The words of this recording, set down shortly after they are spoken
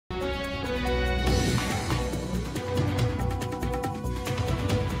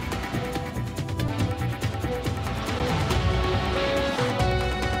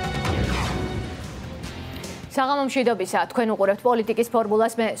საღამომშვიდობისა, თქვენ უყურებთ პოლიტიკის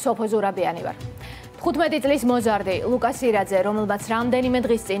ფორმულას, მე სოფო ზურაბიანი ვარ. 15 წლის მოზარდი ლუკას ირაძე, რომელმაც რამდენიმე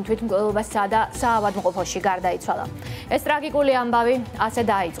დღის წინ თვითმკვლელობასა და საავადმყოფოში გარდაიცვალა. ეს ტრაგიკული ამბავი ასე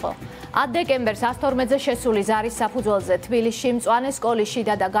დაიწყო. 10 დეკემბერს 112-ზე შესული ზარის საფუძველზე თბილისში მწვანე სკოლის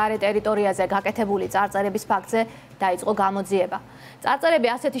შიდა და გარე ტერიტორიაზე გაკეთებული წარწერების ფაქტზე დაიწყო გამოძიება. წარწერები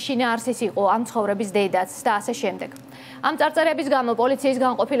ასეთი შინაარსის იყო ამ ცხოვრების დედაც და ასე შემდეგ. ამ წარწერების გამო პოლიციის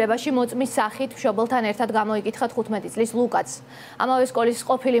განყოფილებაში მოწმის სახით მშობელთან ერთად გამოიკითხა 15 წლის ლუკაც. ამავე სკოლის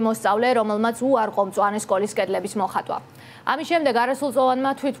ყოფილი მოსწავლე, რომელმაც უარყო მწვანე სკოლის კედლების მოხატვა. ამის შემდეგ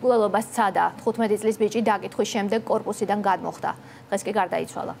არასრულწლოვანმა თვითმკვლელობა სცადა. 15 წლის ბიჭი დაკითხვის შემდეგ კორპუსიდან გადმოხდა. დღეს კი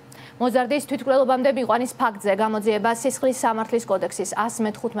გარდაიცვალა. მოზარდის თვითმკვლელობამდე მიყვანის ფაქტზე გამოძიება სისხლის სამართლის კოდექსის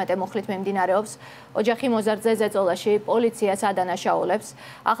 115 მუხლით მიმდინარეობს. ოჯახი მოზარდზე ზეწოლაში პოლიციას ადანაშაულებს.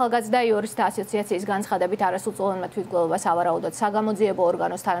 ახალგაზრდა იურისტთა ასოციაციის განცხადებით არასრულწლოვანმა თვითმკვლელობას ავარაუდოდ საგამოძიებო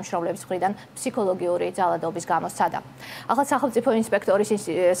ორგანოს თანამშრომლების მხრიდან ფსიქოლოგიური ძალადობის გამო სცადა. ახლა სახელმწიფო ინსპექტორის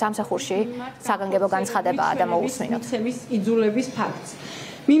სამსახურში საგანგებო განცხადებაა და მოусმინოთ. იძულების ფაქტს.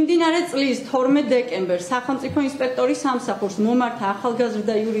 მიმდინარე წლის 12 დეკემბერს სახელმწიფო ინსპექტორის სამსახურს მომართა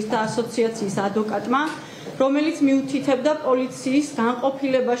ახალგაზრდა იურისტთა ასოციაციის ადვოკატმა, რომელიც მიუთითებდა პოლიციის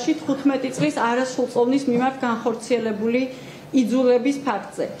განყოფილებაში 15 წლის არასრულწლოვნის მიმართ განხორციელებული იძულების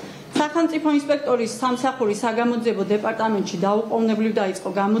ფაქტზე. სახელმწიფო ინსპექტორის სამსახურის საგამოძიებო დეპარტამენტში დაუყოვნებლივ დაიწყო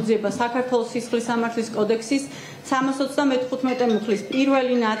გამოძიება საქართველოს სისხლის სამართლის კოდექსის 335 მუხლის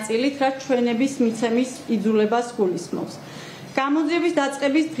პირველი ნაწილით, რაც ჩვენების მიცემის იძულებას გულისხმობს. გამოძიების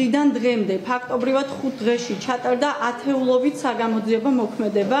დაწყების დღიდან დღემდე ფაქტობრივად 5 დღეში ჩატარდა ათეულობით საგამოძიებო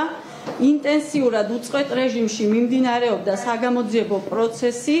მოქმედება. ინტენსიურად უწყვეტ რეჟიმში მიმდინარეობდა საგამოძიებო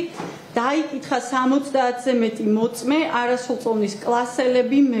პროცესი. დაიკითხა 60-ზე მეტი მოწმე, არასრულწლოვნის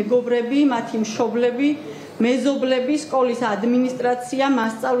კლასელები, მეგობრები, მათი მშობლები, მეზობლები, სკოლის ადმინისტრაცია,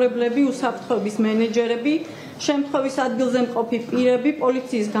 მასწავლებლები, უსაფრთხოების მენეჯერები, შემთხვევის ადგილზე მყოფი პირები,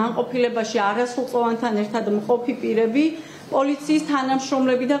 პოლიციის განყოფილებაში არასრულწლოვანთან ერთად მყოფი პირები, პოლიციის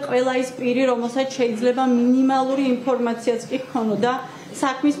თანამშრომლები და ყველა ის პირი, რომელსაც შეიძლება მინიმალური ინფორმაციაც კი ჰქონოდა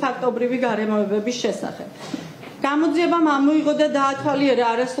საქმის ფაქტობრივი გარემოებების შესახებ. გამოძიებამ ამოიღო და დაათვალიერა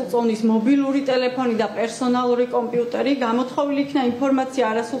არასრულწლოვნის მობილური ტელეფონი და პერსონალური კომპიუტერი. გამოთხოვილი იქნა ინფორმაცია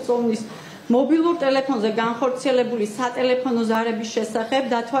არასრულწლოვნის მობილურ ტელეფონზე განხორციელებული სატელეფონო ზარების შესახებ.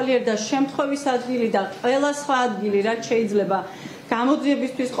 დათვალიერდა შემთხვევის ადგილი და ყველა სხვა ადგილი, რაც შეიძლება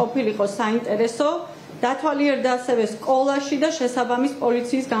გამოძიებისთვის ყოფილიყო საინტერესო. დათვალიერდა ასევე სკოლაში და შესაბამის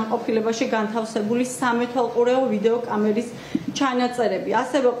პოლიციის განყოფილებაში განთავსებული სამეთვალყურეო ვიდეო კამერის ჩანაწერები.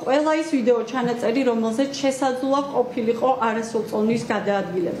 ასევე ყველა ის ვიდეო ჩანაწერი, რომელზეც შესაძლოა ყოფილიყო არასრულწლოვნის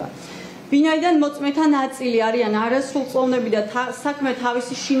გადაადგილება. ვინაიდან მოწმეთა ნაწილი არიან არასრულწლოვნები და საქმე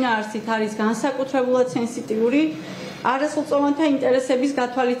თავისი შინაარსით არის განსაკუთრებულად სენსიტიური, არასრულწლოვანთა ინტერესების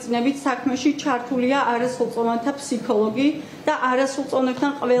გათვალისწინებით საქმეში ჩართულია არასრულწლოვანთა ფსიქოლოგი და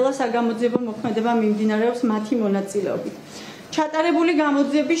არასრულწლოვნებთან ყველა საგამოძიებო მოქმედება მიმდინარეობს მათი მონაწილეობით. ჩატარებული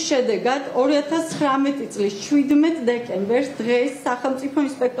გამოძიების შედეგად 2019 წლის 17 დეკემბერს დღეს სახელმწიფო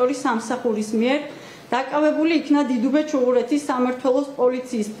ინსპექტორის სამსახურის მიერ დაკავებული იქნა დიდუბე-ჩუღურეთის სამმართველოს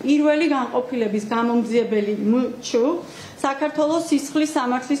პოლიციის პირველი განყოფილების გამომძიებელი მჩ საქართველოს სისხლის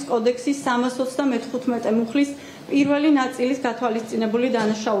სამართლის კოდექსის 335 მუხლის პირველი ნაწილის გათვალისწინებული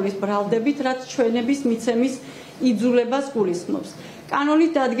დანაშაულის ბრალდებით, რაც ჩვენების მიცემის იძულებას გულისხმობს.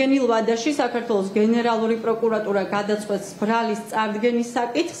 კანონით დადგენილ ვადაში საქართველოს გენერალური პროკურატურა გადაწყვეტს ბრალის წარდგენის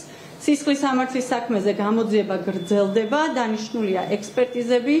საკითხს. სისხლის სამართლის საქმეზე გამოძიება გრძელდება, დანიშნულია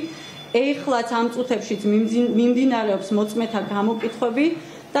ექსპერტიზები. ეხლაც ამ წუთებშიც მიმდინარეობს მოწმეთა გამოკითხვები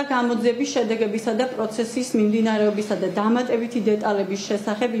და გამოძიების შედეგებისა და პროცესის მიმდინარეობისა და დამატებითი დეტალების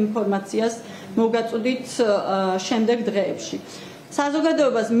შესახებ ინფორმაციას მოგაწოდით შემდეგ დღეებში.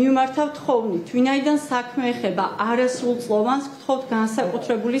 საზოგადოებას მივმართავთ თხოვნით, ვინაიდან საქმე ეხება არასრულწლოვანს, გთხოვთ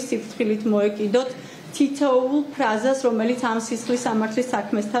განსაკუთრებული სიფრთხილით მოეკიდოთ თითოეულ ფრაზას, რომელიც ამ სისხლის სამართლის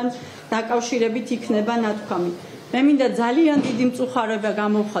საქმესთან დაკავშირებით იქნება ნათქვამი. მე მინდა ძალიან დიდი მწუხარება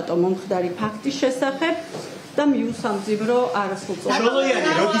გამოვხატო მომხდარი ფაქტის შესახებ და მიუსამძიმრო არასრულწლოვანს.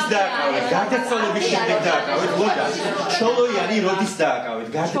 შოლოიანი როდის დააკავეთ? გარდაცვალების შემდეგ დააკავეთ? მოდა. შოლოიანი როდის დააკავეთ?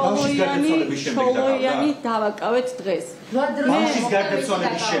 ბავშვის გარდაცვალების შემდეგ დააკავეთ? შოლოიანი დავაკავეთ დღეს. ბავშვის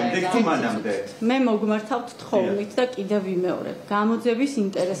გარდაცვალების შემდეგ თუ მანამდე? მე მოგმართავთ თხოვნით და კიდევ ვიმეორებ. გამოძიების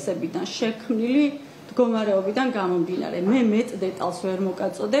ინტერესებიდან შექმნილი მდგომარეობიდან გამომდინარე. მე მეტ დეტალს ვერ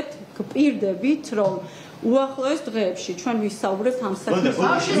მოგაწოდებთ. გპირდებით, რომ უახლოეს დღეებში ჩვენ ვისაუბრებთ ამ საკითხზე.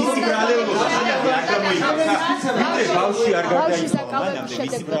 მისი ბრალეულობა მანამდე არ გამოიყენა. ბავშვი არ გარდაიცვალა, მანამდე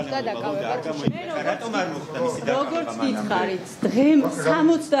მისი ბრალეულობა არ გამოიყენა. რატომ არ მოხდა მისი დაკავება? როგორც გითხარით, დღემ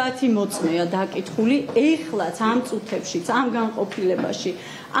 70 მოწმეა დაკითხული, ეხლაც ამ წუთებშიც, ამ განყოფილებაში,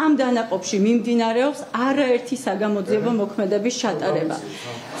 ამ დანაყოფში მიმდინარეობს არაერთი საგამოძიებო მოქმედების ჩატარება.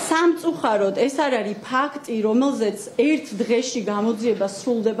 სამწუხაროდ ეს არ არის ფაქტი, რომელზეც ერთ დღეში გამოძიება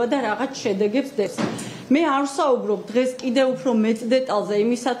სრულდება და რაღაც შედეგებს დებს. მე არ ვსაუბრობ დღეს კიდევ უფრო მეტ დეტალზე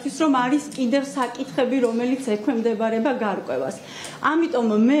იმისათვის, რომ არის კიდევ საკითხები, რომელიც ექვემდებარება გარკვევას. ამიტომ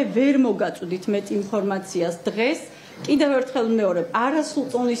მე ვერ მოგაწვდით მეტ ინფორმაციას დღეს. კიდევ ერთხელ ვმეორებ,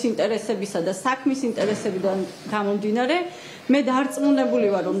 არასრულწლოვნის ინტერესებისა და საქმის ინტერესებიდან გამომდინარე, მე დარწმუნებული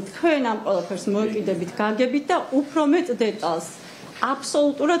ვარ, რომ თქვენ ამ ყველაფერს მოეკიდებით, გაგებით და უფრო მეტ დეტალს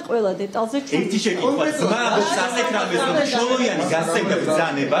აბსოლუტურად ყველა დეტალზე ჩვენ ერთი შეკითხვა ძმა ამბობს ასეთ რამეს, რომ ჩოლოიანი გასცემდა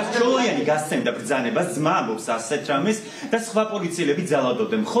ბრძანებას, ჩოლოიანი გასცემდა ბრძანებას, ძმა ამბობს ასეთ რამეს და სხვა პოლიციელები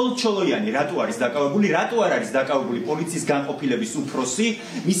ძალადობდნენ. მხოლოდ ჩოლოიანი რატო არის დაკავებული, რატო არ არის დაკავებული პოლიციის განყოფილების უფროსი,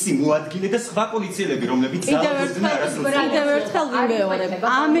 მისი მოადგილე და სხვა პოლიციელები, რომლებიც ძალადობდნენ არასრულწლოვანად. კიდევ ერთხელ ვიმეორებ,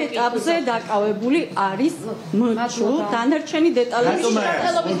 ამ ეტაპზე დაკავებული არის მჩუ, დანარჩენი დეტალები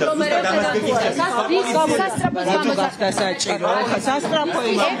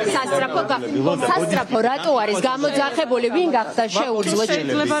სასტრაფო რატო არის გამოძახებული, ვინ გახდა შეუძლო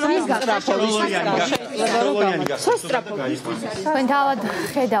თქვენ თავად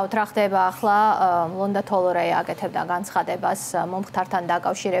ხედავთ რა ხდება ახლა ლონდა თოლორეა აკეთებდა განცხადებას მომხდართან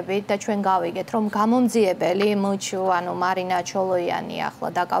დაკავშირებით და ჩვენ გავიგეთ რომ გამომძიებელი მუჩუ ანუ მარინა ჩოლოიანი ახლა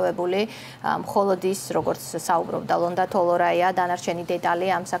დაკავებული მხოლოდ ის როგორც საუბრობდა ლონდა თოლორეა დანარჩენი დეტალი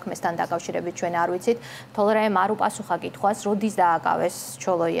ამ საქმესთან დაკავშირებით ჩვენ არ ვიცით თოლორეამ არ უპასუხა კითხვას როდის დააკავეს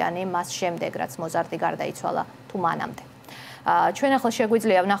ჩოლოიანი მას შემდეგ რაც მოზარდი გარდაიცვალა თუ მანამდე ჩვენ ახლა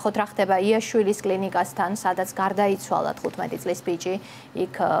შეგვიძლია ვნახოთ რა ხდება იაშვილის კლინიკასთან სადაც გარდაიცვალა 15 წლის ბიჭი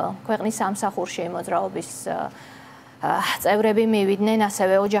იქ ქვეყნის სამსახურში მოძრაობის წევრები მივიდნენ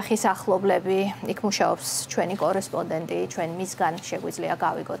ასევე ოჯახის ახლობლები იქ მუშაობს ჩვენი კორესპონდენტი ჩვენ მისგან შეგვიძლია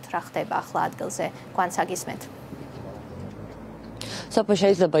გავიგოთ რა ხდება ახლა ადგილზე გვანსაგისმეთ სოფო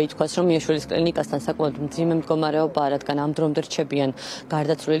შეიძლება ითქვას, რომ იაშვილის კლინიკასთან საკმაოდ მძიმე მდგომარეობაა, რადგან ამ დრომდე რჩებიან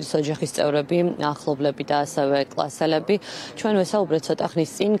გარდაცვლილი ოჯახის წევრები, ახლობლები და ასევე კლასელები. ჩვენ ვესაუბრეთ ცოტა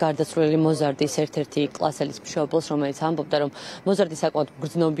ხნის წინ გარდაცვლილი მოზარდის ერთ-ერთი კლასელის მშობელს, რომელიც ამბობდა, რომ მოზარდი საკმაოდ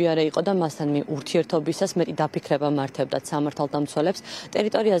გრძნობიარე იყო და მასთან ურთიერთობისას მეტი დაფიქრება მართებდათ სამართალდამცველებს.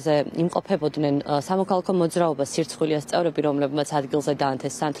 ტერიტორიაზე იმყოფებოდნენ სამოქალაქო მოძრაობას სირცხვილიას წევრები, რომლებმაც ადგილზე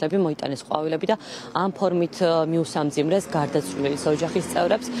დაანთეს სანთლები, მოიტანეს ყვავილები და ამ ფორმით მიუსამძიმრეს გარდაცვლილი ოჯახის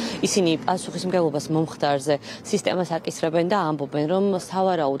წევრებს ისინი პასუხისმგებლობას მომხდარზე სისტემას აკისრებენ და ამბობენ რომ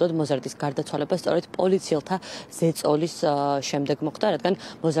სავარაუდოდ მოზარდის გარდაცვალება სწორედ პოლიციელთა ზეწოლის შემდეგ მოხდა რადგან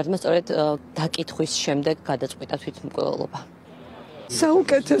მოზარდმა სწორედ დაკითხვის შემდეგ გადაწყვიტა თვითმკვლელობა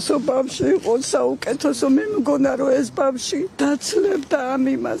საუკეთესო ბავშვი იყო საუკეთესო მე მგონა რომ ეს ბავშვი დაცლებდა ამ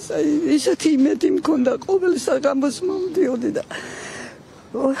იმას ისეთი იმედი მქონდა ყოველ საღამოს მომდიოდი და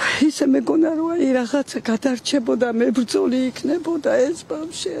ისე მეგონა რომ აი რაღაცა გადარჩებოდა მებრძოლი იქნებოდა ეს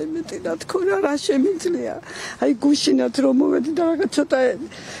ბავშვი აი მეტი რა თქმა რა შემიძლია აი გუშინათ რომ მოვედი და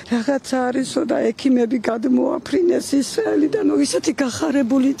რაღაცა არისო და ექიმები გადმოაფრინეს ისრაელიდან ისეთი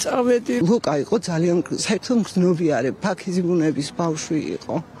გახარებული წავედი ლუკა იყო ძალიან საერთოდ მგრძნობიარე ფაქიზმუნების ბავშვი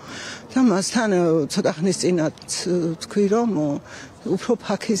იყო და მასთან ცოტა ხნის წინათ თქვი რომ უფრო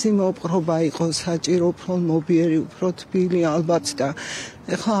ფაქიზი მოპყრობა იყო საჭირო უფრო მობიერი უფრო თბილი ალბათ და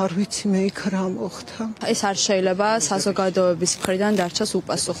ეხლა არ ვიცი მე იქ რა მოხდა ეს არ შეიძლება საზოგადოების მხრიდან დარჩას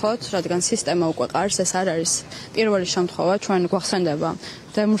უპასუხოთ რადგან სისტემა უკვე ყარს ეს არ არის პირველი შემთხვევა ჩვენ გვახსენდება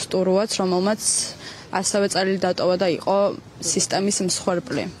დემონსტრუაც რომელმაც ასევე წელი დატოვა და იყო სისტემის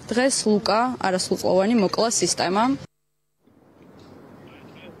მსხვერპლი დღეს ლუკა არასრულწლოვანი მოკლა სისტემა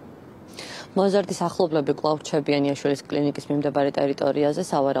მოზარდის ახლობლები კვლავ რჩებიან იაშვილის კლინიკის მიმდებარე ტერიტორიაზე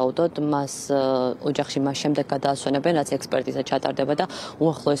სავარაუდოდ მას ოჯახში მას შემდეგ გადაასვენებენ რაც ექსპერტიზა ჩატარდება და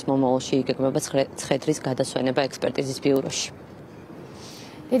უახლოეს მომავალში იგეგმება ცხედრის გადასვენება ექსპერტიზის ბიუროში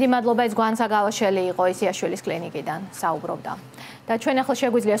დიდი მადლობა ეს გვანსაგავაშელი იყო ის იაშვილის კლინიკიდან საუბრობდა და ჩვენ ახლა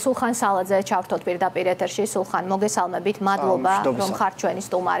შეგვიძლია სულხან სალაძე ჩავთოთ პირდაპირ ეთერში სულხან მოგესალმებით მადლობა რომ ხართ ჩვენი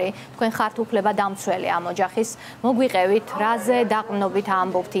სტუმარი თქვენ ხართ უფლება დამცველი ამ ოჯახის მოგვიყევით რაზე დაყრდნობით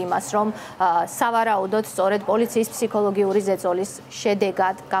ამბობთ იმას რომ სავარაუდოდ სწორედ პოლიციის ფსიქოლოგიური ზეწოლის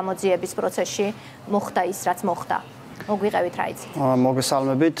შედეგად გამოძიების პროცესში მოხდა ის რაც მოხდა მოგვიყევით რა იცით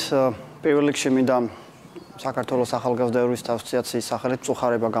მოგესალმებით პირველ რიგში მინდა საქართველოს ახალგაზრდა ასოციაციის სახელით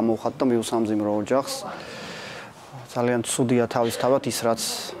წუხარება გამოვხატ და მიუსამძიმრო ოჯახს ძალიან ცუდია თავისთავად ის რაც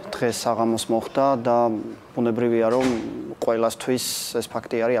დღეს საღამოს მოხდა და ბუნებრივია რომ ყველასთვის ეს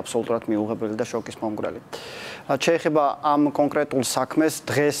ფაქტი არის აბსოლუტურად მიუღებელი და შოკის მომგვრელი. შეეხება ამ კონკრეტულ საქმეს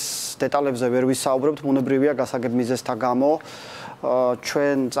დღეს დეტალებზე ვერ ვისაუბრებთ, ბუნებრივია გასაგებ მიზეზთა გამო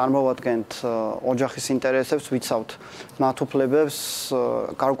ჩვენ წარმოვადგენთ ოჯახის ინტერესებს, ვიცავთ მათ უფლებებს,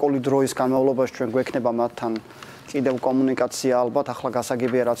 გარკვეული დროის განმავლობაში ჩვენ გვექნება მათთან კიდევ კომუნიკაცია ალბათ, ახლა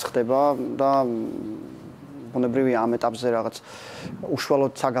გასაგებია რაც ხდება და ბუნებრივია ამ ეტაპზე რაღაც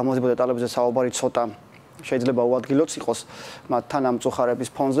უშუალოდ საგამოძიებო დეტალებზე საუბარი ცოტა შეიძლება უადგილოც იყოს მათთან ამ წუხარების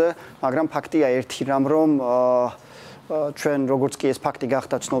ფონზე, მაგრამ ფაქტია ერთი რამ რომ ჩვენ როგორც კი ეს ფაქტი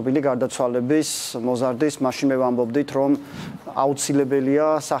გახდა ცნობილი გარდაცვალების მოზარდის, მაშინ მე ვამბობდით რომ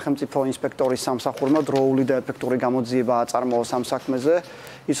აუცილებელია სახელმწიფო ინსპექტორის სამსახურმა დროული და ეფექტური გამოძიება აწარმოოს ამ საქმეზე.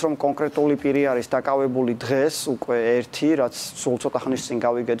 ის რომ კონკრეტული პირი არის დაკავებული დღეს უკვე ერთი, რაც სულ ცოტა ხნის წინ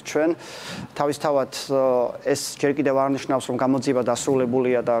გავიგეთ ჩვენ. თავისთავად ეს ჯერ კიდევ არ ნიშნავს რომ გამოძიება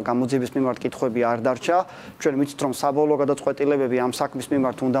დასრულებულია და გამოძიების მიმართ კითხვები არ დარჩა. ჩვენ ვიცით რომ საბოლოო გადაწყვეტილებები ამ საქმის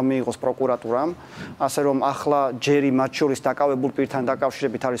მიმართ უნდა მიიღოს პროკურატურამ, ასე რომ ახლა ჯერი მათ შორის დაკავებულ პირთან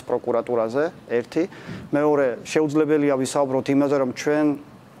დაკავშირებით არის პროკურატურაზე, ერთი. მეორე, შეუძლებელია ვისაუბროთ იმაზე, რომ ჩვენ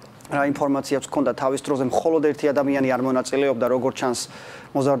რა ინფორმაციაც გქონდა თავის დროზე, მხოლოდ ერთი ადამიანი არ მონაწილეობდა როგორც ჩანს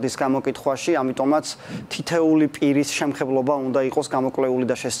მოზარდის გამოკითხვაში, ამიტომაც თითეული პირის შემხებლობა უნდა იყოს გამოკვლეული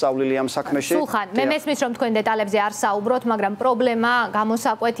და შესწავლილი ამ საქმეში. სულხან, მე მესმის რომ თქვენ დეტალებზე არ საუბრობთ, მაგრამ პრობლემა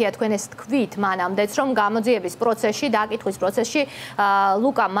გამოსაკვეთია თქვენ ეს თქვით მანამდეც, რომ გამოძიების პროცესში, დაკითხვის პროცესში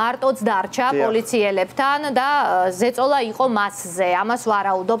ლუკა მარტოც დარჩა პოლიციელებთან და ზეწოლა იყო მასზე. ამას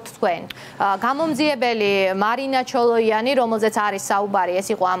ვარაუდობთ თქვენ. გამომძიებელი მარინა ჩოლოიანი, რომელზეც არის საუბარი, ეს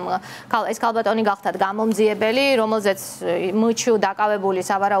იყო ეს ქალბატონი გახდათ გამომძიებელი, რომელზეც მუჩუ დაკავებული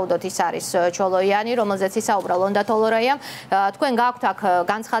სავარაუდოდ ის არის ჩოლოიანი, რომელზეც ისაუბრა ლონდათოლორაიამ. თქვენ გაქვთ აქ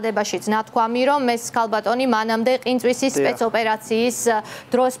განცხადებაშიც ნათქვამი, რომ ეს ქალბატონი მანამდე ყინწვისის სპეცოპერაციის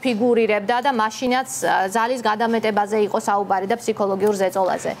დროს ფიგურირებდა და მაშინაც ზალის გადამეტებაზე იყო საუბარი და ფსიქოლოგიურ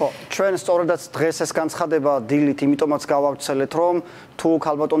ზეწოლაზე. ხო, ჩვენ სწორედაც დღეს ეს განცხადება დილით, იმიტომაც გავავრცელეთ, რომ თუ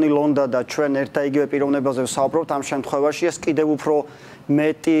ქალბატონი ლონდა და ჩვენ ერთ და იგივე პიროვნებაზე ვსაუბრობთ, ამ შემთხვევაში ეს კიდევ უფრო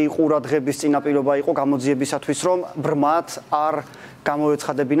მეტი ყურადღების წინაპირობა იყო გამოძიებისათვის, რომ ბრმად არ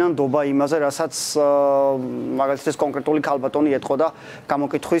გამოეცხადებინან ნდობა იმაზე, რასაც მაგალითად კონკრეტული ქალბატონი ეტყოდა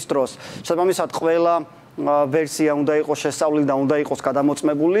გამოკითხვის დროს. შესაბამისად, ყველა ვერსია უნდა იყოს შესწავლილი და უნდა იყოს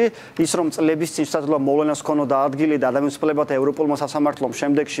გადამოწმებული, ის რომ წლების წინ შესაძლოა მოვლენას ქონოდა ადგილი და ადამიანის უფლებათა ევროპულმა სასამართლომ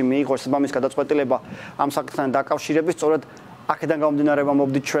შემდეგში მიიღო შესაბამის გადაწყვეტილება ამ საკითხთან დაკავშირებით, სწორედ აქედან გამომდინარე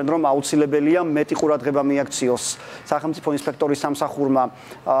ვამბობდით ჩვენ რომ აუცილებელია მეტი ყურადღება მიაქციოს სახელმწიფო ინსპექტორის სამსახურმა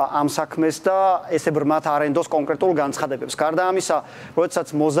ამ საქმეს და ესე ბრმად არენდოს კონკრეტულ განცხადებებს. გარდა ამისა, როდესაც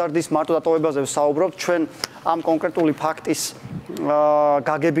მოზარდის მარტო დატოვებაზე ვსაუბრობთ, ჩვენ ამ კონკრეტული ფაქტის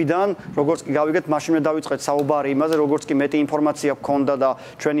გაგებიდან, როგორც კი გავიგეთ, მაშინვე დავიწყეთ საუბარი იმაზე, როგორც კი მეტი ინფორმაცია გქონდა და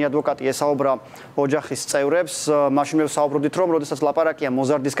ჩვენი ადვოკატი ესაუბრა ოჯახის წევრებს, მაშინვე ვსაუბრობდით, რომ როდესაც ლაპარაკია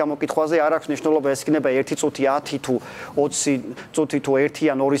მოზარდის გამოკითხვაზე, არ აქვს მნიშვნელობა ეს იქნება 1 წუთი, 10 თუ 20 წუთი თუ 1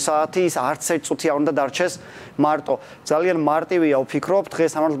 ან 2 საათი, ის არც 1 წუთი არ უნდა დარჩეს მარტო. ძალიან მარტივია ვფიქრობ,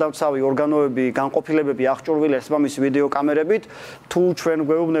 დღეს სამართალდამცავი ორგანოები, განყოფილებები აღჭურვილი ესაბამის ვიდეო კამერებით, თუ ჩვენ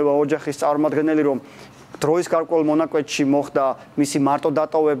გვეუბნება ოჯახის წარმომადგენელი, რომ დროის გარკვეულ მონაკვეთში მოხდა მისი მარტო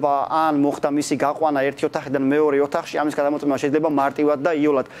დატოვება ან მოხდა მისი გაყვანა ერთი ოთახიდან მეორე ოთახში, ამის გადამოწმება შეიძლება მარტივად და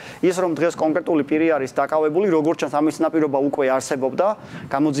იოლად. ის რომ დღეს კონკრეტული პირი არის დაკავებული, როგორც ჩანს ამის ნაპირობა უკვე არსებობდა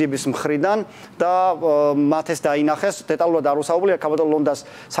გამოძიების მხრიდან და მათ ეს დაინახეს, დეტალურად არ ვსაუბრია ქალბატონ ლონდას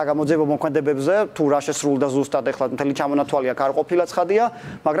საგამოძიებო მოქმედებებზე, თუ რა შესრულდა ზუსტად, ეხლა მთელი ჩამონათვალი აქ არ ყოფილა ცხადია,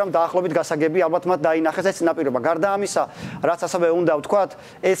 მაგრამ დაახლოებით გასაგები ალბათ მათ დაინახეს ეს ნაპირობა. გარდა ამისა, რაც ასევე უნდა ვთქვათ,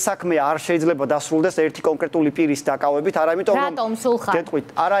 ეს საქმე არ შეიძლება დასრულდეს ერთი კონკრეტული პირის დაკავებით, არა იმიტომ რომ რატომ სულხან? გეტყვით,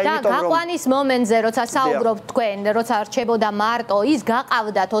 არა იმიტომ რომ გაყვანის მომენტზე, როცა საუბრობთ თქვენ, როცა რჩებოდა მარტო, ის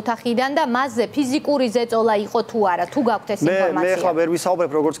გაყავდათ ოთახიდან და მასზე ფიზიკური ზეწოლა იყო თუ არა, თუ გაქვთ ეს ინფორმაცია? მე ახლა ვერ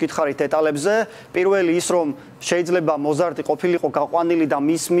ვისაუბრებ როგორც გითხარით დეტალებზე. პირველი ის რომ შეიძლება მოზარდი ყოფილიყო გაყვანილი და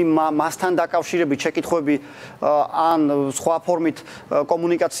მასთან დაკავშირებით შეკითხვები ან სხვა ფორმით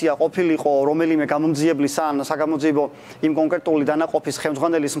კომუნიკაცია ყოფილიყო რომელიმე გამომძიებლის ან საგამოძიებო იმ კონკრეტული დანაყოფის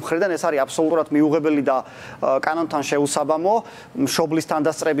ხელმძღვანელის მხრიდან, ეს არის აბსოლუტურად მიუღებელი და კანონთან შეუსაბამო. მშობლის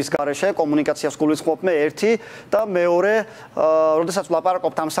თანდასწრების გარეშე კომუნიკაციას გულისხმობ მე ერთი და მეორე, როდესაც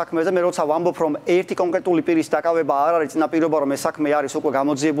ვლაპარაკობთ ამ საქმეზე, მე როცა ვამბობ რომ ერთი კონკრეტული პირის დაკავება არ არის წინაპირობა, რომ ეს საქმე არის უკვე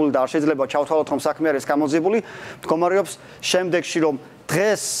გამოძიებული და არ შეიძლება ჩავთვალოთ რომ საქმე არის გამოძიებული, მდგომარეობს შემდეგში რომ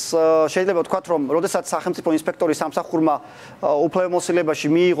დღეს შეიძლება ვთქვათ, რომ როდესაც სახელმწიფო ინსპექტორის სამსახურმა უფლებამოსილებაში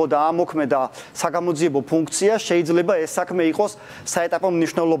მიიღო და ამოქმედა საგამოძიებო ფუნქცია, შეიძლება ეს საქმე იყოს საეტაპო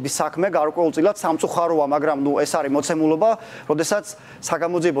მნიშვნელობის საქმე, გარკვეულწილად სამწუხაროა, მაგრამ ეს არის მოცემულობა, როდესაც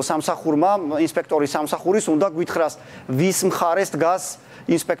საგამოძიებო სამსახურმა ინსპექტორის სამსახურის უნდა გვითხრას ვის მხარეს დგას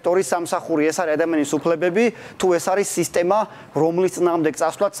ინსპექტორის სამსახური, ეს არის ადამიანის უფლებები, თუ ეს არის სისტემა, რომლის წინააღმდეგ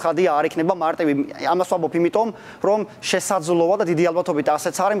წასვლა ცხადია არ იქნება მარტივი. ამას ვამბობ იმიტომ, რომ შესაძლოა და დიდი ალბათობით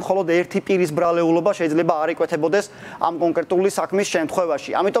ასეც არის, მხოლოდ ერთი პირის ბრალეულობა შეიძლება არ იკვეთებოდეს ამ კონკრეტული საქმის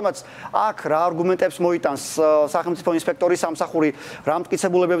შემთხვევაში. ამიტომაც აქ რა არგუმენტებს მოიტანს სახელმწიფო ინსპექტორის სამსახური, რა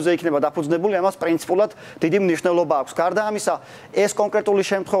მტკიცებულებებზე იქნება დაფუძნებული, ამას პრინციპულად დიდი მნიშვნელობა აქვს. გარდა ამისა, ეს კონკრეტული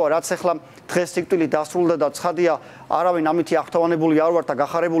შემთხვევა, რაც ახლა დღეს სიკვდილით დასრულდა და ცხადია, არავინ ამითი აღთავანებული არ ვარ და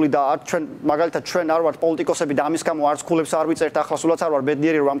გახარებული და ჩვენ მაგალითად ჩვენ არ ვართ პოლიტიკოსები და ამის გამო არც ქულებს არ ვიწერთ, ახლა სულაც არ ვარ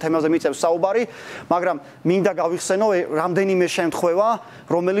ბედნიერი რომ ამ თემაზე მიწევს საუბარი, მაგრამ მინდა გავიხსენო რამდენიმე შემთხვევა,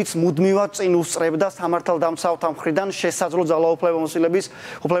 რომელიც მუდმივად წინ უსწრებდა სამართალდამცავთა მხრიდან შესაძლო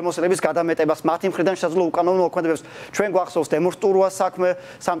ძალაუფლებამოსილების გადამეტებას, მათი მხრიდან შესაძლო უკანონო მოქმედებებს. ჩვენ გვახსოვს დემონსტრუას საქმე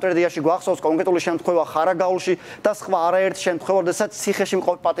სამტრედიაში, გვახსოვს კონკრეტული შემთხვევა ხარაგაულში და სხვა არაერთ შემთხვევა, როდესაც ციხეში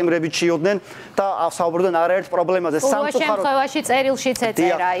მყოფი პატიმრები ჩიოდნენ და საუბრობდნენ არაერთ პრობლემაზე. შემთხვევაში წერილშიც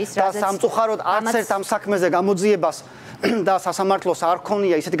ეწერა ის, და სამწუხაროდ არც ერთ ამ საქმეზე გამოძიებას და სასამართლოს არ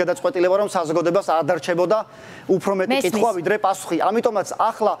ქონია ისეთი გადაწყვეტილება, რომ საზოგადოებას ადარჩებოდა უფრო მეტი კითხვა ვიდრე პასუხი. ამიტომაც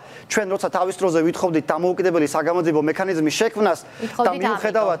ახლა ჩვენ როცა თავის დროზე ვითხოვდით დამოუკიდებელი საგამოძიებო მექანიზმის შექმნას და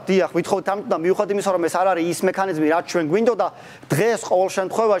მიუხედავად, ვითხოვდით ამიტომ და მიუხედავად იმისა, რომ ეს არ არის ის მექანიზმი, რაც ჩვენ გვინდოდა, დღეს ყოველ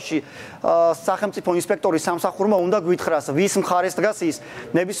შემთხვევაში სახელმწიფო ინსპექტორის სამსახურმა უნდა გვითხრას, ვის მხარეს დგას ის.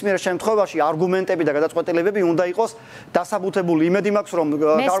 ნებისმიერ შემთხვევაში არგუმენტები და გადაწყვეტილებები უნდა იყოს დასაბუთებული. იმედი მაქვს, რომ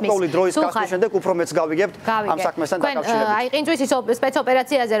გარკვეული დროის გასვლის შემდეგ უფრო მეც გავიგებთ ამ საქმესთან დაკავშირებით. აი ყინწვის ის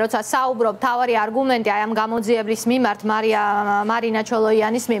სპეცოპერაციაზე როცა საუბრობ, თავარი არგუმენტი აი ამ გამოძიებლის მიმართ მარინა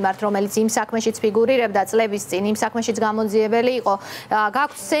ჩოლოიანის მიმართ, რომელიც იმ საქმეშიც ფიგურირებდა წლების წინ, იმ საქმეშიც გამოძიებელი იყო.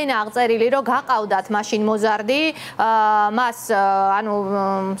 გაქვთ სცენა აღწერილი, რომ გაყავდათ მაშინ მოზარდი, მას ანუ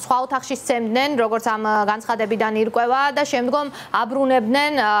სხვა ოთახში სცემდნენ, როგორც ამ განცხადებიდან ირკვევა და შემდგომ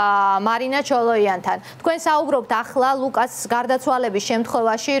აბრუნებდნენ მარინა ჩოლოიანთან. თქვენ საუბრობთ ახლა ლუკას გარდაცვალების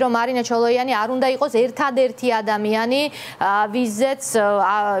შემთხვევაში, რომ მარინა ჩოლოიანი არ უნდა იყოს ერთადერთი ადამიანი,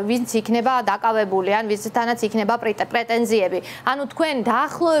 ვინც იქნება დაკავებული, ან ვიზთანაც იქნება პრეტენზიები. ანუ თქვენ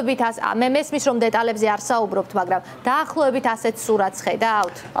დაახლოებით მე მესმის რომ დეტალებზე არ საუბრობთ, მაგრამ დაახლოებით ასეთ სურათს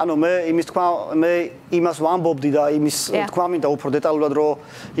ხედავთ? ანუ მე იმას ვამბობდი და იმის თქვა მინდა უფრო დეტალურად რომ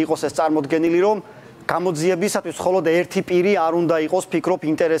იყოს ეს წარმოდგენილი, რომ გამოძიებისათვის მხოლოდ ერთი პირი არ უნდა იყოს, ფიქრობ,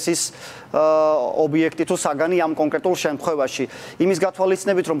 ინტერესის ობიექტი თუ საგანი ამ კონკრეტულ შემთხვევაში. იმის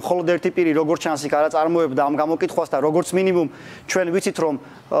გათვალისწინებით, რომ მხოლოდ ერთი პირი როგორც ჩანს იქ არ წარმოებდა ამ გამოკითხვას და როგორც მინიმუმ ჩვენ ვიცით, რომ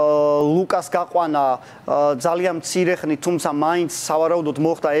ლუკას გაყვანა ძალიან მცირე ხნით, თუმცა მაინც სავარაუდოდ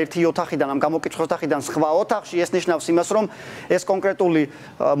მოხდა ერთი ოთახიდან ამ გამოკითხვის ოთახიდან სხვა ოთახში. ეს ნიშნავს იმას, რომ ეს კონკრეტული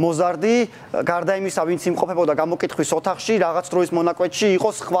მოზარდი გარდა იმისა, ვინც იმყოფებოდა გამოკითხვის ოთახში, რაღაც დროის მონაკვეთში იყო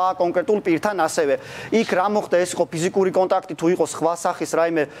სხვა კონკრეტულ პირთან ასევე. იქ რა მოხდა, ეს იყო ფიზიკური კონტაქტი თუ იყო სხვა სახის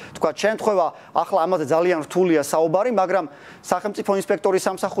რაიმე თქვა შემთხვევა, ახლა ამაზე ძალიან რთულია საუბარი, მაგრამ სახელმწიფო ინსპექტორის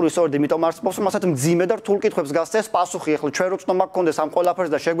სამსახური სწორედ იმიტომ არსებობს, რომ ასეთ მძიმე და რთულ კითხვებს გასცეს პასუხი. ახლა ჩვენ რო ცნობა გქონდეს ამ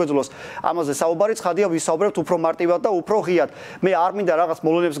ყველაფერს და შეგვეძლოს ამაზე საუბარი, ცხადია ვისაუბრებთ უფრო მარტივად და უფრო ღიად. მე არ მინდა რაღაც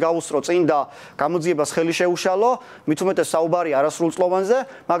მოვლენებს გავუსწრო წინ და გამოძიებას ხელი შეუშალო, მით უმეტეს საუბარი არასრულწლოვანზე,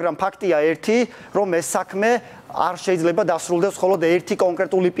 მაგრამ ფაქტია ერთი, რომ ეს საქმე არ შეიძლება დასრულდეს მხოლოდ ერთი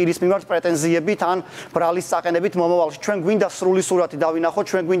კონკრეტული პირის მიმართ პრეტენზიებით ან ბრალის საყენებით მომავალში. ჩვენ გვინდა სრული სურათი დავინახოთ,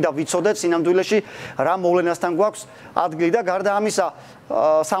 ჩვენ გვინდა ვიცოდეთ სინამდვილეში რა მოვლენასთან გვაქვს ადგილი და გარდა ამისა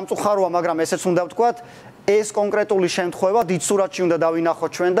სამწუხაროა, მაგრამ ესეც უნდა ვთქვათ, ეს კონკრეტული შემთხვევა დიდ სურათში უნდა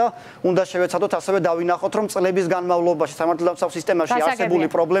დავინახოთ ჩვენ და უნდა შევეცადოთ ასევე დავინახოთ, რომ წლების განმავლობაში სამართალდამცავ სისტემაში არსებული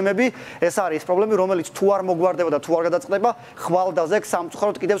პრობლემები, ეს არის პრობლემები, რომელიც თუ არ მოგვარდება და თუ არ გადაწყდება, ხვალდაზე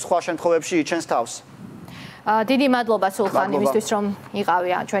სამწუხაროდ კიდევ სხვა შემთხვევებში იჩენს თავს. დიდი მადლობა სულხან იმისთვის, რომ იყავი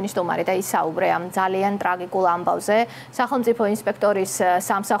ჩვენი სტუმარი და ისაუბრე ამ ძალიან ტრაგიკულ ამბავზე. სახელმწიფო ინსპექტორის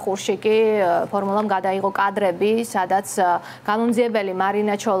სამსახურში კი ფორმულამ გადაიღო კადრები, სადაც გამომძიებელი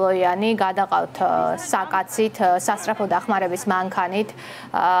მარინა ჩოლოიანი გადაყავთ საკაცით, სასწრაფო დახმარების მანქანით.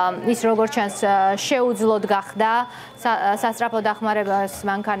 ის როგორც ჩანს შეუძლოდ გახდა სასწრაფო დახმარების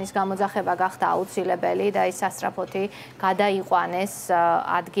მანქანის გამოძახება გახდა აუცილებელი და ის სასწრაფოთი გადაიყვანეს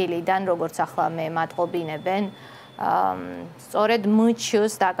ადგილიდან, როგორც ახლა მე მატყობინებ. სწორედ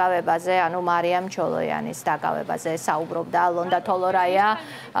მჩის დაკავებაზე, ანუ მარიამ ჩოლოიანის დაკავებაზე საუბრობდა ლონდა თოლორაია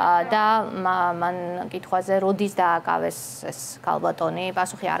და მან კითხვაზე როდის დააკავეს ეს ქალბატონი,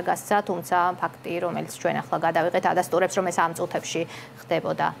 პასუხი არ გასცა, თუმცა ფაქტი, რომელიც ჩვენ ახლა გადავიღეთ, ადასტურებს, რომ ეს ამ წუთებში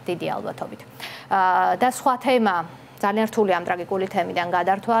ხდებოდა დიდი ალბათობით. და სხვა თემა ძალიან რთული ამ ტრაგიკული თემიდან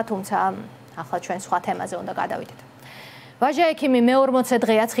გადართვა, თუმცა ახლა ჩვენ სხვა თემაზე უნდა გადავიდეთ. ვაჟა ექიმი მე-40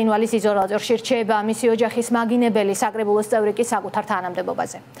 დღეა ცხინვალის იზოლატორში რჩება, მისი ოჯახის მაგინებელი საკრებულოს წევრი კი საკუთარ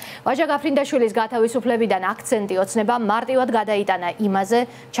თანამდებობაზე. ვაჟა გაფრინდაშვილის გათავისუფლებიდან აქცენტი ოცნება მარტივად გადაიტანა იმაზე,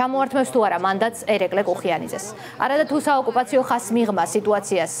 ჩამოართმევს თუ არა მანდატს ერეკლე კუხიანიძეს. არადა თუ საოკუპაციო ხაზს მიღმა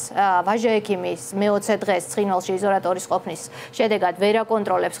სიტუაციას ვაჟა ექიმის მე-20 დღეს ცხინვალში იზოლატორის ყოფნის შედეგად ვერ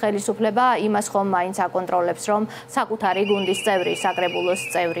აკონტროლებს ხელისუფლება, იმას ხომ მაინც აკონტროლებს, რომ საკუთარი გუნდის წევრი, საკრებულოს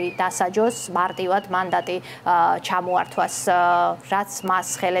წევრი დასაჯოს, მარტივად მანდატი ჩამოართვას. რაც მას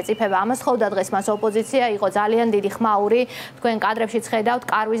ხელეწიფება. ამას ხოვდა დღეს მას ოპოზიცია, იყო ძალიან დიდი ხმაური. თქვენ კადრებშიც ხედავთ,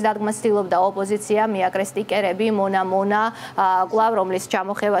 კარვის დადგმას ცდილობდა ოპოზიცია, მიაკრეს სტიკერები, მონა, კვლავ რომლის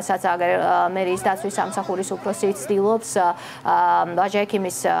ჩამოხევასაც მერიის დაცვის სამსახურის უფროსი ცდილობს ვაჟა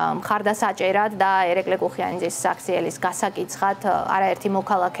ექიმის მხარდასაჭერად და ერეკლე კუხიანიძის საქციელის გასაკიცხად არაერთი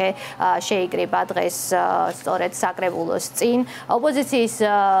მოქალაქე შეიკრიბა დღეს სწორედ საკრებულოს წინ. ოპოზიციის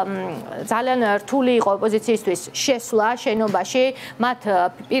ძალიან რთული იყო ოპოზიციისთვის შესვლა შენობაში, მათ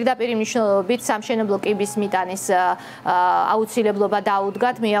პირდაპირ მნიშვნელობით სამშენებლო კიბის მიტანის აუცილებლობა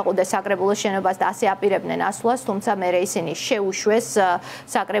დაუდგათ, მიაყუდეს საკრებულოს შენობას და ასე აპირებდნენ ასვლას, თუმცა მერე ისინი შეუშვეს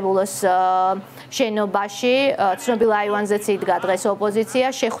საკრებულოს შენობაში. ცნობილ აივანზეც იდგა დღეს ოპოზიცია,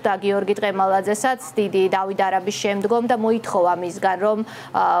 შეხვდა გიორგი ტყემალაძესაც დიდი დავით არაბის შემდგომ და მოითხოვა მისგან, რომ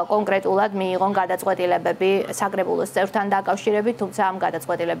კონკრეტულად მიიღონ გადაწყვეტილებები საკრებულოს წევრთან დაკავშირებით, თუმცა ამ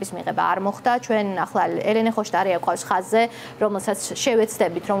გადაწყვეტილების მიღება არ მოხდა. ჩვენ ახლა ელენე ხოშტარია ყავს ხაზზე, რომელსაც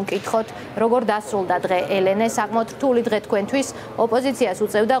შევეცდებით რომ ვკითხოთ, როგორ დასრულდა დღე ელენე, საკმაოდ რთული დღე თქვენთვის. ოპოზიციას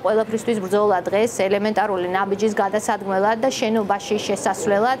უწევდა ყველაფრისთვის ბრძოლა დღეს, ელემენტარული ნაბიჯის გადასადგმელად და შენობაში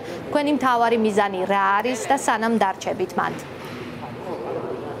შესასვლელად. თქვენი მთავარი მიზანი რა არის და სანამ დარჩებით მანდ?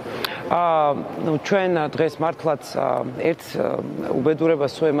 ჩვენ დღეს მართლაც ერთ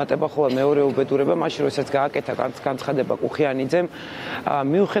უბედურებას თუ ემატება ხოლმე მეორე უბედურება, მაშინ როდესაც გააკეთა განცხადება კუხიანიძემ,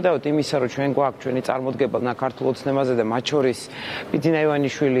 მიუხედავად იმისა, რომ ჩვენ გვაქვს ჩვენი წარმოდგენა ქართულ ოცნებაზე და მათ შორის ბიძინა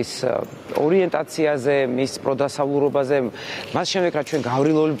ივანიშვილის ორიენტაციაზე, მის პროდასავლურობაზე, მას შემდეგ რაც ჩვენ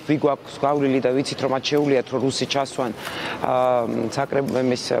გავრილობები გვაქვს გავრილი და ვიცით რომ მათ შეუძლიათ რომ რუსი ჩასვან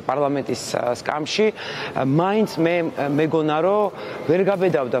საკრებულოს პარლამენტის სკამში, მაინც მე მეგონა რომ ვერ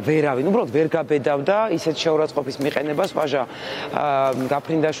გაბედავდა ვერავინ უბრალოდ ვერ გაბედავდა ისეთ შეურაცხყოფის მიყენებას ვაჟა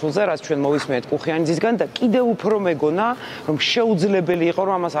გაფრინდაშვილზე, რაც ჩვენ მოვისმენთ კუხიანიძისგან და კიდევ უფრო მეგონა, რომ შეუძლებელი იყო,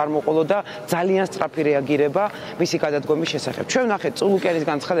 რომ ამას არ მოყოლოდა და ძალიან სწრაფი რეაგირება მისი გადადგომის შესახებ. ჩვენ ვნახეთ წულუკიანის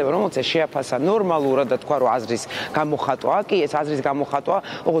განცხადება, რომელიც შეაფასა ნორმალურად და თქვა, რომ აზრის გამოხატვა, კი ეს აზრის გამოხატვა,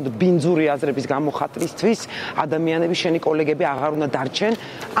 ოღონდ ბინძური აზრების გამოხატვისთვის ადამიანები, შენი კოლეგები აღარ უნდა დარჩენ,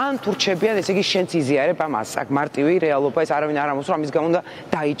 ან თუ რჩებიან, ესე იგი შენც იზიარებ ამას, აქ მარტივი რეალობა, ეს არავინ არ ამოსულა, ამის გამო უნდა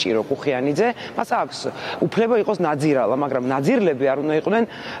დაიჭირო კუხიანიძე, მას აქვს უფლება იყოს ნაძირალა, მაგრამ ნაძირლები არ უნდა იყვნენ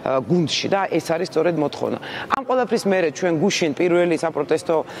გუნდში და ეს არის სწორედ მოთხოვნა. ამ ყველაფრის მერე ჩვენ გუშინ პირველი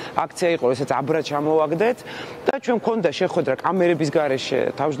საპროტესტო აქცია იყო, ესეც აბრა ჩამოვაგდეთ და ჩვენ მქონდა შეხვედრა კამერების გარეშე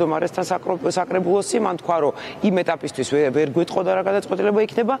თავმჯდომარესთან საკრებულოსი, მან თქვა, რომ იმ ეტაპისთვის ვერ გვიტყოდა რა გადაწყვეტილება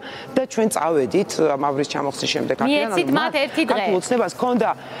იქნება და ჩვენ წავედით მავრის ჩამოხსნის შემდეგ. მიეცით მათ ერთი დღე. ქართულ ოცნებას ჰქონდა,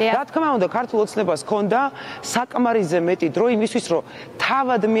 რა თქმა უნდა, ქართულ ოცნებას ჰქონდა საკმარისზე მეტი დრო იმისთვის, რომ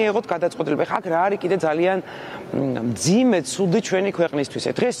თავად მიეღოთ გადაწყვეტილება. აქ რა არის კიდე ძალიან მძიმე ცუდი ჩვენი ქვეყნისთვის.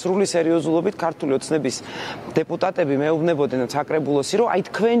 დღეს სრული სერიოზულობით ქართული ოცნების დეპუტატები მეუბნებოდნენ საკრებულოსი, რომ აი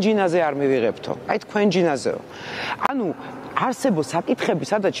თქვენ ჯინაზე არ მივიღებთო. აი თქვენ ჯინაზეო. ანუ არსებობს საკითხები,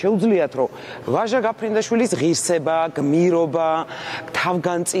 სადაც შეუძლიათ, რომ ვაჟა გაფრინდაშვილის ღირსება, გმირობა,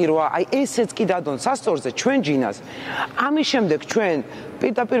 თავგანწირვა, აი ესეც კი დადონ სასწორზე ჩვენ ჯინას. ამის შემდეგ ჩვენ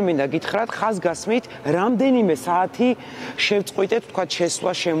პირდაპირ მინდა გითხრათ, ხაზგასმით, რამდენიმე საათი შევწყვიტეთ, თქვა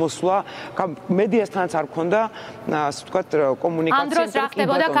შესვლა, შემოსვლა, მედიასთანაც არ მქონდა, ასე ვთქვათ, კომუნიკაცია. ამ დროს რა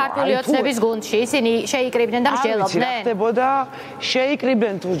ხდებოდა ქართული ოცნების გუნდში? ისინი შეიკრიბნენ და მსჯელობდნენ? რა ხდებოდა?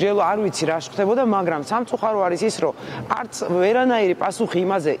 შეიკრიბნენ თუ მსჯელო, არ ვიცი რა ხდებოდა, მაგრამ სამწუხარო არის ის, რომ არც ვერანაირი პასუხი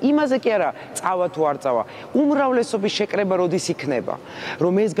იმაზე კი არა, წავა თუ არ წავა. უმრავლესობის შეკრება როდის იქნება,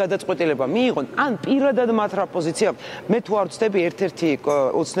 რომ ეს გადაწყვეტილება მიიღონ, ან პირადად მათ რა პოზიცია აქვს. მე თუ არ ვწდები ერთ-ერთი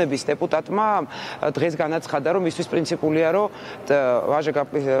ოცნების დეპუტატმა დღეს განაცხადა, რომ მისთვის პრინციპულია, რომ ვაჟა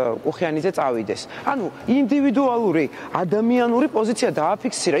კუხიანიძე წავიდეს. ანუ ინდივიდუალური ადამიანური პოზიცია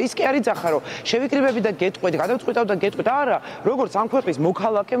დააფიქსირა. ის კი არის ახლა, რომ შევიკრიბები და გეტყვით, გადავწყვიტავ და გეტყვით. არა, როგორც ამ ქვეყნის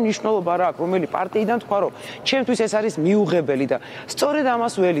მოქალაქე მნიშვნელობა რა აქვს, რომელი პარტიიდან თქვა, რომ ჩემთვის ეს არის მიუღებელი და სწორედ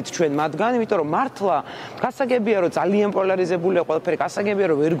ამას ველით ჩვენ მათგან, იმიტომ რომ მართლა გასაგებია, რომ ძალიან პოლარიზებულია ყველაფერი, გასაგებია,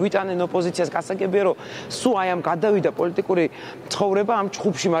 რომ ვერ გვიტანენ ოპოზიციას, გასაგებია, რომ სულ აი ამ გადავიდა პოლიტიკური ცხოვრება ამ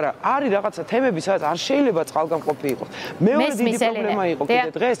ჯგუფში, მაგრამ არის რაღაცა თემები, სადაც არ შეიძლება წყალგამყოფი იყოს. მეორე დიდი პრობლემა იყო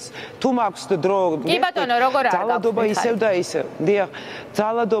კიდე დღეს, თუ მაქვს დრო, კი ბატონო, როგორ არის? ძალადობა ისევ და ისევ. დიახ,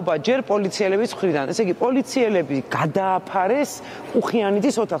 ძალადობა ჯერ პოლიციელების მხრიდან. ესე იგი, პოლიციელები გადააფარეს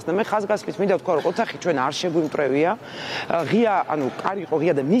უხიანიძის ოთახს და მე ხაზგასმით მინდა ვთქვა, რომ ოთახი ჩვენ არ შეგვიმტრევია. ღია, ანუ კარი იყო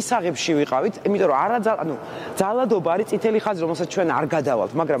ღია და მისაღებში ვიყავით, იმიტომ რომ ძალადობა არის წითელი ხაზი, რომელსაც ჩვენ არ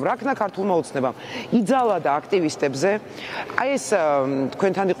გადავალთ, მაგრამ რა ქნა ქართულმა ოცნებამ იძალა და აქტივისტებზე. აი ეს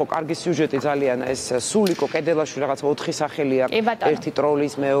თქვენთან იყო კარგი სიუჟეტი ძალიან, ეს სულიკო კედელაშვილი რაღაცა 4 სახელია, ერთი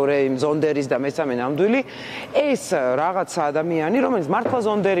ტროლის, მეორე ზონდერის და მესამე ნამდვილი. ეს რაღაცა ადამიანი, რომელიც მართლა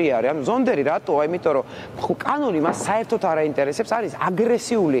ზონდერი არის, ანუ ზონდერი რატოა? იმიტომ რომ კანონი მას საერთოდ არ აინტერესებს, არის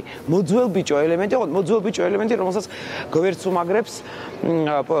აგრესიული მოძველბიჭო ელემენტი, მოძველბიჭო ელემენტი, რომელსაც გვერდს უმაგრებს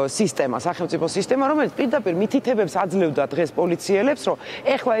სისტემა, სახელმწიფო სისტემა, რომელიც პირდაპირ მითითებებს აძლევდა დღეს პოლიციელებს, რომ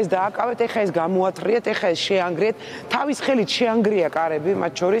ეხლა ეს დააკავეთ, ეხლა ეს გამოათრიეთ, ეხლა ეს შეანგრიეთ, თავის ხელით შეანგრია კარები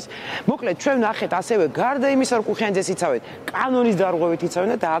მათ შორის. მოკლედ, ჩვენ ნახეთ ასევე გარდა იმისა, რომ კუხიანიძეს იცავენ, კანონის დარღვევით იცავენ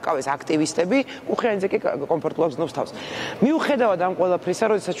და დააკავეს აქტივისტები, კუხიანიძე კი კომფორტულად გზნობს თავს. მიუხედავად ამ ყველაფრისა,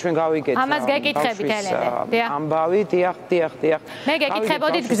 როდესაც ჩვენ გავიგეთ ამას გეკითხებით ელენე. ამბავი, დიახ. მე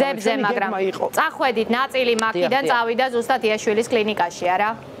გეკითხებოდით გზებზე, მაგრამ წახვედით ნაწილი მაქიდან წავიდა ზუსტად იაშვილის კლინიკაში,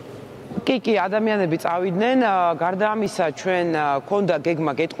 არა? კი, ადამიანები წავიდნენ, გარდა ამისა ჩვენ ქონდა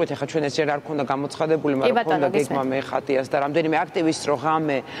გეგმა, გეტყვით, ახლა ჩვენ ეს ჯერ არ ქონდა გამოცხადებული, მაგრამ ქონდა გეგმა მე ხატიას და რამდენიმე აქტივისტს რო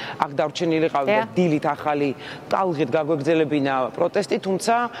ღამე აქ დარჩენილიყავი და დილით ახალი ტალღით გაგვეგზელებინა პროტესტი,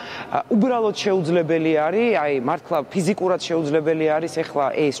 თუმცა უბრალოდ შეუძლებელი არის, აი მართლა ფიზიკურად შეუძლებელი არის ახლა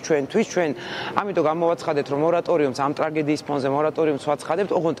ეს ჩვენთვის, ჩვენ ამიტომ გამოვაცხადეთ, რომ მორატორიუმს ამ ტრაგედიის ფონზე მორატორიუმს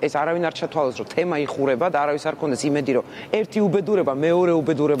ვაცხადებთ, ოღონდ ეს არავინ არ ჩათვალოს, რომ თემა იხურება და არავის არ ქონდეს იმედი, რომ ერთი უბედურება მეორე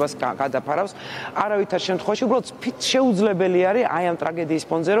უბედურებას გადაფარავს. არავითარ შემთხვევაში უბრალოდ შეუძლებელი არის აი ამ ტრაგედიის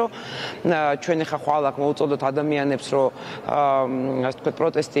ფონზე, რომ ჩვენ ახლა ხვალ აქ მოვუწოდოთ ადამიანებს, რომ ასე ვთქვათ,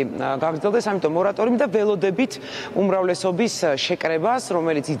 პროტესტი გაგრძელდეს, ამიტომ მორატორიუმი და ველოდებით უმრავლესობის შეკრებას,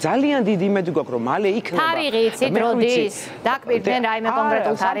 რომელიც ძალიან დიდი იმედი გვაქვს, რომ მალე იქნება. თარიღი იცით როდის? დაკვირდნენ რაიმე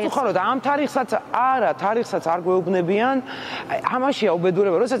კონკრეტულ თარიღს? სამწუხაროდ ამ თარიღსაც არ გვეუბნებიან. ამაშია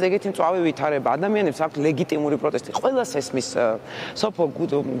უბედურება, როდესაც ეგეთი მწვავე ვითარება, ადამიანებს აქვს ლეგიტიმური პროტესტი. ყველას ესმის სოფო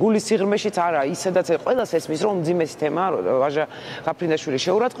გულის სიღრმეშიც არა, ისედაც ყველას ესმის, რომ მძიმესი თემაა, ვაჟა გაფრინდაშვილი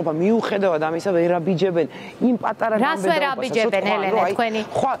შეურაცხყოფა, მიუხედავად ამისა ვერ აბიჯებენ იმ პატარა რას ვერ აბიჯებენ ელენე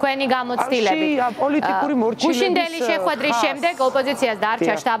თქვენი გამოცდილებით? პოლიტიკური მორჩილების გუშინდელი შეხვედრის შემდეგ ოპოზიციას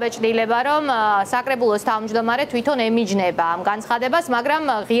დარჩა შტაბ-ჭრილება, რომ საკრებულოს თავმჯდომარე თვითონ ემიჯნება ამ განცხადებას, მაგრამ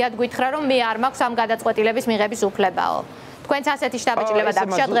ღიად გითხრა, რომ მე არ მაქვს ამ გადაწყვეტილების მიღების უფლებაო. თქვენც ასეთი შტაბ-ჭრილება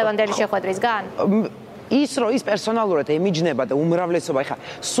დარჩა დღევანდელი შეხვედრისგან? ის პერსონალურად ემიჯნება და უმრავლესობა ეხა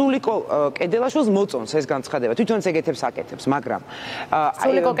სულიკო კედელაშვილს მოწონს ეს განცხადება. თვითონაც ეგეთებს აკეთებს, მაგრამ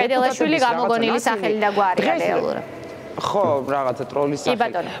სულიკო კედელაშვილი გამოგონილი სახელი და გვარია რეალურად. ხო, რაღაცა ტროლის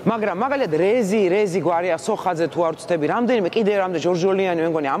სახელი. მაგრამ მაგალითად რეზი გვარია სოხაძე თუ არ ვცდები, რამდენიმე ჟორჟოლიანი მე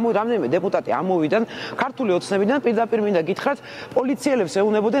მგონი რამდენიმე დეპუტატი ამოვიდან ქართული ოცნებიდან პირდაპირ მინდა გითხრათ, პოლიციელებს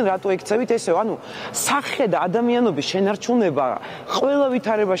ეუბნებოდნენ რატო ექცევით ესეო, ანუ სახე და ადამიანობის შენარჩუნება ყველა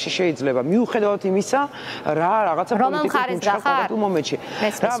ვითარებაში შეიძლება, მიუხედავად იმისა, რა რაღაცა პოლიტიკურ მომენტში.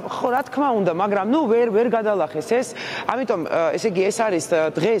 ხო, რა თქმა უნდა, მაგრამ ვერ გადალახეს ეს. ამიტომ ესე იგი ეს არის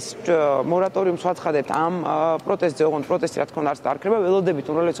დღეს მორატორიუმს ვაცხადებთ ამ პროტესტზე, პროტესტი რა თქმა უნდა არ დარქება, ველოდებით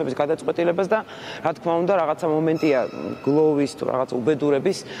უმრავლესობის გადაწყვეტილებას და რა თქმა უნდა რაღაცა მომენტია გლოვის თუ რაღაცა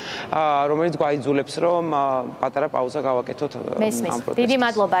უბედურების, რომელიც გვაიძულებს, რომ პატარა პაუზა გავაკეთოთ ამ პროტესტს. დიდი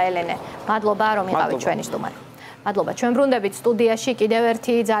მადლობა ელენე. მადლობა რომ იყავით ჩვენი სტუმარი. მადლობა. ჩვენ ბრუნდებით სტუდიაში კიდევ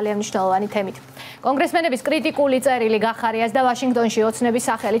ერთი ძალიან მნიშვნელოვანი თემით. კონგრესმენების კრიტიკული წერილი გახარიას და ვაშინგტონში ოცნების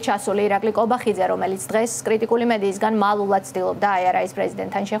სახელით ჩასული ირაკლი კობახიძე, რომელიც დღეს კრიტიკული მედიისგან მალულად ცდილობდა აიარაის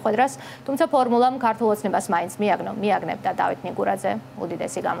პრეზიდენტთან შეხვედრას, თუმცა ფორმულამ ქართულ ოცნებას მაინც მიაგნებდა დავით ნიგურაძე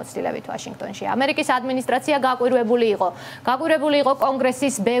უდიდესი გამოცდილებით ვაშინგტონში. ამერიკის ადმინისტრაცია გაკვირვებული იყო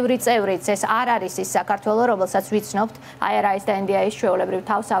კონგრესის ბევრი წევრიც, ეს არ არის ის საქართველო, რომელსაც ვიცნობთ, აიარაის და NDI-ის ჩვეულებრივ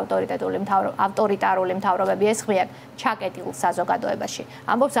თავს ავტორიტარული მთავრობები ესხმიან ჩაკეტილ საზოგადოებაში.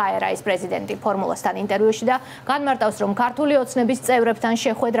 ამბობს აიარაის პრეზიდენტი ფორმულასთან ინტერვიუში და განმარტავს, რომ ქართული ოცნების წევრებთან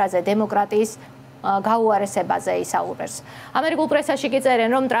შეხვედრაზე დემოკრატიის გაუარესებაზე ისაუბრებს. ამერიკულ პრესაში კი წერენ,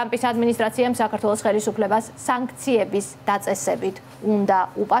 რომ ტრამპის ადმინისტრაციამ საქართველოს ხელისუფლებას სანქციების დაწესებით უნდა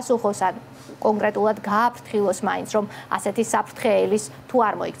უპასუხოს, ან კონკრეტულად გააფრთხილოს მაინც, რომ ასეთი საფრთხეელის თუ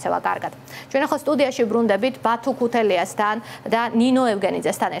არ მოიქცევა კარგად. ჩვენ ახლა სტუდიაში ბრუნდებით ბათუ ქუთელიასთან და ნინო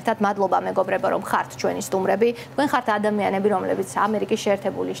ევგენიძესთან ერთად. მადლობა მეგობრებო, რომ ხართ ჩვენი სტუმრები. თქვენ ხართ ადამიანები, რომლებიც ამერიკის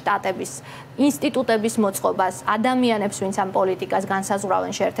შეერთებული შტატების ინსტიტუტების მოწყობას, ადამიანებს, ვინც ამ პოლიტიკას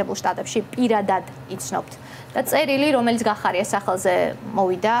განსაზღვრავენ შეერთებულ შტატებში, პირადად იცნობთ. და წერილი, რომელიც გახარია სახელზე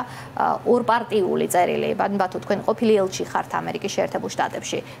მოვიდა, ორპარტიული წერილი. ბათუ, თქვენ ყოფილი ელჩი ხართ ამერიკის შეერთებულ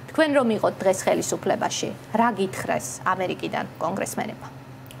შტატებში. თქვენ რომ იყოთ დღეს ხელისუფლებაში, რა გითხრეს ამერიკიდან კონგრესმენებმა?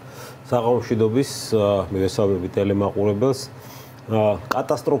 საღამოშიდობის მივესალმები ტელემაყურებელს.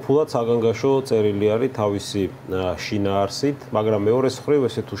 კატასტროფულად საგანგაშო წერილი არის თავისი შინაარსით, მაგრამ მეორეს მხრივ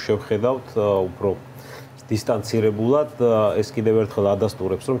ესე თუ შევხედავთ უფრო დისტანცირებულად, ეს კიდევ ერთხელ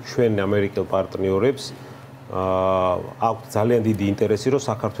ადასტურებს, რომ ჩვენ ამერიკელ პარტნიორებს აქვს ძალიან დიდი ინტერესი, რომ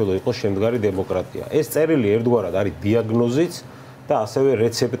საქართველოს იყოს შემდგარი დემოკრატია. ეს წერილი ერთგვარად არის დიაგნოზიც და ასევე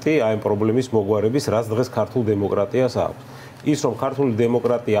რეცეპტი აი ამ პრობლემის მოგვარების, რაც დღეს ქართულ დემოკრატიას აქვს. ის რომ ქართული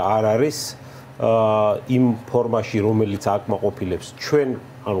დემოკრატია არ არის იმ ფორმაში, რომელიც აკმაყოფილებს ჩვენ,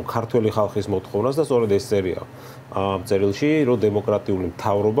 ანუ ქართველი ხალხის მოთხოვნას და სწორედ ეს წერია ამ წერილში, რომ დემოკრატიული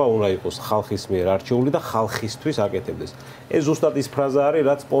მთავრობა უნდა იყოს ხალხის მიერ არჩეული და ხალხისთვის აკეთებდეს. ეს ზუსტად ის ფრაზა არის,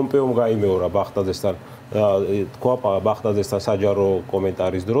 რაც პომპეომ გაიმეორა ბახტაძესთან, თქვა ბახტაძესთან საჯარო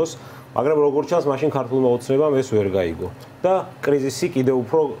კომენტარის დროს, მაგრამ როგორც ჩანს, მაშინ ქართულმა ოცნებამ ეს ვერ გაიგო და კრიზისი კიდევ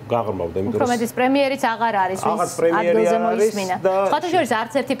უფრო გაღრმავდა, იმიტომ რომ პრომეტის პრემიერიც აღარ არის, ვინც ადგილზე მოისმინა. სხვათა შორის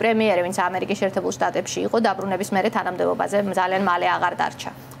არც ერთი პრემიერი, ვინც ამერიკის შეერთებულ შტატებში იყო, დაბრუნების მერე თანამდებობაზე ძალიან მალე აღარ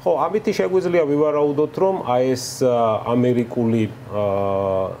დარჩა. ხო, ამითი შეგვიძლია ვივარაუდოთ, რომ აი ეს ამერიკული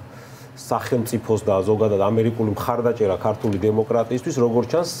სახელმწიფოს და ზოგადად ამერიკული მხარდაჭერა ქართული დემოკრატიისთვის, როგორც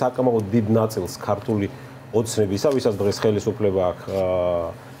ჩანს, საკმაოდ დიდ ნაწილს ქართული ოცნებისა, ვისაც დღეს ხელისუფლება აქვს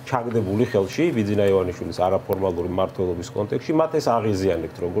ჩაგდებული ხელში, ბიძინა ივანიშვილის არაფორმალური მმართველობის კონტექსტში, მათ ეს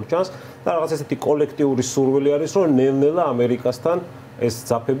აღიზიანებთ, როგორც ჩანს, და რაღაც ესეთი კოლექტიური სურვილი არის, რომ ნელ-ნელა ამერიკასთან ეს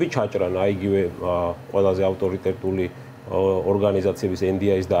ძაფები ჩაჭრან, აი იგივე ყველაზე ავტორიტეტული ორგანიზაციების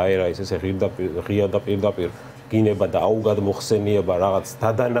NDI-ის და ARI-ის ესე ღია და პირდაპირ გინება და აუგად მოხსენიება რაღაც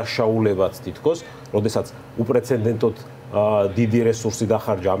დადანაშაულებაც თითქოს, როდესაც უპრეცედენტოდ დიდი რესურსი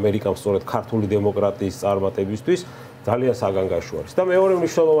დახარჯა ამერიკამ სწორედ ქართული დემოკრატიის წარმატებისთვის, ძალიან საგანგაშო არის. და მეორე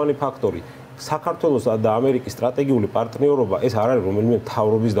მნიშვნელოვანი ფაქტორი, საქართველოს და ამერიკის სტრატეგიული პარტნიორობა ეს არ არის რომელიმე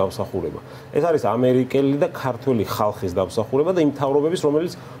მთავრობის დამსახურება. ეს არის ამერიკელი და ქართველი ხალხის დამსახურება და იმ მთავრობების,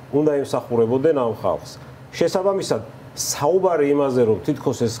 რომელიც უნდა ემსახურებოდნენ ამ ხალხს. შესაბამისად, საუბარი იმაზე, რომ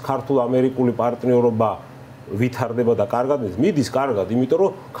თითქოს ეს ქართულ-ამერიკული პარტნიორობა ვითარდება და კარგად მიდის კარგად, იმიტომ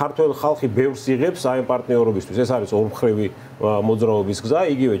რომ ქართველ ხალხი ბევრს იღებს აი ამ პარტნიორობისთვის. ეს არის ორმხრივი მოძრაობის გზა,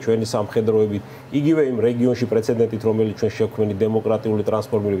 იგივე ჩვენი სამხედროებით, იგივე იმ რეგიონში პრეცედენტით, რომელიც ჩვენ შევქმნით დემოკრატიული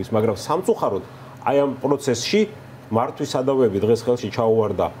ტრანსფორმირების, მაგრამ სამწუხაროდ აი ამ პროცესში მართვის სადავეები დღეს ხელში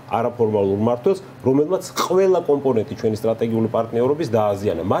ჩაუვარდა არაფორმალურ მმართველს, რომელმაც ყველა კომპონენტი ჩვენი სტრატეგიული პარტნიორობის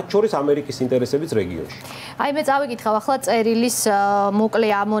დააზიანა, მათ შორის ამერიკის ინტერესებიც რეგიონში. აი მე წავიკითხავ ახლა წერილის მოკლე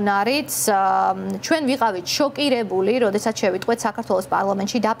ამონარით, ჩვენ ვიყავით შოკირებული, როდესაც შევიტყვეთ საქართველოს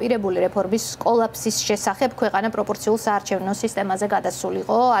პარლამენტში დაპირებული რეფორმის კოლაფსის შესახებ ქვეყანა პროპორციულ საარჩევნო სისტემაზე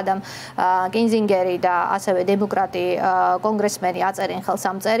გადასულიყო. ადამ კინზინგერი და ასევე დემოკრატი კონგრესმენი აწერენ ხელს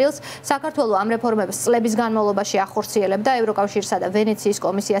ამ წერილს. საქართველოს ამ რეფორმების წლების განმავლობაში ხორციელებდა ევროკავშირსა და ვენეციის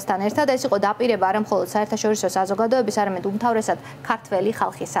კომისიასთან ერთად. ეს იყო დაპირება არა მხოლოდ საერთაშორისო საზოგადოების, არამედ უმთავრესად ქართველი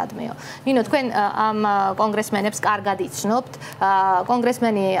ხალხისადმიო. ნინო, თქვენ ამ კონგრესმენებს კარგად იცნობთ.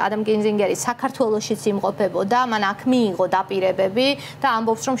 კონგრესმენი ადამ კინზინგერი საქართველოშიც იმყოფებოდა, მან აქ მიიღო დაპირებები და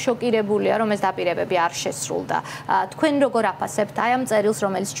ამბობს, რომ შოკირებულია, რომ ეს დაპირებები არ შესრულდა. თქვენ როგორ აფასებთ აი ამ წერილს,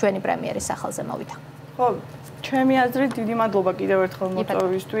 რომელიც ჩვენი პრემიერის სახელზე მოვიდა? ხო, ჩემი აზრით დიდი მადლობა კიდევ ერთხელ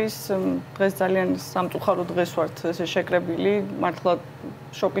მოწვევისთვის. დღეს ძალიან სამწუხარო დღეს ვართ ესე შეკრებილი. მართლა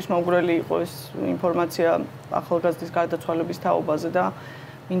შოკის მომგვრელი იყო ეს ინფორმაცია ახალგაზრდის გარდაცვალების თაობაზე და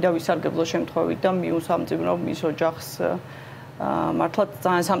მინდა ვისარგებლო შემთხვევით და მიუსამძიმრო მის ოჯახს. მართლა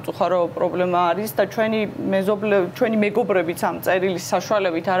ძალიან სამწუხარო პრობლემა არის და ჩვენი მეგობრებიც ამ წერილის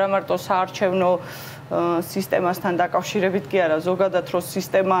საშუალებით არა მარტო საარჩევნო სისტემასთან დაკავშირებით კი არა, ზოგადად რო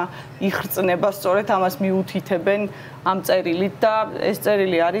სისტემა იხრწნება, სწორედ ამას მიუთითებენ ამ წერილით და ეს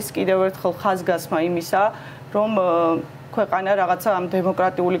წერილი არის კიდევ ერთხელ ხაზგასმა იმისა, რომ ქვეყანა რაღაცა ამ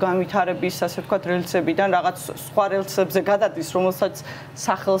დემოკრატიული განვითარების, ასე ვთქვათ, რელსებიდან რაღაც სხვა რელსებზე გადადის, რომელსაც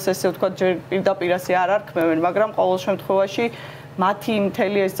სახელს ესე ვთქვათ, ჯერ პირდაპირ ასე არ არქმევენ, მაგრამ ყოველ შემთხვევაში მათი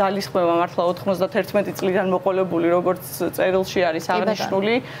მთელი ეს ძალისხმევა მართლა 91 წლიდან მოყოლებული როგორც წერილში არის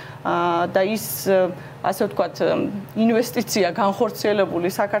აღნიშნული და ის ასე ვთქვათ ინვესტიცია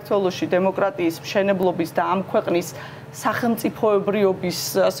განხორციელებული საქართველოში დემოკრატიის მშენებლობის და ამ ქვეყნის სახელმწიფოებრიობის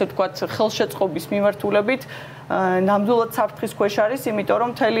ასე ვთქვათ ხელშეწყობის მიმართულებით ნამდვილად საფრთხის ქვეშ არის, იმიტომ რომ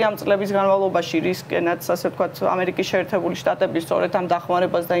მთელი ამ წლების განმავლობაში რისკენაც ასე ვთქვათ ამერიკის შეერთებული შტატები სწორედ ამ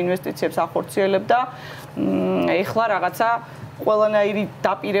დახმარებას და ინვესტიციებს ახორციელებდა. ეხლა რაღაცა ყველანაირი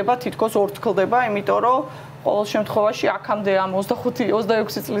დაპირება თითქოს ორთქლდება, იმიტომ რომ ყოველ შემთხვევაში აქამდე ამ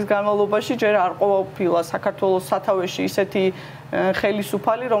 25-26 წლის განმავლობაში ჯერ არ ყოფილა საქართველოს სათავეში ისეთი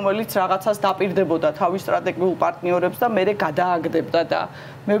ხელისუფალი, რომელიც რაღაცას დაპირდებოდა თავის სტრატეგიულ პარტნიორებს და მერე გადააგდებდა და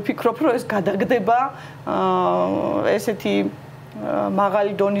მე ვფიქრობ, რომ ეს გადაგდება ესეთი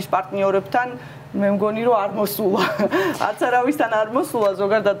მაღალი დონის პარტნიორებთან მე მგონი რომ არ მოსულა. არც არავისთან არ მოსულა,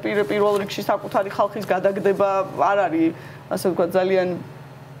 ზოგადად პირველ რიგში საკუთარი ხალხის გადაგდება არ არის, ასე ვთქვათ, ძალიან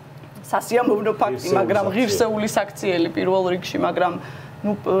სასიამოვნო ფაქტი, მაგრამ ღირსეული საქციელი პირველ რიგში, მაგრამ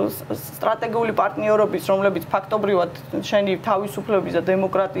სტრატეგიული პარტნიორობის, რომლებიც ფაქტობრივად შენი თავისუფლების და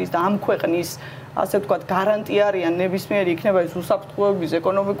დემოკრატიის და ამ ქვეყნის ასე ვთქვათ გარანტია არიან ნებისმიერი იქნება ეს უსაფრთხოების,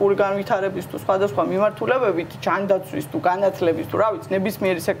 ეკონომიკური განვითარების თუ სხვადასხვა მიმართულებებით, ჯანდაცვის თუ განათლების თუ რა ვიცი,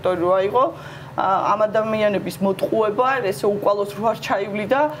 ნებისმიერი სექტორი რო აიღო, ამ ადამიანების მოტყუება ესე უკვალოდ რო არ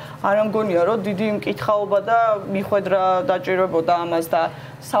ჩაივლიდა, არ ამგონია რომ დიდი მკითხაობა და მიხვედრა დაჭირებოდა ამას და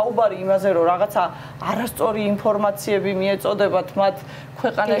საუბარი იმაზე რომ რაღაცა არასწორი ინფორმაციები მიეწოდებათ მათ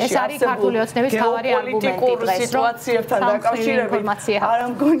ქვეყანაში არსებულ გეოპოლიტიკურ სიტუაციებთან დაკავშირებით არ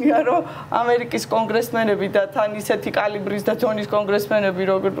ამგონია რომ ამერიკის კონგრესმენები და თან ისეთი კალიბრის და დონის კონგრესმენები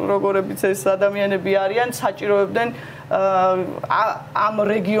როგორებიც ეს ადამიანები არიან საჭიროებდნენ ამ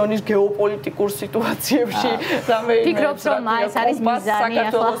რეგიონის გეოპოლიტიკურ სიტუაციებში რამე ფიქრობს რომ ეს არის მიზანი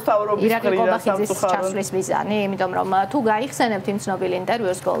ახლა ირაკლი ყობახიძის ჩასვლის მიზანი, იმიტომ რომ თუ გაიხსენებთ იმ ცნობილ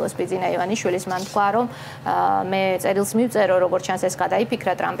ინტერვიუს გოლოს ბიძინა ივანიშვილის მან თქვა რომ მე წერილს მივწერო როგორც ჩანს ეს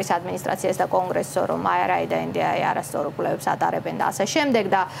გადაიფიქრა ტრამპის ადმინისტრაციას და კონგრესს რომ IRA და NDI არასწორ კვლევებს ატარებენ და ასე შემდეგ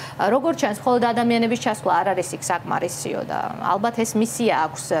და როგორც ჩანს მხოლოდ ადამიანების ჩასვლა არ არის იქ საკმარისიო და ალბათ ეს მისია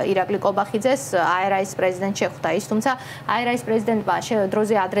აქვს ირაკლი ყობახიძეს IRA-ის პრეზიდენტ შეხვდა ის თუმცა IRA-ის პრეზიდენტმა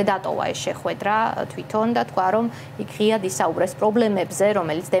დროზე ადრე დატოვა ეს შეხვედრა თვითონ და თქვა რომ იქ ღიად ისაუბრეს პრობლემებზე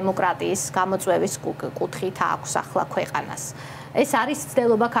რომელიც დემოკრატიის გამოწვევის კუთხით აქვს ახლა ქვეყანას. ეს არის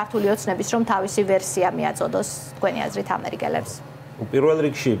ცდელობა ქართული ოცნების რომ თავისი ვერსია მიაწოდოს თქვენი აზრით ამერიკელებს. პირველ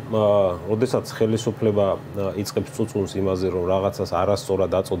რიგში, როდესაც ხელისუფლება იწყებს წუწუნს იმაზე, რომ რაღაცას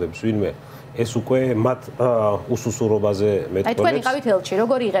არასწორად აწოდებს ვინმე, ეს უკვე მათ უსუსურობაზე მეტყველებს. თქვენ იყავით ელჩი,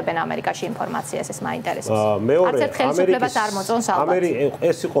 როგორ იღებენ ამერიკაში ინფორმაციას, ეს მაინტერესებს. მეორე, ხელისუფლებას არ მოწონს ალბათ.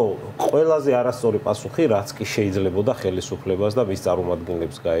 ეს იყო ყველაზე არასწორი პასუხი, რაც კი შეიძლებოდა ხელისუფლებას და მის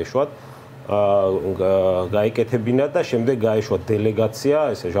წარმომადგენლებს გაეშვათ. გაიკეთებინა და შემდეგ გაეშვა დელეგაცია,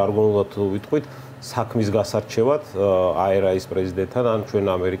 ესე ჟარგონულად ვიტყვით, საქმის გასარჩევად IRA-ის პრეზიდენტთან ან ჩვენ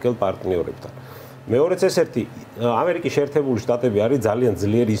ამერიკელ პარტნიორებთან. მეორეც ესეთი, ამერიკის შეერთებული შტატები არის ძალიან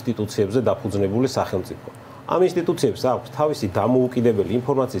ძლიერი ინსტიტუციებზე დაფუძნებული სახელმწიფო. ამ ინსტიტუციებს აქვს თავისი დამოუკიდებელი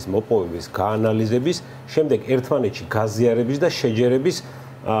ინფორმაციის მოპოვების, გაანალიზების, შემდეგ ერთმანეთში გაზიარების და შეჯერების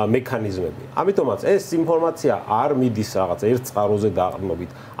მექანიზმები. ამიტომაც ეს ინფორმაცია არ მიდის რაღაც ერთ წყაროზე დაყრდნობით.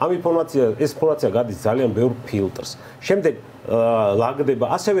 ამ ინფორმაცია გადის ძალიან ბევრ ფილტრს. შემდეგ ლაგდება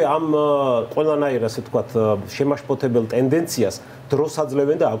ასევე ამ ყველანაირ ასე ვთქვათ შემაშფოთებელ ტენდენციას დროს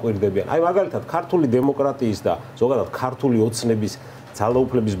აძლევენ და აკვირდებიან. აი მაგალითად ქართული დემოკრატიის და ზოგადად ქართული ოცნების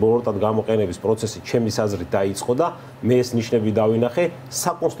ძალაუფლების ბოროტად გამოყენების პროცესი ჩემის აზრით დაიწყო და მე ეს ნიშნები დავინახე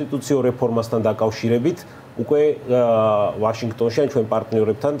საკონსტიტუციო რეფორმასთან დაკავშირებით უკვე ვაშინგტონში ან ჩვენ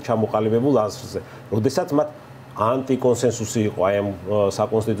პარტნიორებთან ჩამოყალიბებულ აზრზე. როდესაც მათ ანტიკონსენსუსი იყო აი ამ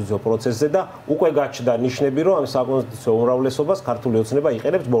საკონსტიტუციო პროცესზე და უკვე გაჩნდა ნიშნები, რომ ამ საკონსტიტუციო უმრავლესობას ქართული ოცნება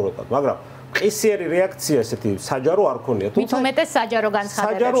იყენებს ბოროტად, მაგრამ ყისიერი რეაქცია ესეთი საჯარო არ ქონია. თუმცა უმეტეს საჯარო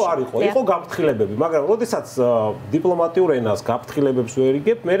განცხადებებში. საჯარო არ იყო გაფრთხილებები, მაგრამ როდესაც დიპლომატიურ ენას გაფრთხილებებს ვერ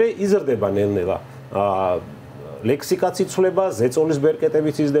იგებ, მე იზრდება ნელ-ნელა ლექსიკაც იცვლება, ზეწოლის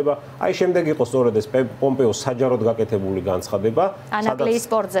ბერკეტებიც იზრდება. აი შემდეგ იყო სწორედ ეს პომპეოს საჯაროდ გაკეთებული განცხადება, ანაკლიის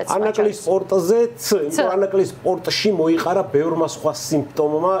სპორტზეც. ანაკლიის სპორტზეც, ანაკლიის სპორტში მოიყარა ბევრმა სხვა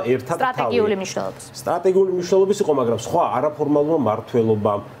სიმპტომმა ერთად თავი. სტრატეგიული მნიშვნელობის. სტრატეგიული მნიშვნელობის იყო, მაგრამ სხვა არაფორმალურმა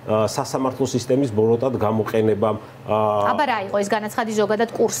მმართველობამ, სასამართლო სისტემის ბოროტად გამოყენებამ. აბა რა იყო ეს განაცხადი ზოგადად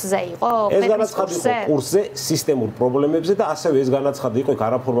კურსზე იყო? ეს განაცხადი იყო კურსზე, სისტემურ პრობლემებზე და ასევე ეს განაცხადი იყო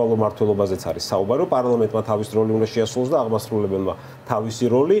არაფორმალურ მმართველობაზეც არის საუბარი, პარლამენტმა თავის როლი უნდა შეასრულოს და აღმასრულებელმა თავისი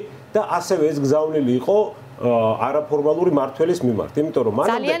როლი და ასევე ეს გზავნილი იყო არაფორმალური მმართველის მიმართ, იმიტომ რომ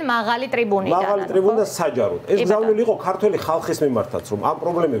ძალიან მაღალი ტრიბუნიდან. მაღალი ტრიბუნიდან საჯაროდ. ეს გზავნილი იყო ქართველი ხალხის მიმართაც, რომ ამ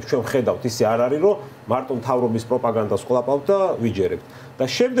პრობლემებს ჩვენ ხედავთ, ისე არ არის, რომ მარტო მთავრობის პროპაგანდას ყლაპავთ და ვიჯერებთ. და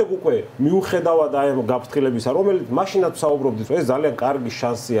შემდეგ უკვე მიუხედავად აი ამ გაფრთხილებისა, რომელიც მაშინაც საუბრობდით, რომ ეს ძალიან კარგი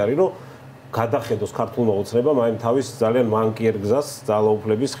შანსი არის, რომ გადახედოს ქართულმა ოცნებამ აი თავის ძალიან მანკიერ გზას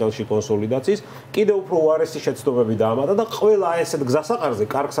ძალაუფლების ხელში კონსოლიდაციის კიდევ უფრო უარესი შეცდომები დაამატა და ყველა ესეთ გზასაყარზე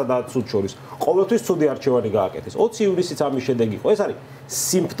კარგსა და ცუდ შორის ყოველთვის ცუდი არჩევანი გააკეთეს 20 ივნისიც ამის შედეგი იყო ეს არის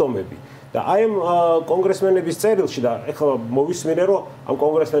სიმპტომები და აი ამ კონგრესმენების წერილში და ეხლა მოვისმინე რომ ამ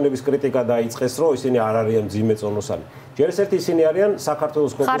კონგრესმენების კრიტიკა დაიწყეს რომ ისინი არ არიან მძიმე წონოსანი ჯერ ერთი ისინი არიან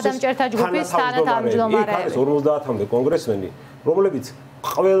საქართველოს კონგრესის ხარდამჭერთა ჯგუფის თანათავმჯდომარეები იქ არის 50-მდე კონგრესმენი რომლებიც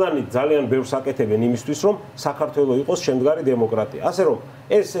ყველანი ძალიან ბევრს აკეთებენ იმისთვის, რომ საქართველოს იყოს შემდგარი დემოკრატია. ასე რომ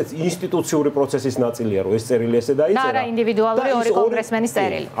ეს ინსტიტუციური პროცესის ნაწილია, რომ ეს წერილი ესე დაიწერა. და არა ინდივიდუალური ორი კონგრესმენის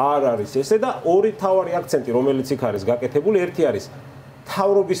წერილი. არ არის ესე და ორი თავარი აქცენტი, რომელიც იქ არის გაკეთებული, ერთი არის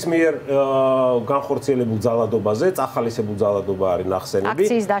თავრობის მიერ განხორციელებულ ძალადობაზე, წახალისებულ ძალადობა არის ნახსენები.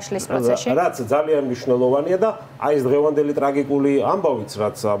 აქციის დაშლის პროცესში. რაც ძალიან მნიშვნელოვანია და აი ეს დღევანდელი ტრაგიკული ამბავიც,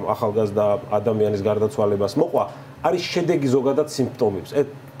 რაც ახალგაზრდა ადამიანის გარდაცვალებას მოყვა, არის შედეგი ზოგადად სიმპტომებს.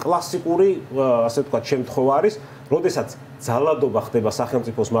 კლასიკური, ასე ვთქვათ, შემთხვევა არის, როდესაც ძალადობა ხდება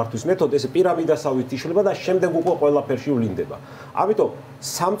სახელმწიფოს მართვის მეთოდით, ეს პირამიდასავით იშლება და შემდეგ უკვე ყველაფერში ვლინდება. ამიტომ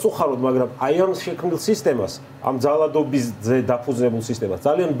სამწუხაროდ, მაგრამ აი ამ შექმნილ სისტემას, ამ ძალადობაზე დაფუძნებულ სისტემას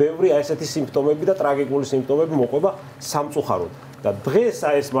ძალიან ბევრი აი ესეთი სიმპტომები და ტრაგიკული სიმპტომები მოყვება სამწუხაროდ. და დღეს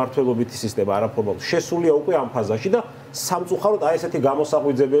აი ეს მართლობითი სისტემა არაფორმალურად შესულია უკვე ამ ფაზაში და სამწუხაროდ აი ესეთი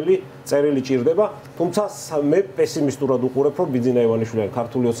გამოსაღვიძებელი წერილი ჭირდება, თუმცა მე პესიმისტურად უყურებ, რომ ბიძინა ივანიშვილი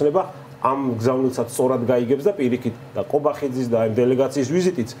ქართული ოცნება ამ გზავნილსაც სწორად გაიგებს და პირიქით და ყობახიძის და ამ დელეგაციის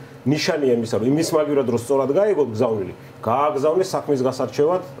ვიზიტიც ნიშანია იმისა, რომ იმის მაგივრად რომ სწორად გაიგოთ გზავნილი, გააგზავნეს საქმის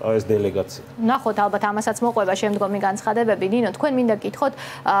გასარჩევად ეს დელეგაცია. ნახოთ ალბათ ამასაც მოყვება შემდგომი განცხადებები. ნინო, თქვენ მინდა გითხოთ,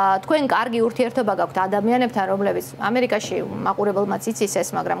 თქვენ კარგი ურთიერთობა გაქვთ ადამიანებთან, რომლებიც ამერიკაში მაყურებელმაც იცის ეს,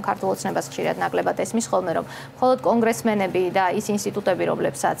 მაგრამ ქართულ ოცნებას ხშირად ნაკლებად ესმის ხოლმე, რომ მხოლოდ კონგრესმენები და ის ინსტიტუტები,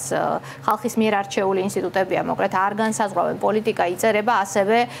 რომლებსაც ხალხის მიერ არჩეული ინსტიტუტებია, მოკლედ არ განსაზღვრავენ პოლიტიკა, იწერება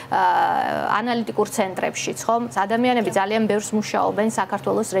ასევე ანალიტიკურ ცენტრებშიც, ხომ? ადამიანები ძალიან ბევრს მუშაობენ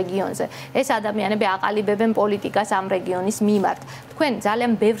საქართველოს რეგიონზე. ეს ადამიანები აყალიბებენ პოლიტიკას ამ რეგიონის მიმართ. თქვენ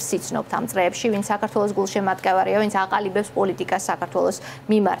ძალიან ბევრს იცნობთ ამ წრეებში, ვინც საქართველოს გულშემატკივარია, ვინც აყალიბებს პოლიტიკას საქართველოს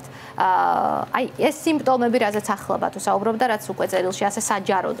მიმართ. აი, ეს სიმპტომები, რაზეც ახლა ბათუ საუბრობდა, რაც უკვე წერილში ასე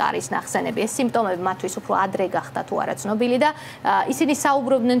საჯაროდ არის ნახსენები. ეს სიმპტომები მათთვის უფრო ადრე გახდა თუ არა ცნობილი და ისინი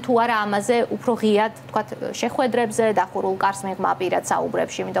საუბრობდნენ თუ არა ამაზე უფრო ღიად, თქვათ, შეხვედრებზე, დახურულ კარს მიღმა პირად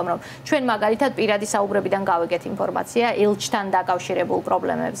საუბრებში, იმიტომ რომ ჩვენ მაგალითად პირადი საუბრებიდან გავიგეთ ინფორმაცია ელჩთან დაკავშირებულ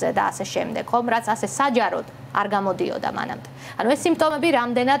პრობლემებზე და ასე შემდეგ, ხომ, რაც ასე საჯაროდ არ გამოდიოდა მანამდე. ანუ ეს სიმპტომები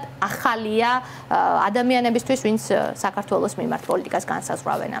რამდენად ახალია ადამიანებისთვის, ვინც საქართველოს მიმართ პოლიტიკას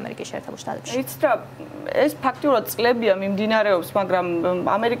განსაზღვრავენ ამერიკის შეერთებულ შტატებში. იცით რა, ეს ფაქტიურად წლებია მიმდინარეობს, მაგრამ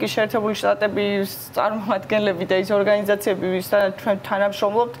ამერიკის შეერთებული შტატების წარმომადგენლები და ის ორგანიზაციები, ვისთან ჩვენ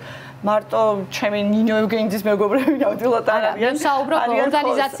თანამშრომლობთ, მარტო ჩემი ნინო ევგენიძის მეგობრები ნამდვილად არ არიან. საუბრობ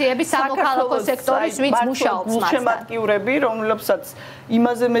ორგანიზაციების სამოქალაქო სექტორის, ვინც მუშაობს მასთან. გულშემატკივრები, რომლებსაც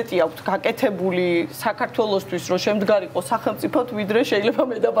იმაზე მეტი აქვთ გაკეთებული საქართველოსთვის, რომ შემდგარიყო სახელმწიფოთ, ვიდრე შეიძლება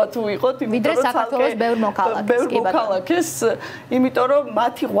მე და ბათუ ვიყოთ, ვიდრე საქართველოს ბევრ მოქალაქეს, იმიტომ რომ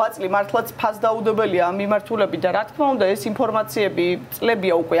მათი ღვაწლი მართლაც ფასდაუდებელია ამ მიმართულებით და რა თქმა უნდა ეს ინფორმაციები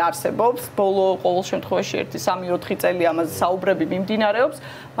წლებია უკვე არსებობს, ბოლო ყოველ შემთხვევაში 1-3-4 წელი ამაზე საუბრები მიმდინარეობს,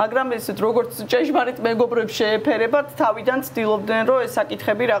 მაგრამ ესეთ როგორც ჭეშმარიტ მეგობრებს შეეფერებათ, თავიდან ცდილობდნენ რომ ეს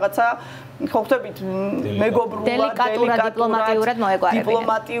საკითხები რაღაცა ხო ხტებით მეგობრულად, დიპლომატიურად მოეგვარებინათ.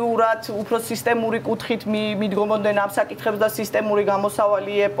 დიპლომატიურად, უფრო სისტემური კუთხით მიდგომოდნენ ამ საკითხებს და სისტემური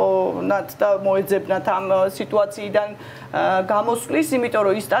გამოსავალი ეპონათ და მოეძებნათ ამ სიტუაციიდან გამოსვლის, იმიტომ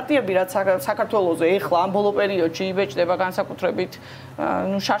რომ ის სტატიები, რაც საქართველოზე ეხლა ამ ბოლო პერიოდში იბეჭდება განსაკუთრებით,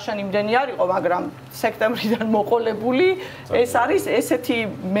 ну შარშან იმდენი არ იყო, მაგრამ სექტემბრიდან მოყოლებული, ეს არის ესეთი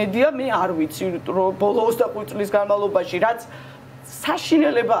მედია, მე არ ვიცი, რომ ბოლო 25 წლის განმავლობაში რაც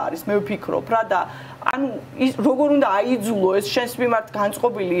საშინელება არის, მე ვფიქრობ რა და ანუ ის როგორ უნდა აიძულო ეს შენს მიმართ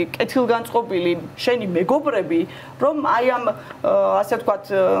განწყობილი, კეთილგანწყობილი შენი მეგობრები, რომ აი ამ ასე ვთქვათ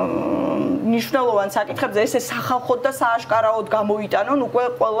მნიშვნელოვან საკითხებზე ესე სახალხოდ და სააშკარაოდ გამოიტანონ უკვე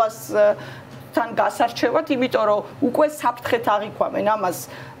ყველას თან გასარჩევად, იმიტომ რომ უკვე საფრთხეთ აღიქვამენ ამას,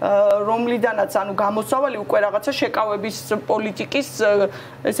 რომლიდანაც ანუ გამოსავალი უკვე რაღაცა შეკავების პოლიტიკის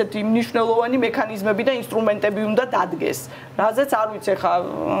ესეთი მნიშვნელოვანი მექანიზმები და ინსტრუმენტები უნდა დადგეს. რაზეც არ ვიცი ხა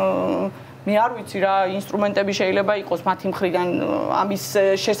მე არ ვიცი რა ინსტრუმენტები შეიძლება იყოს მათი მხრიდან ამის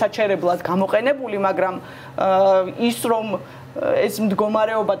შესაჩერებლად გამოყენებული, მაგრამ ის რომ ეს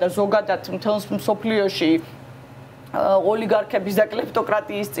მდგომარეობა და ზოგადად მთელ მსოფლიოში ოლიგარქების და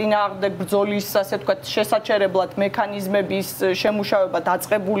კლეპტოკრატიის წინააღმდეგ ბრძოლის, ასე ვთქვათ, შესაჩერებლად მექანიზმების შემუშავება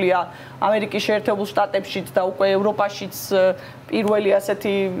დაწყებულია ამერიკის შეერთებულ შტატებშიც და უკვე ევროპაშიც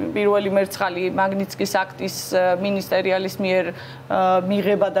პირველი მერცხალი მაგნიტსკის აქტის მინისტერიალის მიერ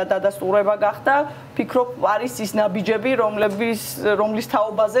მიღება და დადასტურება გახდა. ფიქრობ, არის ის ნაბიჯები, რომლის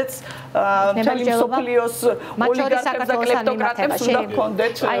თაობაზეც მთელი მსოფლიოს ოლიგარქებს და კლეპტოკრატებს უნდა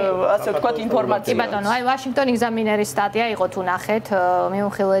ჰქონდეთ, ასე ვთქვათ, ინფორმაცია. ბატონო, აი ვაშინგტონის გზამინერის სტატია იყო თუ ნახეთ,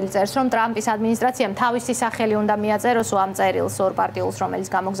 მიუხედავად წერს, რომ ტრამპის ადმინისტრაციამ თავისი სახელი უნდა მიაწეროს ამ წერილს ორპარტიულს, რომელიც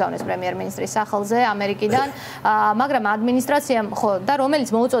გამოგზავნეს პრემიერ-მინისტრის სახელზე ამერიკიდან, მაგრამ ადმინისტრაციამ ხო და რომელიც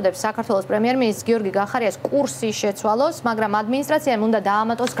მოუწოდებს საქართველოს პრემიერ-მინისტრს გიორგი გახარიას კურსი შეცვალოს, მაგრამ ადმინისტრაციამ უნდა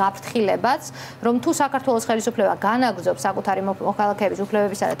დაამატოს გაფრთხილებაც, რომ თუ საქართველოს ხელისუფლება განაგრძობს საკუთარი მოქალაქეების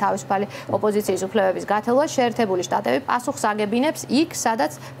უფლებებისა და თავისუფალი ოპოზიციის უფლებების გათელვას, შეერთებული შტატები პასუხს აგებინებს იქ,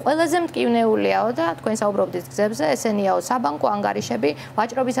 სადაც ყველაზე მტკივნეულიაო და თქვენ საუბრობდით გზებზე, ესენიაო საბანკო ანგარიშები,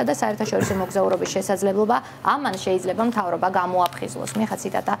 ვაჭრობისა და საერთაშორისო მოგზაურობის შესაძლებლობა, ამან შეიძლება მთავრობა გამოაფხიზლოს. მე ხა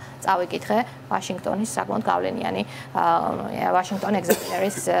ციტატა წავიკითხე ვაშინგტონის საკმაოდ გავლენიანი Washington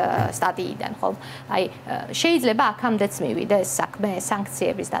Examineris სტატიიდან, ხო? აი, შეიძლება აქამდეც მივიდეს საქმე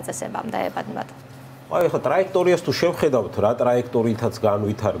სანქციების დაწესებამდე, ბატონო. აი, ხო, ტრაექტორიას თუ შევხედავთ, რა ტრაექტორიითაც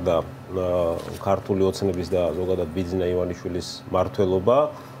განვითარდა ქართული ოცნების და ზოგადად ბიძინა ივანიშვილის მმართველობა,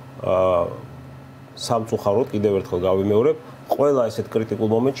 სამწუხაროდ კიდევ ერთხელ გავიმეორებ, ყველა ესეთ კრიტიკულ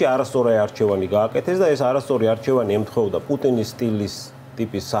მომენტში არასწორი არჩევანი გააკეთეს და ეს არასწორი არჩევანი ემთხვეოდა პუტინის სტილის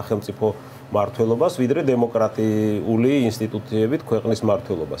ტიპის სახელმწიფო მმართველობას, ვიდრე დემოკრატიული ინსტიტუციებით ქვეყნის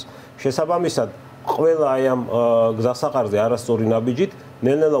მმართველობას. შესაბამისად, ყველა აი ამ გზასაყარზე არასწორი ნაბიჯით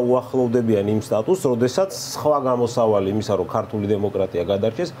ნელ-ნელა უახლოვდებიან იმ სტატუსს, როდესაც სხვა გამოსავალი იმისა, რომ ქართული დემოკრატია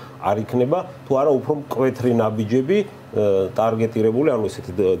გადარჩეს, არ იქნება თუ არა უფრო მკვეთრი ნაბიჯები ტარგეტირებული, ანუ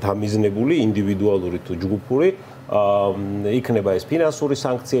ესეთი დამიზნებული, ინდივიდუალური თუ ჯგუფური იქნება ეს ფინანსური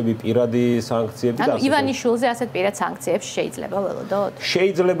სანქციები, პირადი სანქციები და ანუ ივანიშვილზე ასეთ პირად სანქციებს შეიძლება ველოდოთ?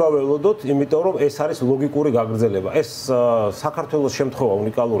 შეიძლება ველოდოთ, იმიტომ რომ ეს არის ლოგიკური გაგრძელება. ეს საქართველოს შემთხვევა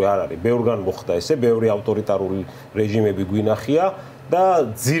უნიკალური არ არის. ბევრგან მოხდა ესე, ბევრი ავტორიტარული რეჟიმები გვინახია და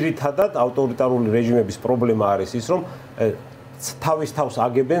ძირითადად ავტორიტარული რეჟიმების პრობლემა არის ის, რომ თავის თავს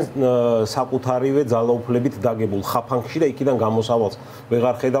აგებენ საკუთარივე ძალაუფლებით დაგებულ ხაფანგში და იქიდან გამოსავალს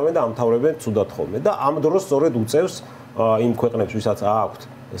ვეღარ ხედავენ და ამთავრებენ ცუდად ხოლმე. და ამ დროს სწორედ უწევს იმ ქვეყნებს, ვისაც აქვთ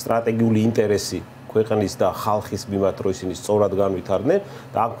სტრატეგიული ინტერესი ქვეყნის და ხალხის მიმართ, რომ ისინი სწორად განვითარდნენ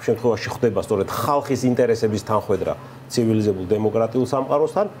და ამ შემთხვევაში ხდება სწორედ ხალხის ინტერესების თანხვედრა ცივილიზებულ დემოკრატიულ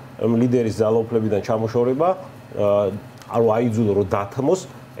სამყაროსთან, ლიდერის ძალაუფლებიდან ჩამოშორება, ანუ აიძულო რომ დათმოს,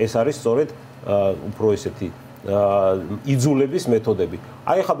 ეს არის სწორედ უფრო ესეთი იძულების მეთოდები.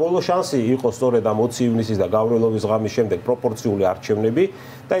 აი ხა ბოლო შანსი იყო სწორედ ამ 20 ივნისის და გავრილოვის ღამის შემდეგ პროპორციული არჩევნები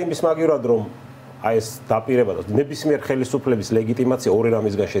და იმის მაგივრად რომ აი ეს დაპირება და ნებისმიერ ხელისუფლების ლეგიტიმაცია ორი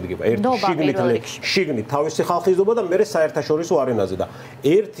რამისგან შედგება. ერთი შიგნით თავისი ხალხის ნდობა და მეორე საერთაშორისო არენაზე და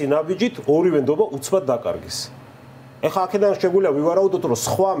ერთი ნაბიჯით ორივე ნდობა უცბად დაკარგეს. ეხლა აქედან შეგვიძლია ვივარაუდოთ, რომ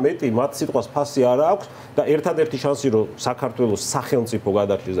სხვა მეტი მათ სიტყვას ფასი არ აქვს და ერთადერთი შანსი რომ საქართველოს სახელმწიფო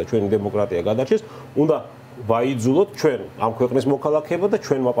გადარჩეს და ჩვენი დემოკრატია გადარჩეს, უნდა ვაიძულოთ ჩვენ ამ ქვეყნის მოქალაქეება და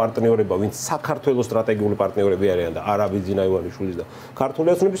ჩვენმა პარტნიორებმა, ვინც საქართველოს სტრატეგიული პარტნიორები არიან და არა ბიძინა ივანიშვილის და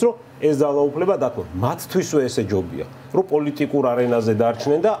ქართული ოცნების, რომ ეს ძალაუფლება დათმო. მათთვისვე ესე ჯობია, რომ პოლიტიკურ არენაზე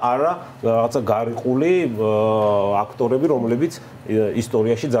დარჩნენ და არა რაღაცა გარიყული აქტორები, რომლებიც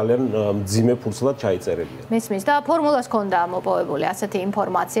ისტორიაში ძალიან მძიმე ფურცლად ჩაიწერებიან. მესმის და ფორმულას ქონდა მოპოვებული ასეთი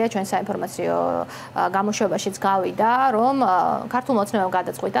ინფორმაცია, ჩვენ საინფორმაციო გამოშვებაშიც გავიდა, რომ ქართულმა ოცნებამ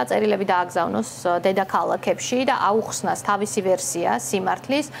გადაწყვიტა წერილები დააგზავნოს დედაქალაქებში და აუხსნას თავისი ვერსია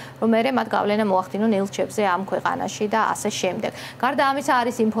სიმართლის, რომ მერე მათ გავლენა მოახდინონ ელჩებზე ამ ქვეყანაში და ასე შემდეგ. გარდა ამისა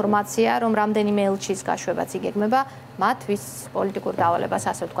არის ინფორმაცია, რომ რამდენიმე ელჩის გაშვებაც იგეგმება, მათ ვის პოლიტიკურ დავალებას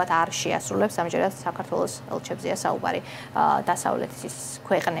ასე ვთქვათ არ შეასრულებს, ამჯერად საქართველოს ელჩებზეა საუბარი დასავლეთის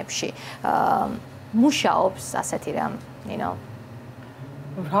ქვეყნებში. მუშაობს ასეთი რამ, ნინო.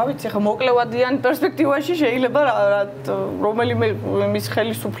 რა ვიცი, ხა მოკლევადიან პერსპექტივაში შეიძლება რომელიმე მის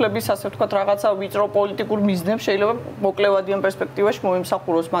ხელისუფლების ასე ვთქვათ რაღაცა ვიწრო პოლიტიკურ მიზნებს შეიძლება მოკლევადიან პერსპექტივაში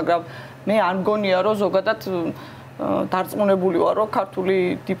მოიმსახუროს, მაგრამ მე არ მგონია რომ ზოგადად დარწმუნებული ვარ, რომ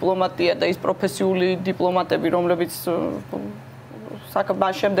ქართული დიპლომატია და ის პროფესიული დიპლომატები, რომლებიც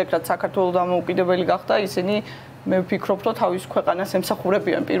შემდეგ რაც საქართველოს დამოუკიდებელი გახდა, ისინი მე ვფიქრობ, რომ თავის ქვეყანას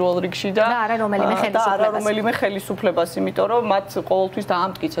ემსახურებიან პირველ რიგში და არა რომელიმე ხელისუფლებას, იმიტომ რომ მათ ყოველთვის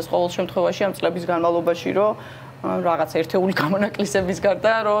დაამტკიცეს ყოველ შემთხვევაში ამ წლების განმავლობაში, რომ რაღაც ერთეული გამონაკლისების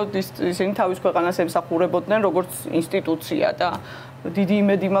გარდა, რომ ისინი თავის ქვეყანას ემსახურებოდნენ როგორც ინსტიტუცია და დიდი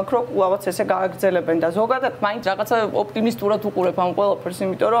იმედი მაქვს, რომ კვლავაც ესე გააგრძელებენ და ზოგადად მაინც რაღაცა ოპტიმისტურად უყურებ ამ ყველაფერს,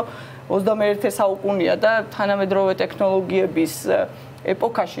 იმიტომ რომ 21 საუკუნეა და თანამედროვე ტექნოლოგიების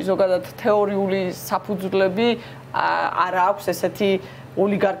ეპოქაში ზოგადად თეორიული საფუძვლები არ აქვს ესეთი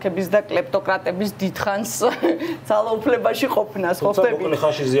ოლიგარქების და კლეპტოკრატების დიდხანს ძალაუფლებაში ყოფნას, ხო ხდები?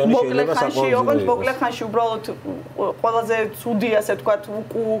 მოკლე ხანში უბრალოდ ყველაზე ცუდი, ასე ვთქვათ,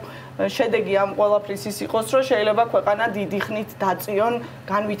 შედეგი ამ ყველაფრის ის იყოს, რომ შეიძლება ქვეყანა დიდი ხნით დაწიონ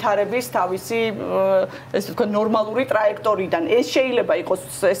განვითარების თავისი, ესე ვთქვათ, ნორმალური ტრაექტორიდან. ეს შეიძლება იყოს,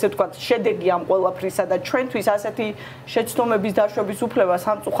 ესე ვთქვათ, შედეგი ამ ყველაფრისა და ჩვენთვის ასეთი შეცდომების დაშვების უფლება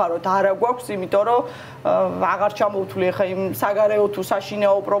სამწუხაროდ არ აგვაქვს, იმიტომ რომ აღარ ჩამოვთვლი ახლა იმ საგარეო თუ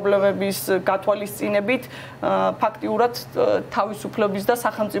საშინაო პრობლემების გათვალისწინებით, ფაქტიურად თავისუფლების და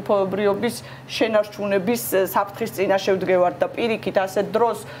სახელმწიფოებრიობის შენარჩუნების საფრთხის წინაშე ვდგევართ და პირიქით ასეთ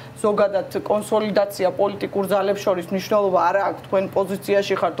დროს ზოგადად კონსოლიდაცია პოლიტიკურ ძალებს შორის მნიშვნელობა არ აქვს თქვენ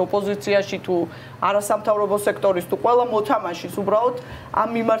პოზიციაში ხართ ოპოზიციაში თუ არასამთავრობო სექტორის თუ ყველა მოთამაშის უბრალოდ ამ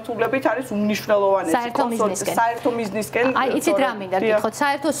მიმართულებით არის უმნიშვნელოვანესი საერთო მიზნისკენ აი იცით რა მინდა გითხოთ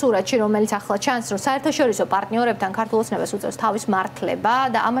საერთო სურათში რომელიც ახლა ჩანს რომ საერთაშორისო პარტნიორებთან ქართულ ოცნებას უწევს თავის მართლება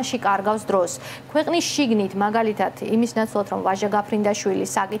და ამაში კარგავს დროს ქვეყნის შიგნით მაგალითად იმის ნაცვლად რომ ვაჟა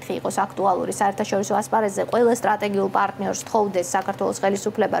გაფრინდაშვილის საკითხი იყოს აქტუალური საერთაშორისო ასპარეზზე ყველა სტრატეგიულ პარტნიორს თხოვდეს საქართველოს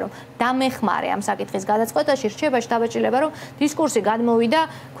ხელისუფლება რომ დამეხმარე ამ საკითხის გადაწყვეტაში რჩება შტაბ-ჭილება რომ დისკურსი გადმოვიდა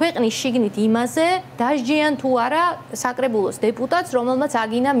ქვეყნის შიგნით იმაზე დასჯიან თუ არა საკრებულოს დეპუტატს რომელმაც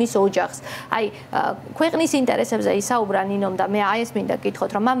აგინა მის ოჯახს აი ქვეყნის ინტერესებზე ისაუბრა ნინომ და მე აი ეს მინდა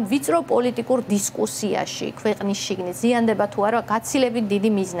გითხოთ რომ ამ ვიწრო პოლიტიკურ დისკუსიაში ქვეყნის შიგნით ზიანდება თუ არა გაცილებით დიდი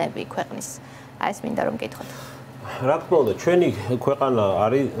მიზნები ქვეყნის აი ეს მინდა რომ გითხოთ რა თქმა უნდა ჩვენი ქვეყანა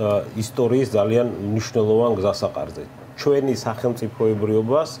არის ისტორიის ძალიან მნიშვნელოვან გზასაყარზე ჩვენი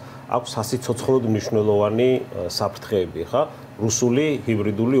სახელმწიფოებრიობას აქვს სასიცოცხლოდ მნიშვნელოვანი საფრთხეები ხა რუსული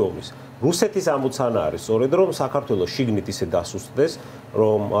ჰიბრიდული ომის რუსეთის ამოცანა არის სწორედ რომ საქართველოს შიგნით ისე დასუსტდეს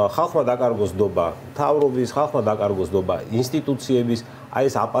რომ ხალხმა დაკარგოს დობა მთავრობის ხალხმა დაკარგოს დობა ინსტიტუციების აი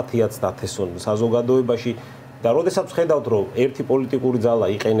ეს აპათიაც დათესონ საზოგადოებაში და როდესაც ხედავთ რომ ერთი პოლიტიკური ძალა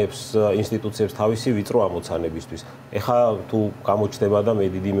იყენებს ინსტიტუციებს თავისი ვიწრო ამოცანებისთვის ეხა თუ გამოჩნდება და მე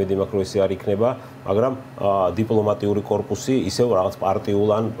დიდი იმედი მაქვს რომ ესე არ იქნება მაგრამ დიპლომატიური კორპუსი ისევ რაღაც პარტიულ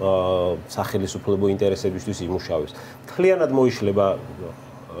ან სახელისუფლებო ინტერესებისთვის იმუშავებს მთლიანად მოიშლება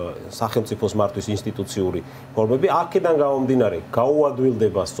სახელმწიფოს მართვის ინსტიტუციური ფორმები აქედან გამომდინარე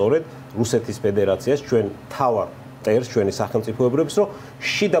გაუადვილდება სწორედ რუსეთის ფედერაციას ჩვენ თავარ წერს ჩვენი სახელმწიფოებრიობის რომ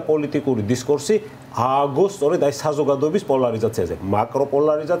შიდა პოლიტიკური დისკურსი ააგოს სწორედ აი საზოგადოების პოლარიზაციაზე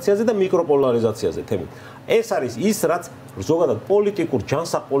მაკროპოლარიზაციაზე და მიკროპოლარიზაციაზე თემით ეს არის ის რაც ზოგადად პოლიტიკურ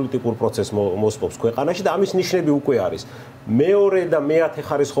ჯანსაღ პოლიტიკურ პროცესს მოსპობს ქვეყანაში და ამის ნიშნები უკვე არის მეორე და მეათე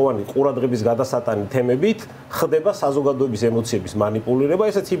ხარისხოვანი ყურადღების გადასატანი თემებით ხდება საზოგადოების ემოციების მანიპულირება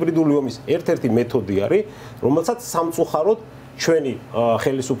ესეც ჰიბრიდული ომის ერთ-ერთი მეთოდი არის რომელსაც სამწუხაროდ ჩვენი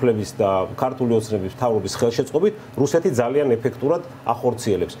ხელისუფლების და ქართული ოცნების მთავრობის ხელშეწყობით რუსეთი ძალიან ეფექტურად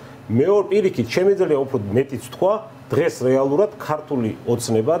ახორციელებს. მეორე პირიქით შემიძლია უფრო მეტიც თქვა, დღეს რეალურად ქართული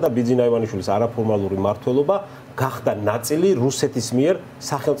ოცნება და ბიძინა ივანიშვილის არაფორმალური მმართველობა გახდა ნაწილი რუსეთის მიერ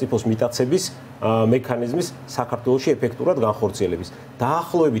სახელმწიფოს მიტაცების მექანიზმის საქართველოში ეფექტურად განხორციელების.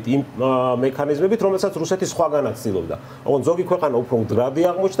 დაახლოებით იმ მექანიზმებით, რომელსაც რუსეთი სხვაგანაც ცდილობდა. ოღონდ ზოგი ქვეყანა უფრო მდგრადი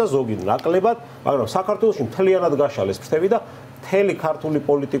აღმოჩნდა, ზოგი ნაკლებად, მაგრამ საქართველოში მთლიანად გაშალეს ფრთები და მთელი ქართული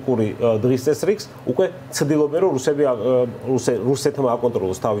პოლიტიკური დღის წესრიგს უკვე ცდილობენ რომ რუსეთმა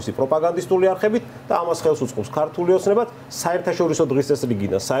აკონტროლოს თავისი პროპაგანდისტული არხებით და ამას ხელს უწყობს ქართული ოცნებაც საერთაშორისო დღის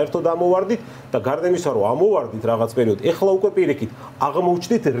წესრიგიდან საერთოდ ამოვარდით და გარდა იმისა რომ ამოვარდით რაღაც პერიოდი ეხლა უკვე პირიქით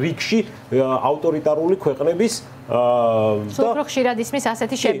აღმოჩნდით რიგში ავტორიტარული ქვეყნების უფრო ხშირად ისმის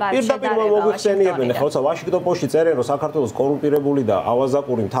ასეთი შედარება. პირდაპირ მოგვიხსენიებენ ხო ცა ვაშინგტონ პოსტში წერენ რომ საქართველოს კორუმპირებული და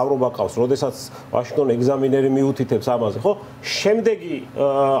ავაზაკური მთავრობა ყავს, როდესაც ვაშინგტონ ეგზამინერი მიუთითებს ამაზე, ხო? შემდეგი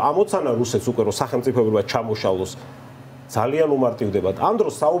ამოცანა რუსეთს უკვე რომ სახელმწიფოებრიობა ჩამოშალოს ძალიან უმარტივდებათ. ამ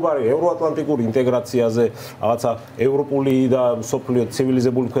დროს საუბარი ევროატლანტიკური ინტეგრაციაზე, რაღაცა ევროპული და მსოფლიო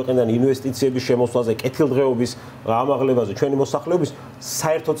ცივილიზებული ქვეყნიდან ინვესტიციების შემოსვლაზე, კეთილდღეობის ამაღლებაზე, ჩვენი მოსახლეობის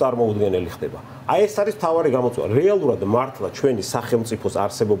საერთო წარმოუდგენელი ხდება. აი ეს არის მთავარი გამოწვევა. რეალურად მართლა ჩვენი სახელმწიფოს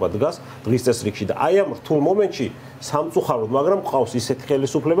არსებობა დგას დღის წესრიგში და აი ამ რთულ მომენტში სამწუხაროდ, მაგრამ ყავს ისეთი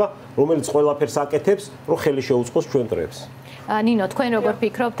ხელისუფლება, რომელიც ყველაფერს აკეთებს, რომ ხელი შეუწყოს ჩვენ დროებს. ნინო, თქვენ როგორ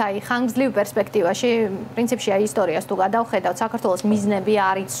ფიქრობთ, აი ხანგრძლივ პერსპექტივაში, პრინციპში აი ისტორიას თუ გადავხედავთ, საქართველოს მიზნები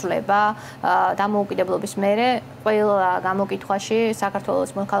არ იცვლება დამოუკიდებლობის მერე, ყველა გამოკითხვაში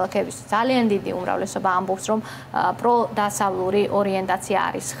საქართველოს მოქალაქეების ძალიან დიდი უმრავლესობა ამბობს, რომ პროდასავლური ორიენტაცია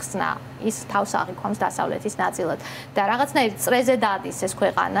არის ხსნა. ის თავს აღიქვამს დასავლეთის ნაწილად და რაღაცნაირ წრეზე დადის ეს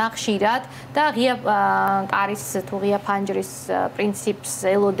ქვეყანა ხშირად და ღია კარის თუ ღია ფანჯრის პრინციპს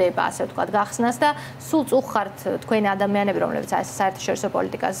ელოდება, ასე ვთქვათ, გახსნას და სულ წუხართ თქვენი ადამიანები, რომლებიც აი საერთაშორისო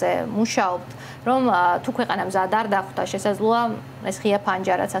პოლიტიკაზე მუშაობთ, რომ თუ ქვეყანა მზად არ დახვდა, შესაძლოა ეს ღია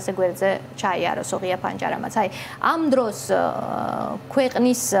ფანჯარაც ასე გვერდზე ჩაიაროს, ღია ფანჯარამაც. აი ამ დროს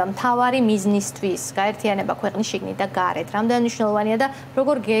ქვეყნის მთავარი მიზნისთვის გაერთიანება ქვეყნის შიგნით და გარეთ რამდენად მნიშვნელოვანია და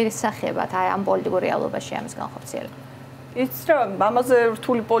როგორ გესახებათ აი ამ პოლიტიკურ რეალობაში ამის განხორციელება? იცით რა, ამაზე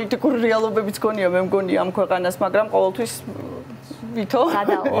რთული პოლიტიკური რეალობებიც გონია, მე მგონი ამ ქვეყანას, მაგრამ ყოველთვის ვითო?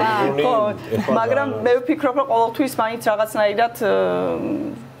 მაგრამ მე ვფიქრობ, რომ ყოველთვის მაინც რაღაცნაირად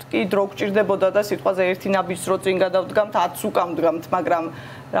კი დრო გჭირდებოდა და სიტყვაზე ერთი ნაბიჯს რო წინ გადავდგამთ, 10-ს უკამდგამთ, მაგრამ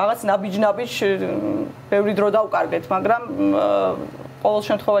რაღაც ნაბიჯ ბევრი დრო დავკარგეთ, მაგრამ ყოველ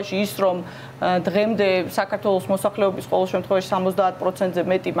შემთხვევაში ის რომ დღემდე საქართველოს მოსახლეობის ყოველ შემთხვევაში 70%-ზე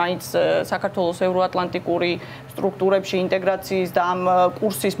მეტი მაინც საქართველოს ევროატლანტიკური სტრუქტურებში ინტეგრაციის და ამ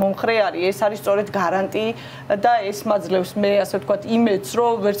კურსის მომხრე არის, ეს არის სწორედ გარანტი და ეს მაძლევს მე ასე ვთქვათ იმედს,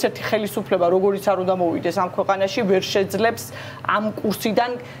 რომ ვერც ერთი ხელისუფლება როგორიც არ უნდა მოვიდეს ამ ქვეყანაში ვერ შეძლებს ამ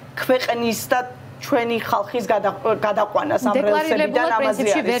კურსიდან ქვეყნის და ჩვენი ხალხის გადაყვანას ამ რელსებიდან ამაზე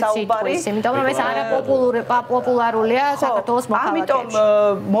არის საუბარი. იმიტომ რომ ეს არაპოპულარულია საქართველოს მოქალაქეებში. ამიტომ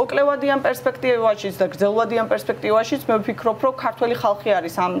მოკლევადიან პერსპექტივაშიც და გრძელვადიან პერსპექტივაშიც მე ვფიქრობ, რომ ქართველი ხალხი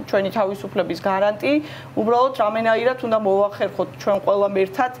არის ამ ჩვენი თავისუფლების გარანტი. უბრალოდ რამენაირად უნდა მოვახერხოთ ჩვენ ყველამ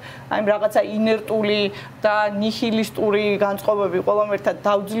ერთად, აი რაღაცა ინერტული და ნიჰილისტური განწყობები ყველამ ერთად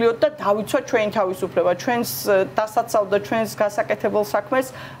დავძლიოთ და დავიცვათ ჩვენი თავისუფლება, ჩვენს დასაცავ და ჩვენს გასაკეთებელ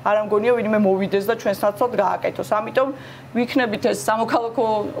საქმეს არ ამგონია ვინმე მოვიდეს და ჩვენს ნაცვლად გააკეთოს. ამიტომ ვიქნებით ეს სამოქალაქო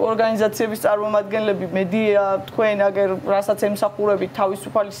ორგანიზაციების წარმომადგენლები, მედია, თქვენ აგერ რასაც ემსახურებით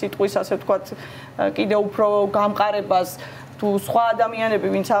თავისუფალი სიტყვის, ასე ვთქვათ, კიდევ უფრო გამყარებას თუ სხვა ადამიანები,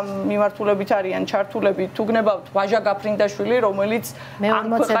 ვინც ამ მიმართულებით არიან ჩართულები, თუ გნებავთ ვაჟა გაფრინდაშვილი, რომელიც ამ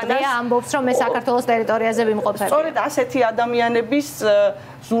ქვეყანას ამბობს, რომ ეს საქართველოს ტერიტორიაზე ვიმყოფებია. სწორედ ასეთი ადამიანების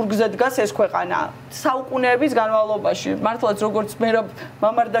ზურგზე დგას ეს ქვეყანა. საუკუნეების განმავლობაში, მართლაც როგორც მერაბ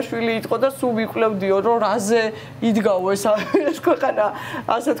მამარდაშვილი იყო და სულ ვიკვლევდიო, რომ რაზე იდგაო ეს ქვეყანა,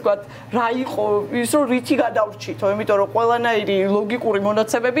 ასე ვთქვათ, რა იყო ის, რომ რითი გადავრჩითო, იმიტომ რომ ყველანაირი ლოგიკური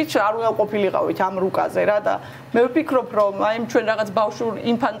მონაცემებით არ უნდა ყოფილიყავით ამ რუკაზე რა და მე ვფიქრობ, რომ აი ჩვენ რაღაც ბავშვურ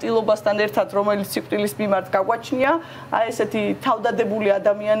ინფანტილობასთან ერთად, რომელიც სიკვდილის მიმართ გაგვაჩნია, აი ესეთი თავდადებული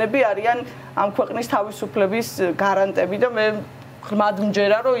ადამიანები არიან ამ ქვეყნის თავისუფლების გარანტები და მე ღრმად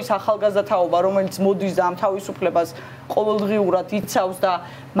მჯერა, რომ ის ახალგაზრდა თაობა, რომელიც მოდის და ამ თავისუფლებას ყოველდღიურად იცავს და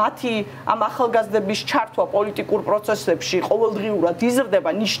მათი ამ ახალგაზრდების ჩართვა პოლიტიკურ პროცესებში ყოველდღიურად იზრდება,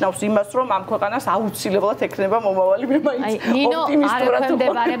 ნიშნავს იმას, რომ ამ ქვეყანას აუცილებლად ექნება მომავალი. მე მაინც ოპტიმისტურად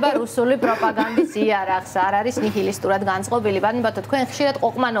ვფიქრობ, რუსული პროპაგანდის იარაღს არ არის ნიჰილისტურად განწყობილი. ბატონო, თქვენ ხშირად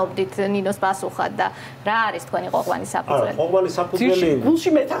ყოყმანობდით ნინოს პასუხად და რა არის თქვენი ყოყმანის საფუძველი? ყოყმანის საფუძველი გულში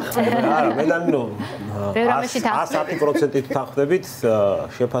მეთანხმები. არა, მე და ნინო 100%-ით თანხმდებით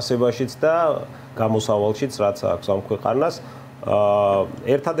შეფასებაშიც და გამოსავალშიც, რაც აქვს ამ ქვეყანას.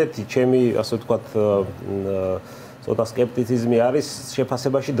 ერთადერთი ჩემი, ასე ვთქვათ, ცოტა სკეპტიციზმი არის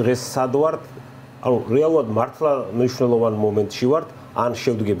შეფასებაში დღეს სად ვართ, ანუ რეალურად მართლა მნიშვნელოვან მომენტში ვართ, ან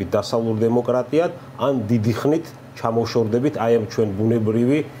შევდგებით დასავლურ დემოკრატიად, ან დიდი ხნით ჩამოშორდებით აი ამ ჩვენ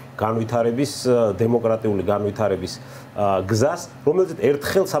ბუნებრივი განვითარების, დემოკრატიული განვითარების გზას, რომელიც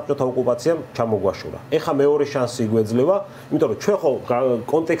ერთხელ საბჭოთა ოკუპაციამ ჩამოგვაშორა. ეხლა მეორე შანსი გვეძლევა, იმიტომ რომ ჩვენ ხო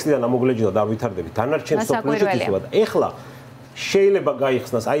კონტექსტიდან ამოგლეჯდა დავითარდებით დანარჩენ სოფლიოში თვითონ და ეხლა შეიძლება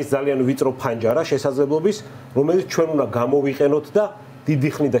გაიხსნას აი ეს ძალიან ვიწრო ფანჯარა შესაძლებლობის, რომელიც ჩვენ უნდა გამოვიყენოთ და დიდი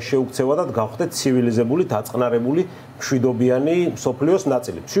ხნით და შეუქცევადად გავხდეთ ცივილიზებული, დაწყნარებული, მშვიდობიანი სოფლიოს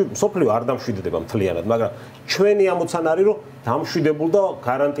ნაწილი. სოფლიო არ დამშვიდდება მთლიანად, მაგრამ ჩვენი ამოცანა არის, რომ დამშვიდებულ და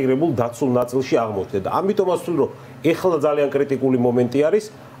გარანტირებულ დაცულ ნაწილში აღმოჩნდეთ. და ამიტომაც ვთვლი, რომ ეხლა ძალიან კრიტიკული მომენტი არის,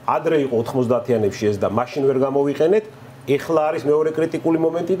 ადრე იყო 90-იანებში ეს და მაშინ ვერ გამოვიყენეთ, ეხლა არის მეორე კრიტიკული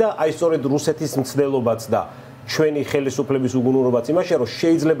მომენტი და აი სწორედ რუსეთის მცდელობაც და ჩვენი ხელისუფლების უგუნურობაც იმაშია, რომ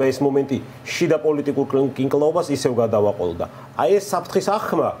შეიძლება ეს მომენტი შიდა პოლიტიკურ კინკლაობას ისევ გადავაყოლო და აი ეს საფრთხის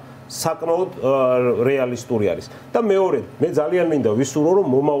ახმა საკმაოდ რეალისტური არის. და მეორედ, მე ძალიან მინდა ვისურვო, რომ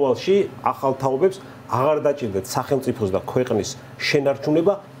მომავალში ახალ თაობებს აღარ დაჭირდეთ სახელმწიფოს და ქვეყნის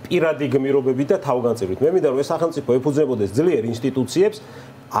შენარჩუნება პირადი გმირობებით და თავგანწირვით. მე მინდა, რომ ეს სახელმწიფო ეფუძნებოდეს ძლიერ ინსტიტუციებს,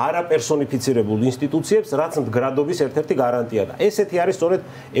 არაპერსონიფიცირებულ ინსტიტუციებს, რაც მდგრადობის ერთ-ერთი გარანტია და ესეთი არის სწორედ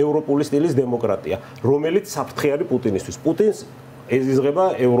ევროპული სტილის დემოკრატია, რომელიც საფრთხეა პუტინისთვის. პუტინს ეზიზღება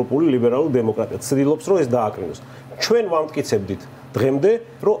ევროპული ლიბერალური დემოკრატია. ცდილობს, რომ ეს დააკრინოს. ჩვენ ვამტკიცებდით დღემდე,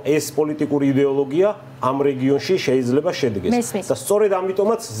 რომ ეს პოლიტიკური იდეოლოგია ამ რეგიონში შეიძლება შედგეს. და სწორედ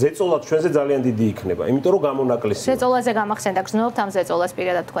ამიტომაც ზეწოლა ჩვენზე ძალიან დიდი იქნება, იმიტომ რომ გამონაკლისია. ზეწოლაზე გამახსენდა გრძნობთ ამ ზეწოლას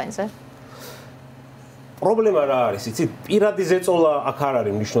პირადად თქვენზე? პრობლემა რა არის? იცით, პირადი ზეწოლა აქ არ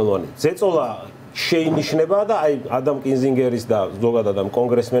არის მნიშვნელოვანი. ზეწოლა შეინიშნება და აი ადამ კინზინგერის და ზოგადად ამ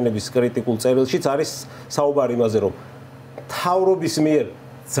კონგრესმენების კრიტიკულ წერილშიც არის საუბარი იმაზე, რომ თავრობის მიერ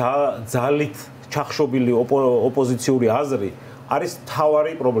ძალით ჩახშობილი ოპოზიციური აზრი არის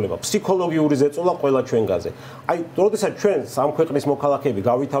თავარი პრობლემა. ფსიქოლოგიური ზეწოლა ყველა ჩვენგანზე. აი, როდესაც ჩვენ სამ ქვეყნის მოქალაქეები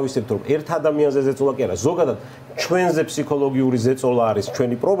გავითავისებთ, რომ ერთ ადამიანზე ზეწოლა კი არა, ზოგადად ჩვენზე ფსიქოლოგიური ზეწოლა არის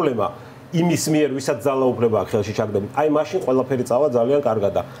ჩვენი პრობლემა, იმის მიერ ვისაც ძალაუფლება აქვს ხელში ჩაგდებით. აი, მაშინ ყველაფერი წავა ძალიან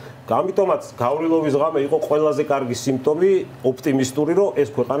კარგად და ამიტომაც გავრილობის ღამე იყო ყველაზე კარგი სიმპტომი ოპტიმისტური, რომ ეს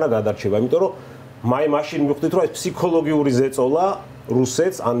ქვეყანა გადარჩება. იმიტომ რომ მაშინ მივხვდით, რომ ეს ფსიქოლოგიური ზეწოლა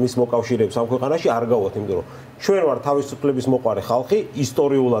რუსეთს ან მის მოკავშირეებს ამ ქვეყანაში არ გავოთ, იმიტომ რომ ჩვენ ვარ თავისუფლების მოყვარე ხალხი,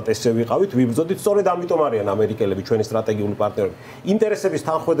 ისტორიულად ესე ვიყავით, ვიბრძოდით, სწორედ ამიტომ არიან ამერიკელები ჩვენი სტრატეგიული პარტნიორები. ინტერესების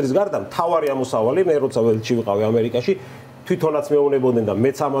თანხმედრის გარდა მთავარი ამოსავალი, მე როცა ველჩი ვიყავი ამერიკაში, თვითონაც მეუბნებოდნენ და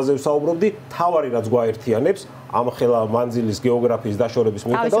მეც ამაზე ვსაუბრობდი, თავარი რაც გვაერთიანებს ამ ხელა მანძილის გეოგრაფიის დაშორების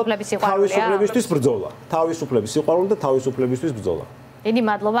მიუხედავად თავისუფლებისთვის ბრძოლა. თავისუფლების სიყვარული და თავისუფლებისთვის ბრძოლა. დიდი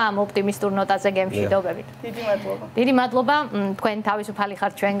მადლობა ამ ოპტიმისტურ ნოტაზე გემშვიდობებით. დიდი მადლობა. დიდი მადლობა. თქვენ თავისუფალი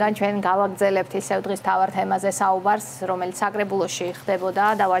ხართ ჩვენგან, ჩვენ გავაგრძელებთ ისევ დღის თავარ თემაზე საუბარს, რომელიც საკრებულოში ხდებოდა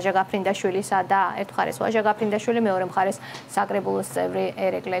და ვაჟა გაფრინდაშვილისა და ერთ მხარეს ვაჟა გაფრინდაშვილი, მეორე მხარეს საკრებულოს წევრი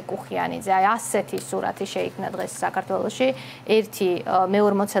ერეკლე კუხიანიძე. აი ასეთი სურათი შეიქმნა დღეს საქართველოში. ერთი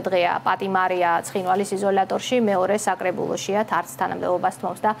მე-40 დღეა პატიმარია ცხინვალის იზოლატორში, მეორე საკრებულოშია, არც თანამდებობას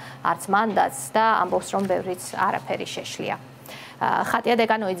თმობს და არც მანდატს და ამბობს, რომ ბევრიც არაფერი შეშლია. ხატია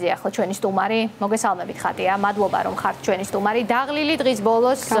დეკანოიძე ახლა ჩვენი სტუმარი. მოგესალმებით ხატია. მადლობა რომ ხართ ჩვენი სტუმარი. დაღლილი დღის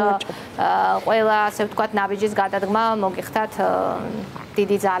ბოლოს ყველა ასე ვთქვათ ნაბიჯის გადადგმა მოგიხდათ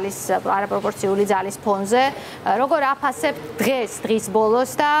დიდი ძალის არაპროპორციული ძალის ფონზე. როგორ აფასებთ დღის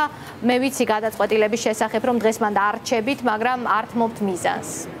ბოლოს და მე ვიცი გადაწყვეტილების შესახებ რომ დღეს მანდ არჩებით, მაგრამ არ თმობთ მიზანს.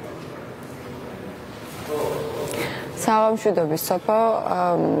 საღამშვიდობის სოფო,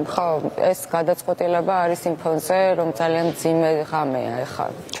 ხო, ეს გადაწყვეტილება არის იმ ფონზე, რომ ძალიან მძიმე ღამეა ახლა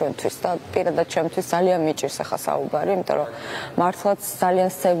ჩვენთვის და პირადად ჩემთვის ძალიან მიჭირს ახლა საუბარი, იმიტომ რომ მართლაც ძალიან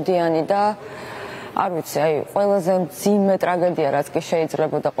სევდიანი და არ ვიცი, აი, ყველაზე მძიმე ტრაგედია, რაც კი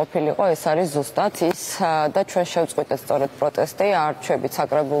შეიძლება ყოფილიყო, ეს არის ზუსტად ის და ჩვენ შევწყვიტეთ სწორედ პროტესტი, არჩევით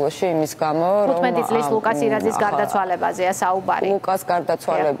საკრებულოში იმის გამო, რომ 15 წლის ლუკას ირაძის გარდაცვალებაზეა საუბარი. ლუკას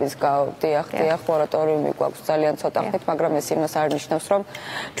გარდაცვალების დიახ, მორატორიუმი გვაქვს ძალიან ცოტა ხნით, მაგრამ ეს იმას არ ნიშნავს, რომ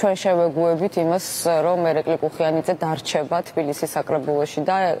ჩვენ შევეგუებით იმას, რომ ერეკლე კუხიანიძე დარჩება თბილისის საკრებულოში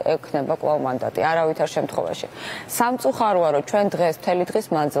და ექნება კვლავ მანდატი. არავითარ შემთხვევაში. სამწუხაროა, რომ ჩვენ დღეს მთელი დღის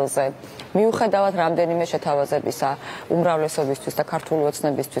მანძილზე მიუხედავად რამდენიმე შეთავაზებისა უმრავლესობისთვის და ქართული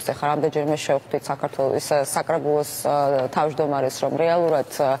ოცნებისთვის ახლა რამდენჯერმე შევხვდით საქართველოს საკრებულოს თავმჯდომარეს რომ რეალურად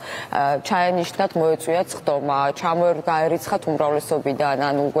ჩაენიშნათ მოეწვიათ ხდომა ჩამოერგაერიცხათ უმრავლესობიდან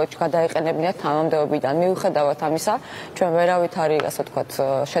ანუ გადაეყენებინათ თანამდებობიდან მიუხედავად ამისა ჩვენ ვერავითარი ასე ვთქვათ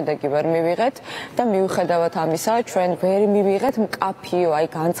შედეგი ვერ მივიღეთ და მიუხედავად ამისა ჩვენ ვერ მივიღეთ მკაფიო აი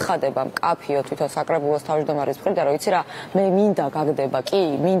განცხადება მკაფიო თვითონ საკრებულოს თავმჯდომარის მხრიდან რომ იცი რა მე მინდა გაგდება კი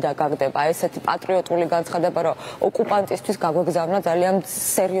მინდა გაგდება ესეთი პატრიოტული განცხადება, რომ ოკუპანტისთვის გაგვეგზავნა ძალიან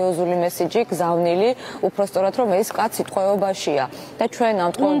სერიოზული მესიჯი, გზავნილი, უпростоრად რომ ეს კაცი ტყვეობაშია და ჩვენ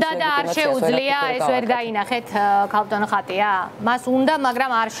ამ ტყვეობას უნდა და არ შეუძლია ეს ვერ გაინახეთ ქალბატონო ხატია. მას უნდა,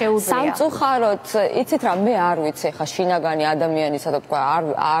 მაგრამ არ შეუძლია. სამწუხაროდ, იცით რა, მე არ ვიცი ხა შინაგანი ადამიანისა და თქვა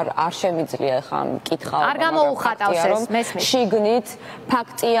არ შემიძლია ხა მკითხა. არ გამოუხატავს ეს მესმის. შიგნით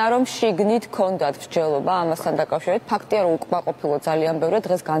ფაქტია რომ შიგნით ქონდათ მსჯელობა ამასთან დაკავშირებით. ფაქტია რომ უკმაყოფილო ძალიან ბევრი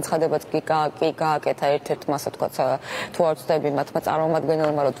დღეს განცხადებაც კი გააკეთა ერთ-ერთმა ასე ვთქვათ თუ არ ვწდები მათმა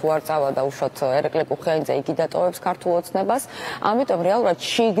წარმომადგენელმა რომ თუ არ წავა და უშოთ ერეკლე კუხიანიძე იგი დატოვებს ქართულ ოცნებას ამიტომ რეალურად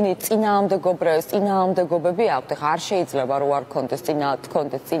შიგნით წინააღმდეგობები აქვთ ხა არ შეიძლება რომ არ კონდეს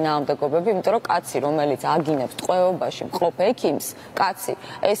წინააღმდეგობები იმიტომ რომ კაცი რომელიც აგინებს ტყვეობაში მყოფ ექიმს კაცი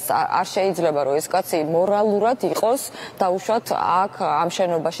ეს არ შეიძლება რომ ეს კაცი მორალურად იყოს და უშოთ აქ ამ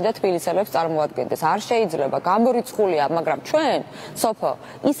შენობაში და თბილისელებს წარმოადგენდეს არ შეიძლება გამორიცხულია მაგრამ ჩვენ სოფო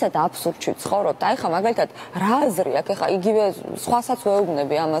ისეთ აბსურდში ვცხოვრობთ ვფიქრობთ, აი ხა მაგალითად რა აზრი აქვს, ეხა იგივე სხვასაც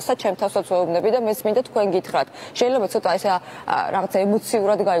ვეუბნები ამას და ჩემთანაც ვეუბნები და მეც მინდა თქვენ გითხრათ. შეიძლება ცოტა ესე რაღაც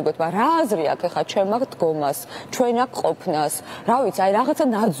ემოციურად გაიგოთ, მაგრამ რა აზრი აქვს ეხა ჩემ აქ დგომას, ჩვენ აქ ყოფნას, რა ვიცი, აი რაღაცა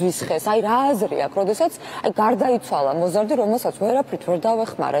ნაძვის ხეს, აი რა აზრი აქვს, როდესაც აი გარდაიცვალა მოზარდი, რომელსაც ვერაფრით ვერ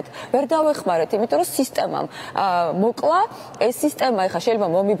დავეხმარეთ. ვერ დავეხმარეთ, იმიტომ რომ სისტემამ მოკლა, ეს სისტემა ეხა შეიძლება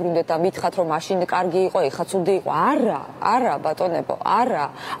მომიბრუნდეთ და მითხრათ რომ მაშინ კარგი იყო, ეხა ცუდი იყო. არა ბატონებო,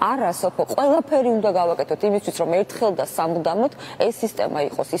 არა სოფო, ყველაფერი უნდა გავაკეთოთ იმისთვის რომ ერთხელ და სამუდამოდ ეს სისტემა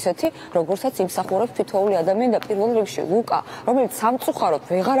იყოს ისეთი, როგორცაც იმსახურებს თითოეული ადამიანი და პირველ რიგში ლუკა, რომელიც სამწუხაროდ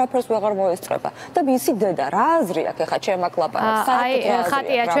ვეღარაფერს ვეღარ მოესწრება და მისი დედა რა აზრი აქვს ეხა ჩემ აქ ლაპარაკს. აი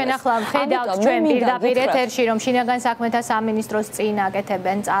ხატია ჩვენ ახლა ხედავთ ჩვენ პირდაპირ ეთერში რომ შინაგან საქმეთა სამინისტროს წინ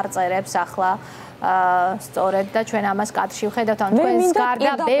აკეთებენ წარწერებს ახლა სწორედ და ჩვენ ამას კადრში ვხედავთ ან თქვენს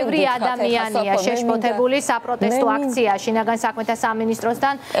გარდა ბევრი ადამიანია შეშფოთებული საპროტესტო აქცია შინაგან საქმეთა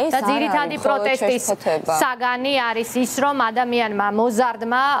სამინისტროსთან და ძირითადი პროტესტის საგანი არის ის რომ ადამიანმა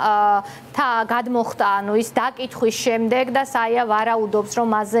მოზარდმა გადმოხტა ანუ ის დაკითხვის შემდეგ და საია ვარაუდობს რომ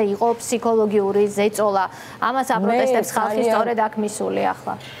მასზე იყო ფსიქოლოგიური ზეწოლა ამას აპროტესტებს ხალხი სწორედ აქ მისული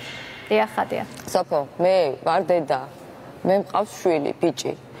ახლა დიახ ხატია სოფო მე ვარ დედა მე მყავს შვილი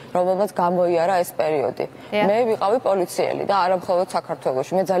ბიჭი რომელმაც გამოიარა ეს პერიოდი. მე ვიყავი პოლიციელი და არა მხოლოდ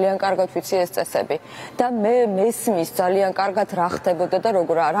საქართველოში. მე ძალიან კარგად ვიცი ეს წესები და მე მესმის ძალიან კარგად რა ხდებოდა და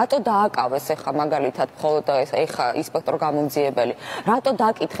როგორ რატო დააკავეს ეხა მაგალითად მხოლოდ ეხა ინსპექტორ გამომძიებელი. რატო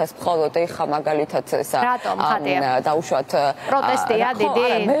დაკითხეს მხოლოდ ეხა მაგალითად ესა დაუშვათ პროტესტია დიდი.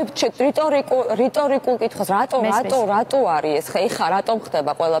 მე რიტორიკულ კითხავს რატო არის ეს ეხა რატომ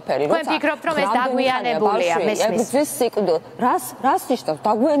ხდება ყველაფერი როცა თქვენ ფიქრობთ რომ ეს დაგვიანებულია მესმის. ეს სიკვდილ რას ნიშნავს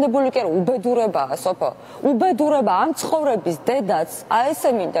დაგვიანებული კი არა უბედურებაა სოფო უბედურება ამ ცხოვრების დედაც აი ესე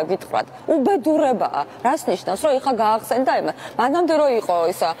მინდა გითხრათ უბედურებაა რას ნიშნავს რომ ეხა გაახსენდა ემ მანამდე რომ იყო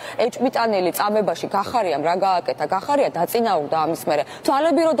ისა ეჭვმიტანილი წამებაში გახარიამ რა გააკეთა გახარია დაწინაურდა ამის მერე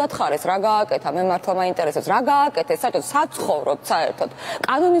თვალები რო დათხარეს რა გააკეთა მე მართლა მაინტერესებს რა გააკეთეს საერთოდ საცხოვრობთ საერთოდ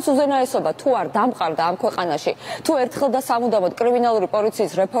კანონის უზენაესობა თუ არ დამყარდა ამ ქვეყანაში თუ ერთხელ და სამუდამოდ კრიმინალური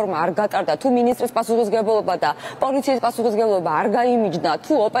პოლიციის რეფორმა არ გატარდა თუ მინისტრის პასუხისმგებლობა და პოლიციის პასუხისმგებლობა არ გაიმიჯნა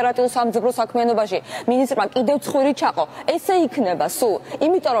თუ ოპერატიულ სამძებრო საქმიანობაში მინისტრმა კიდევ ცხვირი ჩაყო ესე იქნება სულ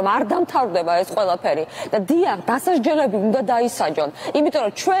იმიტომ რომ არ დამთავრდება ეს ყველაფერი და დიახ დასასჯელები უნდა დაისაჯონ იმიტომ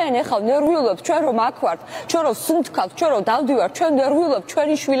რომ ჩვენ ეხლა ნერვიულობთ ჩვენ რომ აქ ვართ ჩვენ რომ სუნთქავთ ჩვენ რომ დავდივართ ჩვენ ნერვიულობთ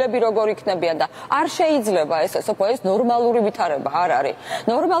ჩვენი შვილები როგორ იქნებიან და არ შეიძლება ეს ეს ნორმალური ვითარება არ არის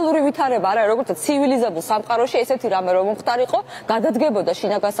ნორმალური ვითარება არ არის როგორც ცივილიზებულ სამყაროში ესეთი რამე რომ მომხდარიყო გადადგებოდა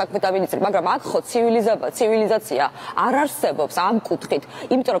შინაგან საქმეთა მინისტრი მაგრამ აქ ხო ცივილიზაცია არ არსებობს ამ კუთხით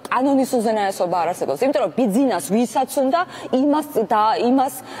იმიტომ რომ კანონის უზენაესობა არ არსებობს იმიტომ რომ ბიძინას ვისაც უნდა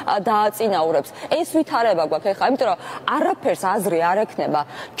იმას დააწინაურებს ეს ვითარება გვაქვს ეხლა იმიტომ რომ არაფერს აზრი არ ექნება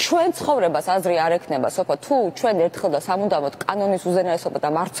ჩვენ ცხოვრებას აზრი არ ექნება სოფო თუ ჩვენ ერთხელ და სამუდამოდ კანონის უზენაესობა და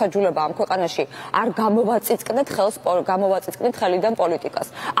მართლმსაჯულება ამ ქვეყანაში არ გამოვაწიწკნეთ ხელიდან პოლიტიკას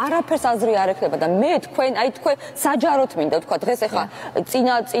არაფერს აზრი არ ექნება და მე თქვენ საჯაროდ მინდა თქვა დღეს ეხლა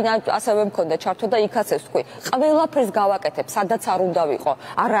წინა ასევე მქონდა ჩართვა და იქაც ეს თქვი ყველაფერს გავაკეთებ სადაც არ უნდა ვიყო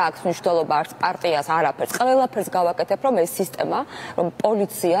არა აქვს მნიშვნელობა არც პარტიას არაფერს ყველაფერს გავაკეთებ რომ ეს სისტემა რომ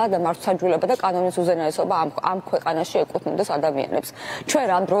პოლიცია და მართლმსაჯულება და კანონის უზენაესობა ამ ქვეყანაში ეკუთვნოდეს ადამიანებს ჩვენ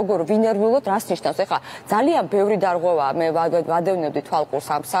ამ როგორ ვინერვიულობთ რას ნიშნავს ეხლა ძალიან ბევრი დარღვევაა მე ვადევნებდი თვალყურს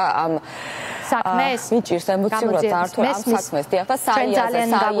ამ საქმეს მიჭირს ემოციურად დართვა ამ საქმეს დიახ და საიაზე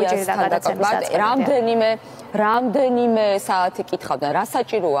რამდენიმე საათი კითხავდნენ რა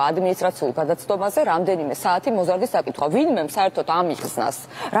საჭიროა ადმინისტრაციულ გადაცდომაზე რამდენიმე საათი მოზარდის დაკითხვა ვინმე საერთოდ ამიხსნას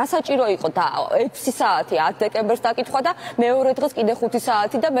რა საჭირო იყო და 6 საათი 10 დეკემბერს დაკითხვა და მეორე დღეს კიდე 5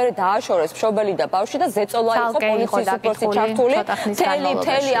 საათი და მე დააშორეს მშობელი და ბავშვი და ზეწოლა იყო პოლიციის უფროსი ჩართული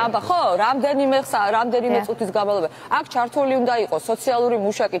თელი აბა ხო რამდენიმე წუთის განმავლობაში აქ ჩართული უნდა იყოს სოციალური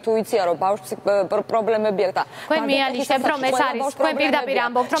მუშაკი თუ იცია რომ ბავშვს პრობლემები აქვს და თქვენ მიანიშნებთ რომ ეს არის თქვენ პირდაპირ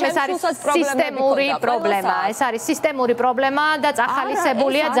ამბობთ რომ ეს არის სისტემური პრობლემა ეს არის სისტემური პრობლემა და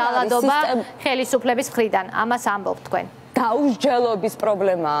წახალისებულია ძალადობა ხელისუფლების მხრიდან ამას ამბობთ თქვენ დაუსჯელობის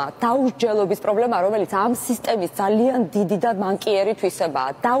პრობლემა რომელიც ამ სისტემის ძალიან დიდი და მანკიერი თვისებაა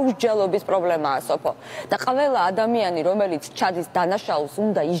დაუსჯელობის პრობლემაა სოფო და ყველა ადამიანი რომელიც ჩადის დანაშაულს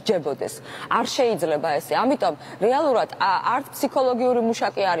უნდა ისჯებოდეს არ შეიძლება ესე ამიტომ რეალურად არც ფსიქოლოგიური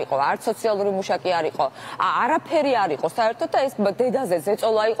მუშაკი არ იყო არც სოციალური მუშაკი არ იყო არაფერი არ იყო საერთოდ და ეს დედაზე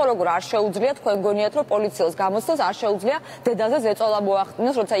ზეწოლა იყო როგორ არ შეუძლია თქვენ გონიათ რომ პოლიციელს გამოსცეს არ შეუძლია დედაზე ზეწოლა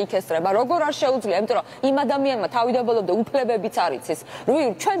მოახდინოს როცა იქ ესწრება როგორ არ შეუძლია იმიტომ რომ იმ ადამიანმა თავიდანვე უფლებებიც არ იცის.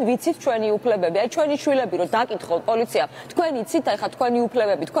 ჩვენ ვიცით ჩვენი უფლებები, აი ჩვენი შვილები რომ დაკითხოთ პოლიციამ, თქვენ იცით ახლა თქვენი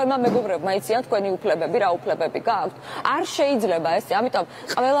უფლებები, თქვენმა მეგობრებმა იციან თქვენი უფლებები, რა უფლებები გააქვთ. არ შეიძლება ესე, ამიტომ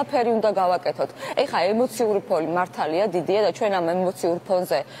ყველაფერი უნდა გავაკეთოთ. ეხლა ემოციური ფონი მართალია დიდია და ჩვენ ამ ემოციურ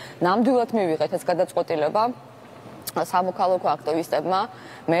ფონზე ნამდვილად მივიღეთ ეს გადაწყვეტილება სამოქალაქო აქტივისტებმა,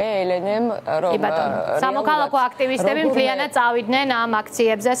 მე ელენემ რომ სამოქალაქო აქტივისტები მთლიანად წავიდნენ ამ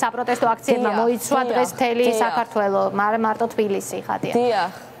აქციებზე, საპროტესტო აქციებმა მოიცვა დღეს მთელი საქართველო, მარტო თბილისი ხატია.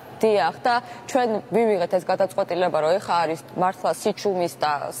 დიახ და ჩვენ ვივიღეთ ეს გადაწყვეტილება რომ ეხა არის მართლა სიჩუმის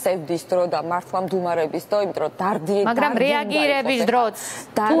და სევდის დრო და მართლა მდუმარების დრო, იმიტომ რომ დარდიან მაგრამ რეაგირების დროც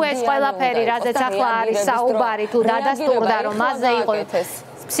თუ ეს ყველაფერი რაზეც ახლა არის საუბარი თუ დადასტურდა რომ მასზე იყო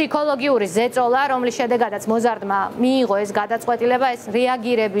ფსიქოლოგიური ზეწოლა, რომლის შედეგადაც მოზარდმა მიიღო ეს გადაწყვეტილება, ეს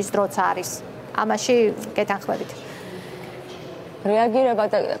რეაგირების დროც არის. ამაში გეთანხმებით. რეაგირება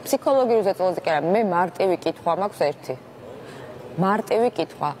და ფსიქოლოგიური ზეწოლაზე კი არა, მე მარტივი კითხვა მაქვს ერთი. მარტივი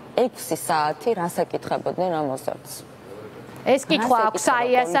კითხვა, 6 საათი რას ეკითხებოდნენ ამ მოზარდს? ეს კითხვა აქვს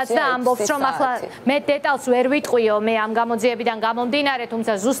საიასაც და ამბობს რომ ახლა მე დეტალს ვერ ვიტყვიო მე ამ გამოძიებიდან გამომდინარე,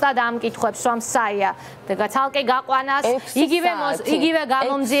 თუმცა ზუსტად ამ კითხვებს სვამს საია და ცალკე გაყვანას იგივე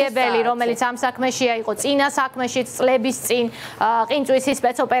გამომძიებელი რომელიც ამ საქმეშია იყო წინა საქმეშიც წლების წინ ყინწვისის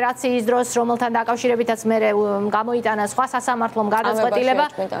სპეცოპერაციის დროს რომელთან დაკავშირებითაც მე გამოიტანა სხვა სასამართლომ გადაწყვეტილება.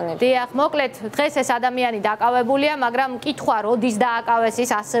 დიახ, მოკლედ დღეს ეს ადამიანი დაკავებულია, მაგრამ კითხვა როდის დააკავეს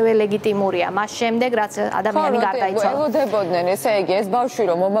ის ასევე ლეგიტიმურია მას შემდეგ რაც ადამიანი გარდაიცვალა. ესე იგი ეს ბავშვი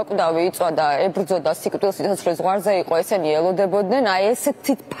რომ მომაკვდავი იწვა და ებრძოდა სიკვდილის სიცოცხლის ზღვარზე იყო, ესენი ელოდებოდნენ, აი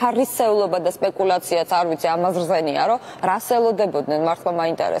ესეთი ფარისეულობა და სპეკულაციაც არ ვიცი ამაზრზენია, რომ რას ელოდებოდნენ, მართლა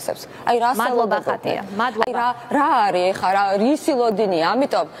მაინტერესებს. აი რას ელოდებოდნენ? რა არის ეხა, რა რისილოდინია,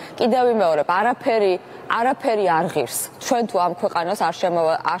 ამიტომ კიდევ ვიმეორებ, არაფერი არ ღირს. ჩვენ თუ ამ ქვეყანას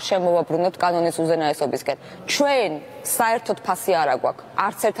არ შემოვაბრუნებთ კანონის უზენაესობისკენ. ჩვენ საერთოდ ფასი არ აგვაქვს,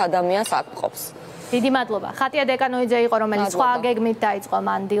 არც ერთ ადამიანს არ გყობს. დიდი მადლობა. ხატია დეკანოიძე იყო, რომელიც სხვა გეგმით დაიწყო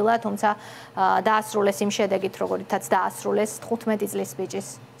მანდილა, თუმცა დაასრულეს იმ შედეგით, როგორითაც დაასრულეს 15 წლის ბიჭის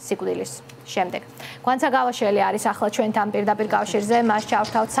სიკვდილის შემდეგ. გვანცა გავაშელი არის ახლა ჩვენთან პირდაპირ კავშირზე, მას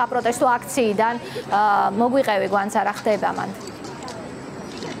ჩავთავთ საპროტესტო აქციიდან. მოგვიყევი გვანცა რა ხდება მან.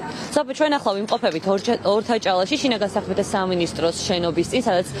 საბოლოოდ ჩვენ ახლა ვიმყოფებით ორთაჭალაში შინაგან საქმეთა სამინისტროს შენობის წინ,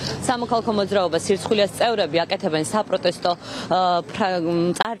 სადაც სამოქალაქო მოძრაობის სირცხვილის წევრები აკეთებენ საპროტესტო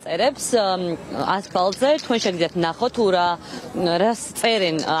წარწერებს ასფალტზე. თქვენ შეგიძლიათ ნახოთ რას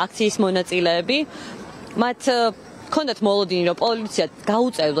წერენ აქციის მონაწილეები. მათ ქონდათ მოლოდინი, რომ პოლიცია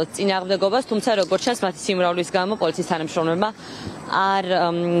გაუწევდათ წინააღმდეგობას, თუმცა როგორც ჩანს მათი სიმრავლის გამო პოლიციის თანამშრომლებმა არ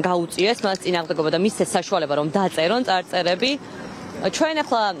გაუწიეს მას წინააღმდეგობა და მისცეს საშუალება რომ დაწერონ წარწერები. ჩვენ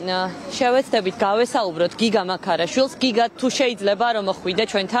ახლა შევეცდებით გავესაუბროთ გიგა მაქარაშვილს. გიგა, თუ შეიძლება რომ მოხვიდე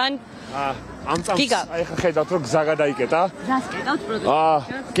ჩვენთან? ამ წამს ახლა ხედავთ რომ გზა გადაიკეტა. რას კეტავთ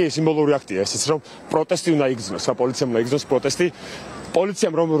პროტესტი? კი, სიმბოლური აქტია ესეც, რომ პროტესტი უნდა იგრძნოს, რა პოლიციამ უნდა იგრძნოს პროტესტი.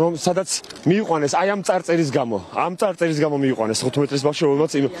 პოლიციამ რომ სადაც მიიყვანეს აი ამ წარწერის გამო მიიყვანეს 15 წლის ბავშვი,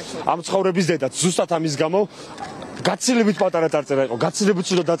 რომელმაც ამ ცხოვრების დედაც ზუსტად ამის გამო გაცილებით პატარა წარწერა იყო, გაცილებით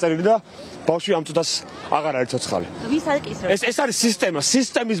ცუდად დაწერილი და ბავშვი ამ წუთას აღარ არის ცოცხალი. ვის აკისრებს? ეს არის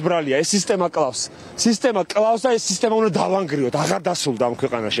სისტემის ბრალია, ეს სისტემა კლავს და ეს სისტემა უნდა დავანგრიოთ, აღარ დასრულდა ამ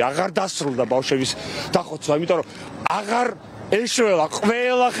ქვეყანაში, აღარ დასრულდა ბავშვების დახოცვა, იმიტომ რომ აღარ ეშველა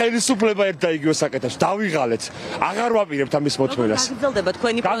ყველა ხელისუფლება ერთ და იგივე საკეთებს, დავიღალეთ, აღარ ვაპირებთ ამის მოთმენას. გაგრძელდება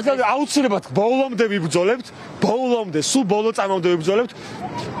თქვენი პროტესტი? აუცილებლად ბოლომდე ვიბრძოლებთ, სულ ბოლო წამამდე ვიბრძოლებთ.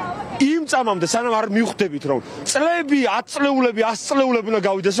 იმ წამამდე სანამ არ მივხვდებით რომ წლები, 10 წლეულები, 100 წლეულები უნდა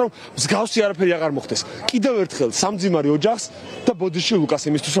გავიდეს რომ მსგავსი არაფერი აღარ მოხდეს. კიდევ ერთხელ სამძიმარი ოჯახს და ბოდიში ლუკას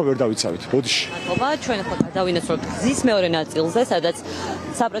იმისთვის რომ ვერ დავიცავით. ბოდიში. მადლობა, ჩვენ ახლა გადავინაცვლოთ გზის მეორე ნაწილზე, სადაც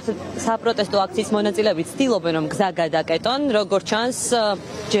საპროტესტო აქციის მონაწილეები ცდილობენ რომ გზა გადაკეტონ, როგორც ჩანს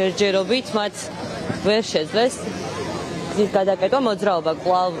ჯერჯერობით მათ ვერ შეძლეს გზის გადაკეტვა. მოძრაობა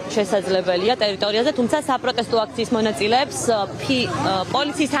კვლავ შესაძლებელია ტერიტორიაზე, თუმცა საპროტესტო აქციის მონაწილეებს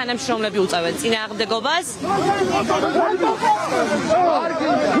პოლიციის თანამშრომლები უწევენ წინააღმდეგობას.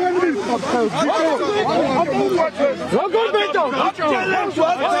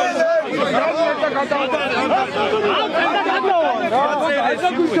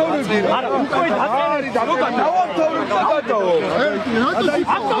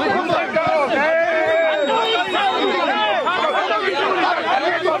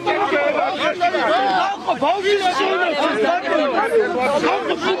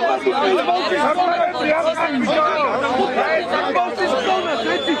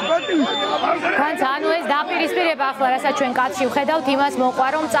 ანუ ეს დაპირისპირება ახლა რასაც ჩვენ კაცში ვხედავთ იმას მოყვა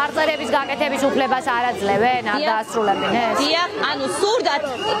რომ წარწერების გაკეთების უფლებას არ აძლევენ არ დაასრულებენ ეს დიახ ანუ სურდათ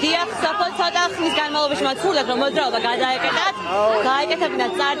დიახ საფოთ ცოტა ხნის განმავლობაში მათ სურდათ რომ მოძრაობა გადაეკეტათ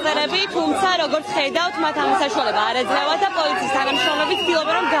გაეკეთებინათ წარწერები თუმცა როგორც ხედავთ მათ ამ საშუალება არ ეძლევათ და პოლიციის თანამშრომლები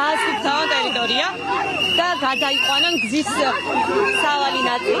ცდილობენ რომ გაასუფთავონ ტერიტორია და გადაიყვანონ გზის სავალი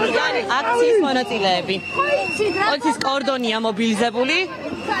ნაწილიდან აქციის მონაწილეები პოლიციის კორდონია მობილიზებული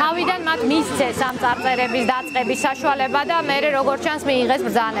თავიდან მათ მისცეს ამ წარწერების დაწყების საშუალება და მე როგორც ჩანს მიიღეს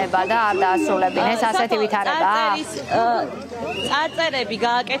ბრძანება და არ დაასრულებინ ეს ასეთი ვითარებაა წარწერები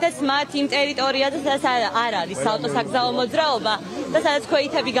გააკეთეს მათ იმ ტერიტორიაზე სადაც არ არის საავტოსაგზაო მოძრაობა და სადაც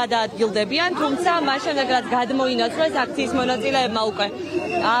ქვეითები გადაადგილდებიან თუმცა მას შემდეგ რაც გადმოინაცვლეს აქციის მონაწილეებმა უკვე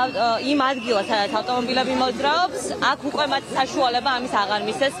იმ ადგილას სადაც ავტომობილები მოძრაობს აქ უკვე მათ საშუალება ამის აღარ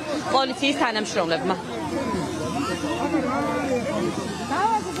მისცეს პოლიციის თანამშრომლებმა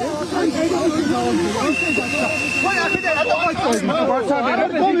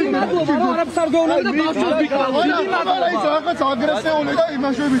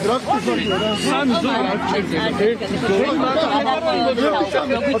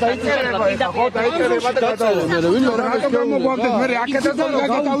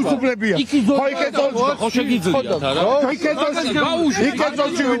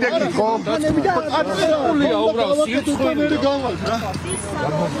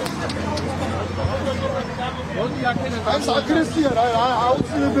ეს აგრესია რა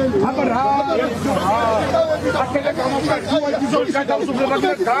აუცილებელი აბა რა აკეთე გამოფხატუა ის გადავსუფლება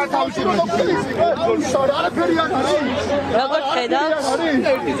და გაათავისუფლება არაფერი არ არის როგორც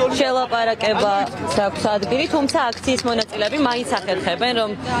ხედავთ შელაპარაკება აქვს ადგილი თუმცა აქციის მონაწილეები მაინც ახერხებენ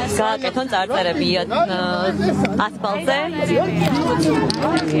რომ გააკეთონ წარწერები ასფალტზე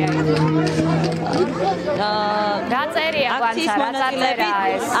რა წერია კვანცა რა წერია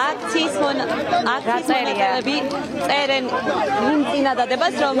ეს აქციის მონაწილეები წერენ იმ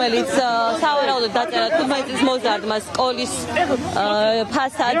წინადადებას რომელიც სავარაუდოდ დაწერა 15 წლის მოზარდმა სკოლის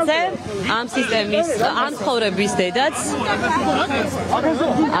ფასადზე ამ სისტემის ამ ცხოვრების დედაც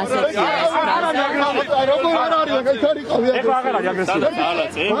ასეთი როგორ არ არის ეს არიყავი ეხლა აღარ არის აგრესია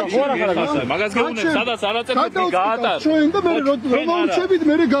სალაძე მაგას გეუბნები სადაც არ აწევთ გაატარ ჩვენ და მე რომ უჩებით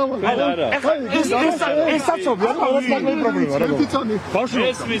მე გავალ ეხლა ეს საწობი არა პრობლემა რა ბავშვი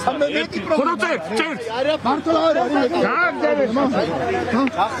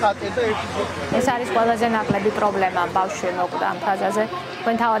ეს არის ყველაზე ნაკლები პრობლემა ბავშვი მოკვდა ამ ფაზაზე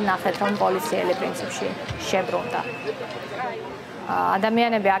თქვენ თავად ნახეთ რომ პოლიციელი პრინციპში შებრუნდა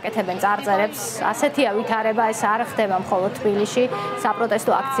ადამიანები აკეთებენ წარწერებს ასეთია ვითარება ეს არ ხდება მხოლოდ თბილისში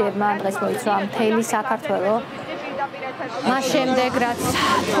საპროტესტო აქციებმა დღეს მოიცვა მთელი საქართველო მას შემდეგ რაც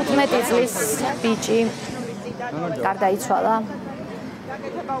 15 წლის ბიჭი გარდაიცვალა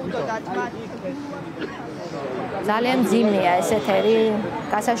ძალიან ძიმნია ეს ეთერი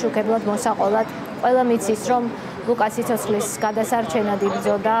გასაშუქებლად მოსაყოლად ყველა მიცის რომ ლუკას სიცოცხლის გადასარჩენად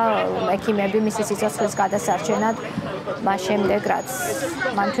იბრძოდა ექიმები მისი სიცოცხლის გადასარჩენად მას შემდეგ რაც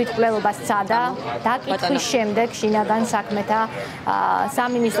მან თვითმკვლელობას სცადა დაკითხვის შემდეგ შინაგან საქმეთა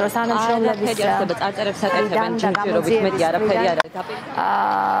სამინისტროს თანამშრომლების წარწერებს აკეთებენ ჯერჯერობით მეტი არაფერი არ არის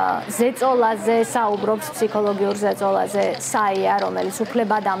ზეწოლაზე საუბრობს ფსიქოლოგიურ ზეწოლაზე საია რომელიც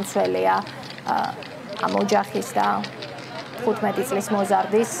უფლებადამცველია ამ ოჯახის და 15 წლის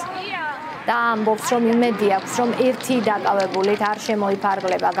მოზარდის და ამბობს რომ იმედი აქვს რომ ერთი დაკავებულით არ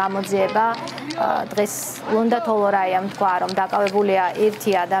შემოიფარგლება გამოძიება დღეს ლონდა თოლორაიამ თქვა რომ დაკავებულია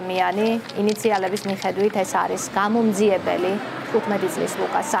ერთი ადამიანი ინიციალების მიხედვით ეს არის გამომძიებელი 15 წლის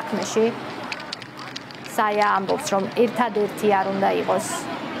ლუკას საქმეში საია ამბობს რომ ერთადერთი არ უნდა იყოს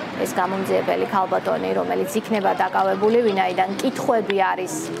ეს გამომძიებელი ქალბატონი რომელიც იქნება დაკავებული ვინაიდან კითხვები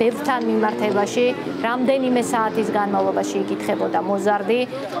არის ბევრთან მიმართებაში რამდენიმე საათის განმავლობაში იკითხებოდა მოზარდი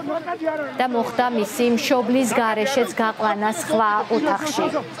და მოხდა მისი მშობლის გარეშეც გაყვანა სხვა ოთახში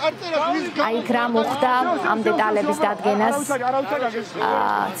აი იქ რა მოხდა ამ დეტალების დადგენას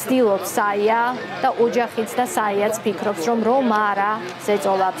ცდილობს საია და ოჯახიც და საიაც ფიქრობს რომ არა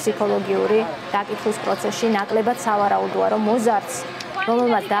ზეწოლა ფსიქოლოგიური დაკითხვის პროცესში ნაკლებად სავარაუდოა რომ მოზარდს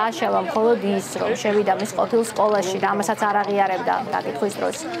რომელმაც დააშალა მხოლოდ ის, რომ შევიდა მის ყოფილ სკოლაში და ამასაც არ აღიარებდა დაკითხვის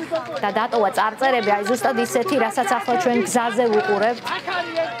დროს და დატოვა წარწერები, აი ზუსტად ისეთი, რასაც ახლა ჩვენ გზაზე ვუყურებთ.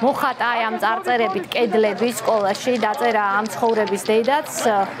 მოხატა აი ამ წარწერებით კედლები სკოლაში, დაწერა ამ ცხოვრების დედაც,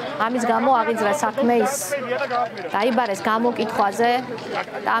 ამის გამო აღიძრა საქმე ის დაიბარეს გამოკითხვაზე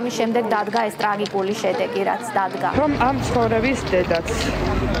და ამის შემდეგ დადგა ეს ტრაგიკული შედეგი, რაც დადგა. რომ ამ ცხოვრების დედაც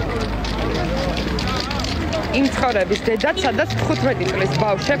იმ ცხოვრების დედაც, სადაც 15 წლის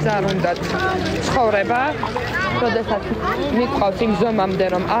ბავშვებს არ უნდათ ცხოვრება, როდესაც მიყვავს იმ ზომამდე,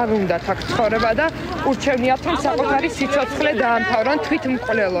 რომ არ უნდათ აქ ცხოვრება და ურჩევნიათ, რომ საკუთარი სიცოცხლე დაამთავრონ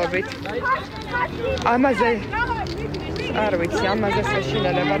თვითმკვლელობით. ამაზე არ ვიცი, ამაზე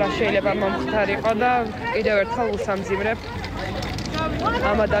შეშინელება რა შეიძლება მომხდარიყო და კიდევ ერთხელ უსამძიმრებ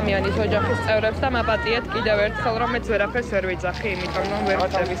ამ ადამიანის ოჯახის წევრებს და მაპატიეთ კიდევ ერთხელ, რომ მეც ვერაფერს ვერ ვიძახი, იმიტომ რომ ვერ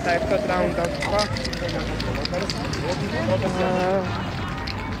ვწევი საერთოდ რა უნდა ვთქვა.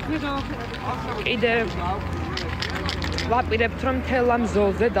 კიდევ ვაპირებთ, რომ მთელ ამ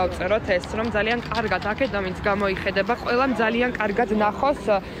ზოლზე დავწეროთ ეს, რომ ძალიან კარგად აქედან ვინც გამოიხედება, ყველამ ძალიან კარგად ნახოს,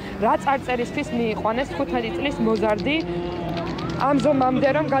 რა წარწერისთვის მიიყვანეს 15 წლის მოზარდი ამ ზომამდე,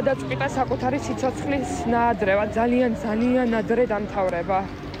 რომ გადაწყვიტა საკუთარი სიცოცხლის ნაადრევა, ძალიან ადრე დამთავრება.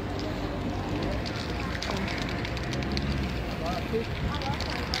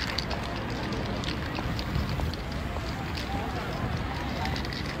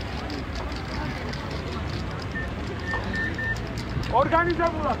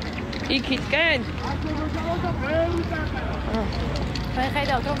 ორგანიზებულად იქითკენ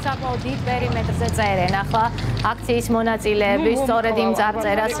ხედავთ, რომ საკმაოდ დიდ პერიმეტრზე წერენ ახლა აქციის მონაწილეები სწორედ იმ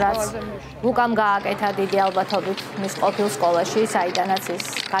წარწერას, რაც ლუკამ გააკეთა დიდი ალბათობით მის ყოფილ სკოლაში, საიდანაც ის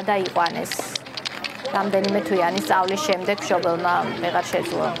გადაიყვანეს. რამდენიმე თვიანი სწავლის შემდეგ მშობელმა ვეღარ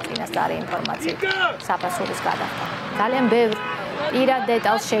შეძლო წინასწარი ინფორმაციით საფასურის გადახდა. ძალიან ბევრ პირად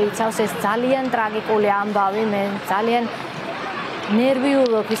დეტალს შეიცავს ეს ძალიან ტრაგიკული ამბავი, მე ძალიან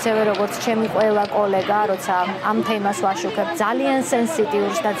ნერვიულობ ისევე როგორც ჩემი ყველა კოლეგა, როცა ამ თემას ვაშუქებ, ძალიან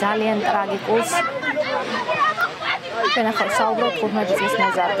სენსიტიურს და ძალიან ტრაგიკულს. ჩვენ ახლა საუბრობთ 15 წლის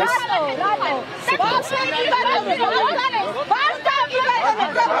მოზარდის.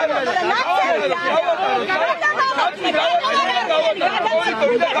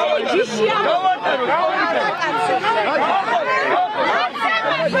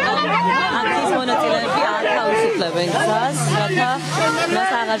 მონაწილეები ათავისუფლებენ გზას, რათა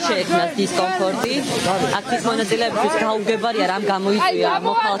მას აღარ შეექმნას დისკომფორტი. აქციის მონაწილეებისთვის გაუგებარია რამ გამოიწვია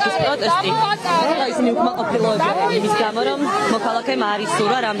მოქალაქის პროტესტი. და ისინი უკმაყოფილოებიან იმის გამო, რომ მოქალაქემ არ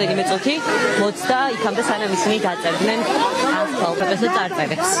ისურვა რამდენიმე წუთი მოცდა იქამდე, სანამ ისინი დაწერდნენ ასფალტებს და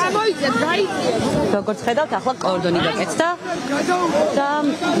წარწერებს. როგორც ხედავთ, ახლა კორდონი დაკეთდა და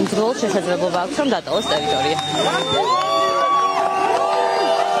მძღოლ შესაძლებლობა აქვს, რომ დატოვოს ტერიტორია.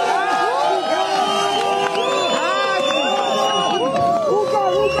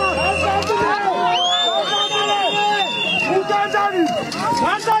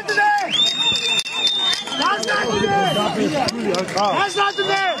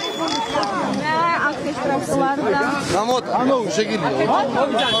 გამოთ, ანუ შეგიძლია.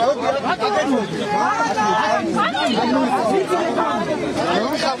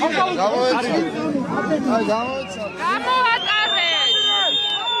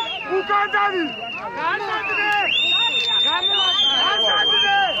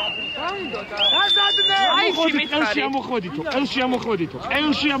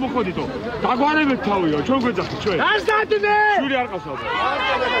 ელში ამოხოდითო. დაგვარებეთ თავიო, ჩვენ გვეძახით ჩვენ. გასდადნე! შური არ ყავს ალბათ.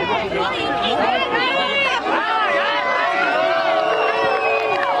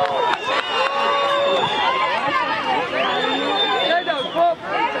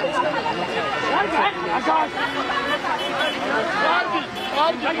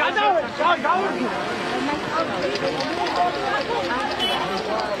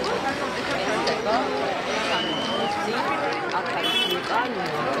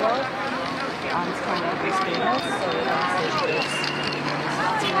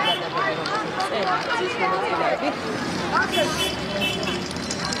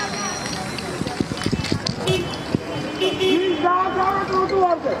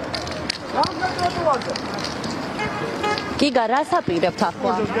 გიგა, რას აპირებთ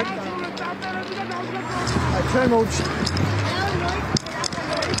ახლა? ჩვენ მოვჩი.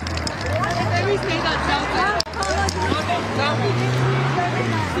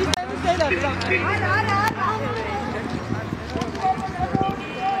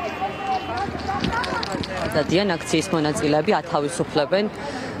 დადიან აქციის მონაწილეები ათავისუფლებენ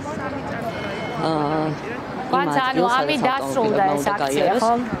ანუ ამით დასრულდა ეს აქცია,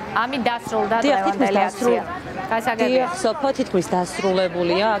 ხო? ამით დასრულდა დღევანდელი აქცია. გასაგებია. სოფო თითქმის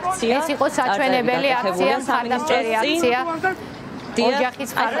დასრულებულია აქცია. ეს იყო საჩვენებელი აქცია, მხარდამჭერი აქცია. ოჯახის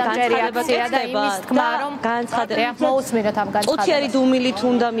ხარდამჭერი აქცია და იმის თქმა, რომ მოусმინოთ ამ განცხადებას. წუთიერი დუმილით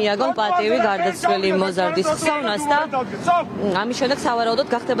უნდა მიაგონ პატივი გარდაცვლილი მოზარდის ხსოვნას და ამის შემდეგ სავარაუდოდ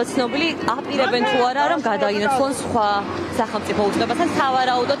გახდება ცნობილი, აპირებენ თუ არა, რომ გადაინაცვლონ სხვა სახელმწიფო უწყებასთან.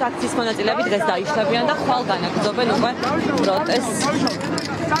 სავარაუდოდ აქციის მონაწილეები დღეს დაიშლებიან და ხვალ განაგრძობენ უკვე პროტესტს.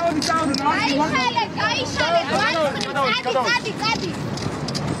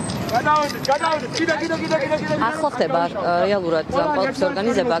 ახლა ხდება რეალურად პოლიტიკის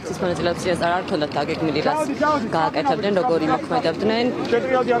ორგანიზება აქციის მონაწილეებს არ თქონდათ დაგეგმილი რაც გააკეთებდნენ, როგორი მოქმედებდნენ.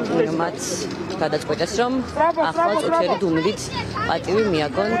 მათ გადაწყვიტეს, რომ ახლა წუთიერი დუმილით პატივი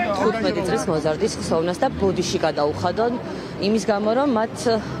მიაგონ 15 წლის მოზარდის ხსოვნას და ბოდიში გადაუხადონ იმის გამო, რომ მათ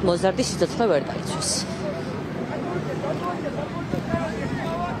მოზარდის სიცოცხლე ვერ დაიცვეს.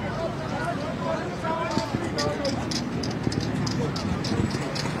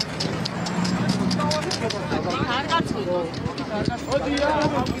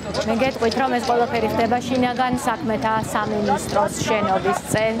 მე გეტყვით, რომ ეს ყველაფერი ხდება შინაგან საქმეთა სამინისტროს შენობის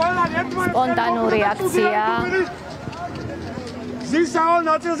წინ. სპონტანური აქცია. ზისაო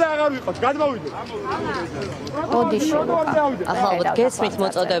ნაწილზე აღარ ვიყოთ, გადმოვიდეთ. ბოდიში. ახლა გესმით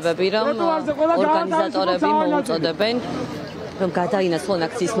მოწოდებები, რომ ორგანიზატორები მოუწოდებენ რომ გადაინაცვლონ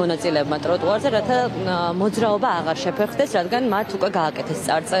აქციის მონაწილეებმა ტროტუარზე, რათა მოძრაობა აღარ შეფერხდეს, რადგან მათ უკვე გააკეთეს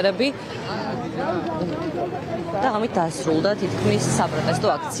წარწერები. და ამით დასრულდა თითქმის საპროტესტო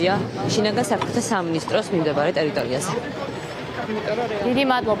აქცია შინაგან საქმეთა სამინისტროს მიმდებარე ტერიტორიაზე. დიდი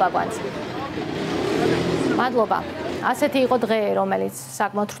მადლობა გვანც. მადლობა. ასეთი იყო დღე, რომელიც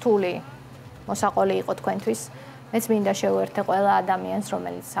საკმაოდ რთული მოსაყოლი იყო თქვენთვის. მეც მინდა შევერთე ყველა ადამიანს,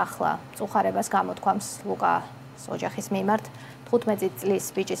 რომელიც ახლა წუხარებას გამოთქვამს ლუკას ოჯახის მიმართ, 15 წლის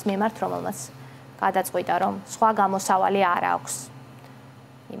ბიჭის მიმართ, რომელმაც გადაწყვიტა, რომ სხვა გამოსავალი არ აქვს.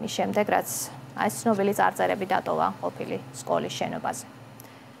 იმის შემდეგ, რაც ეს ცნობილი წარწერები დატოვა ყოფილი სკოლის შენობაზე.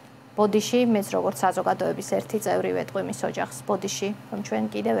 ბოდიში, მეც როგორც საზოგადოების ერთი წევრი ვეტყვი მის ოჯახს ბოდიში, რომ ჩვენ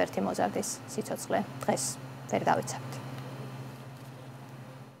კიდევ ერთი მოზარდის სიცოცხლე დღეს ვერ დავიცავთ.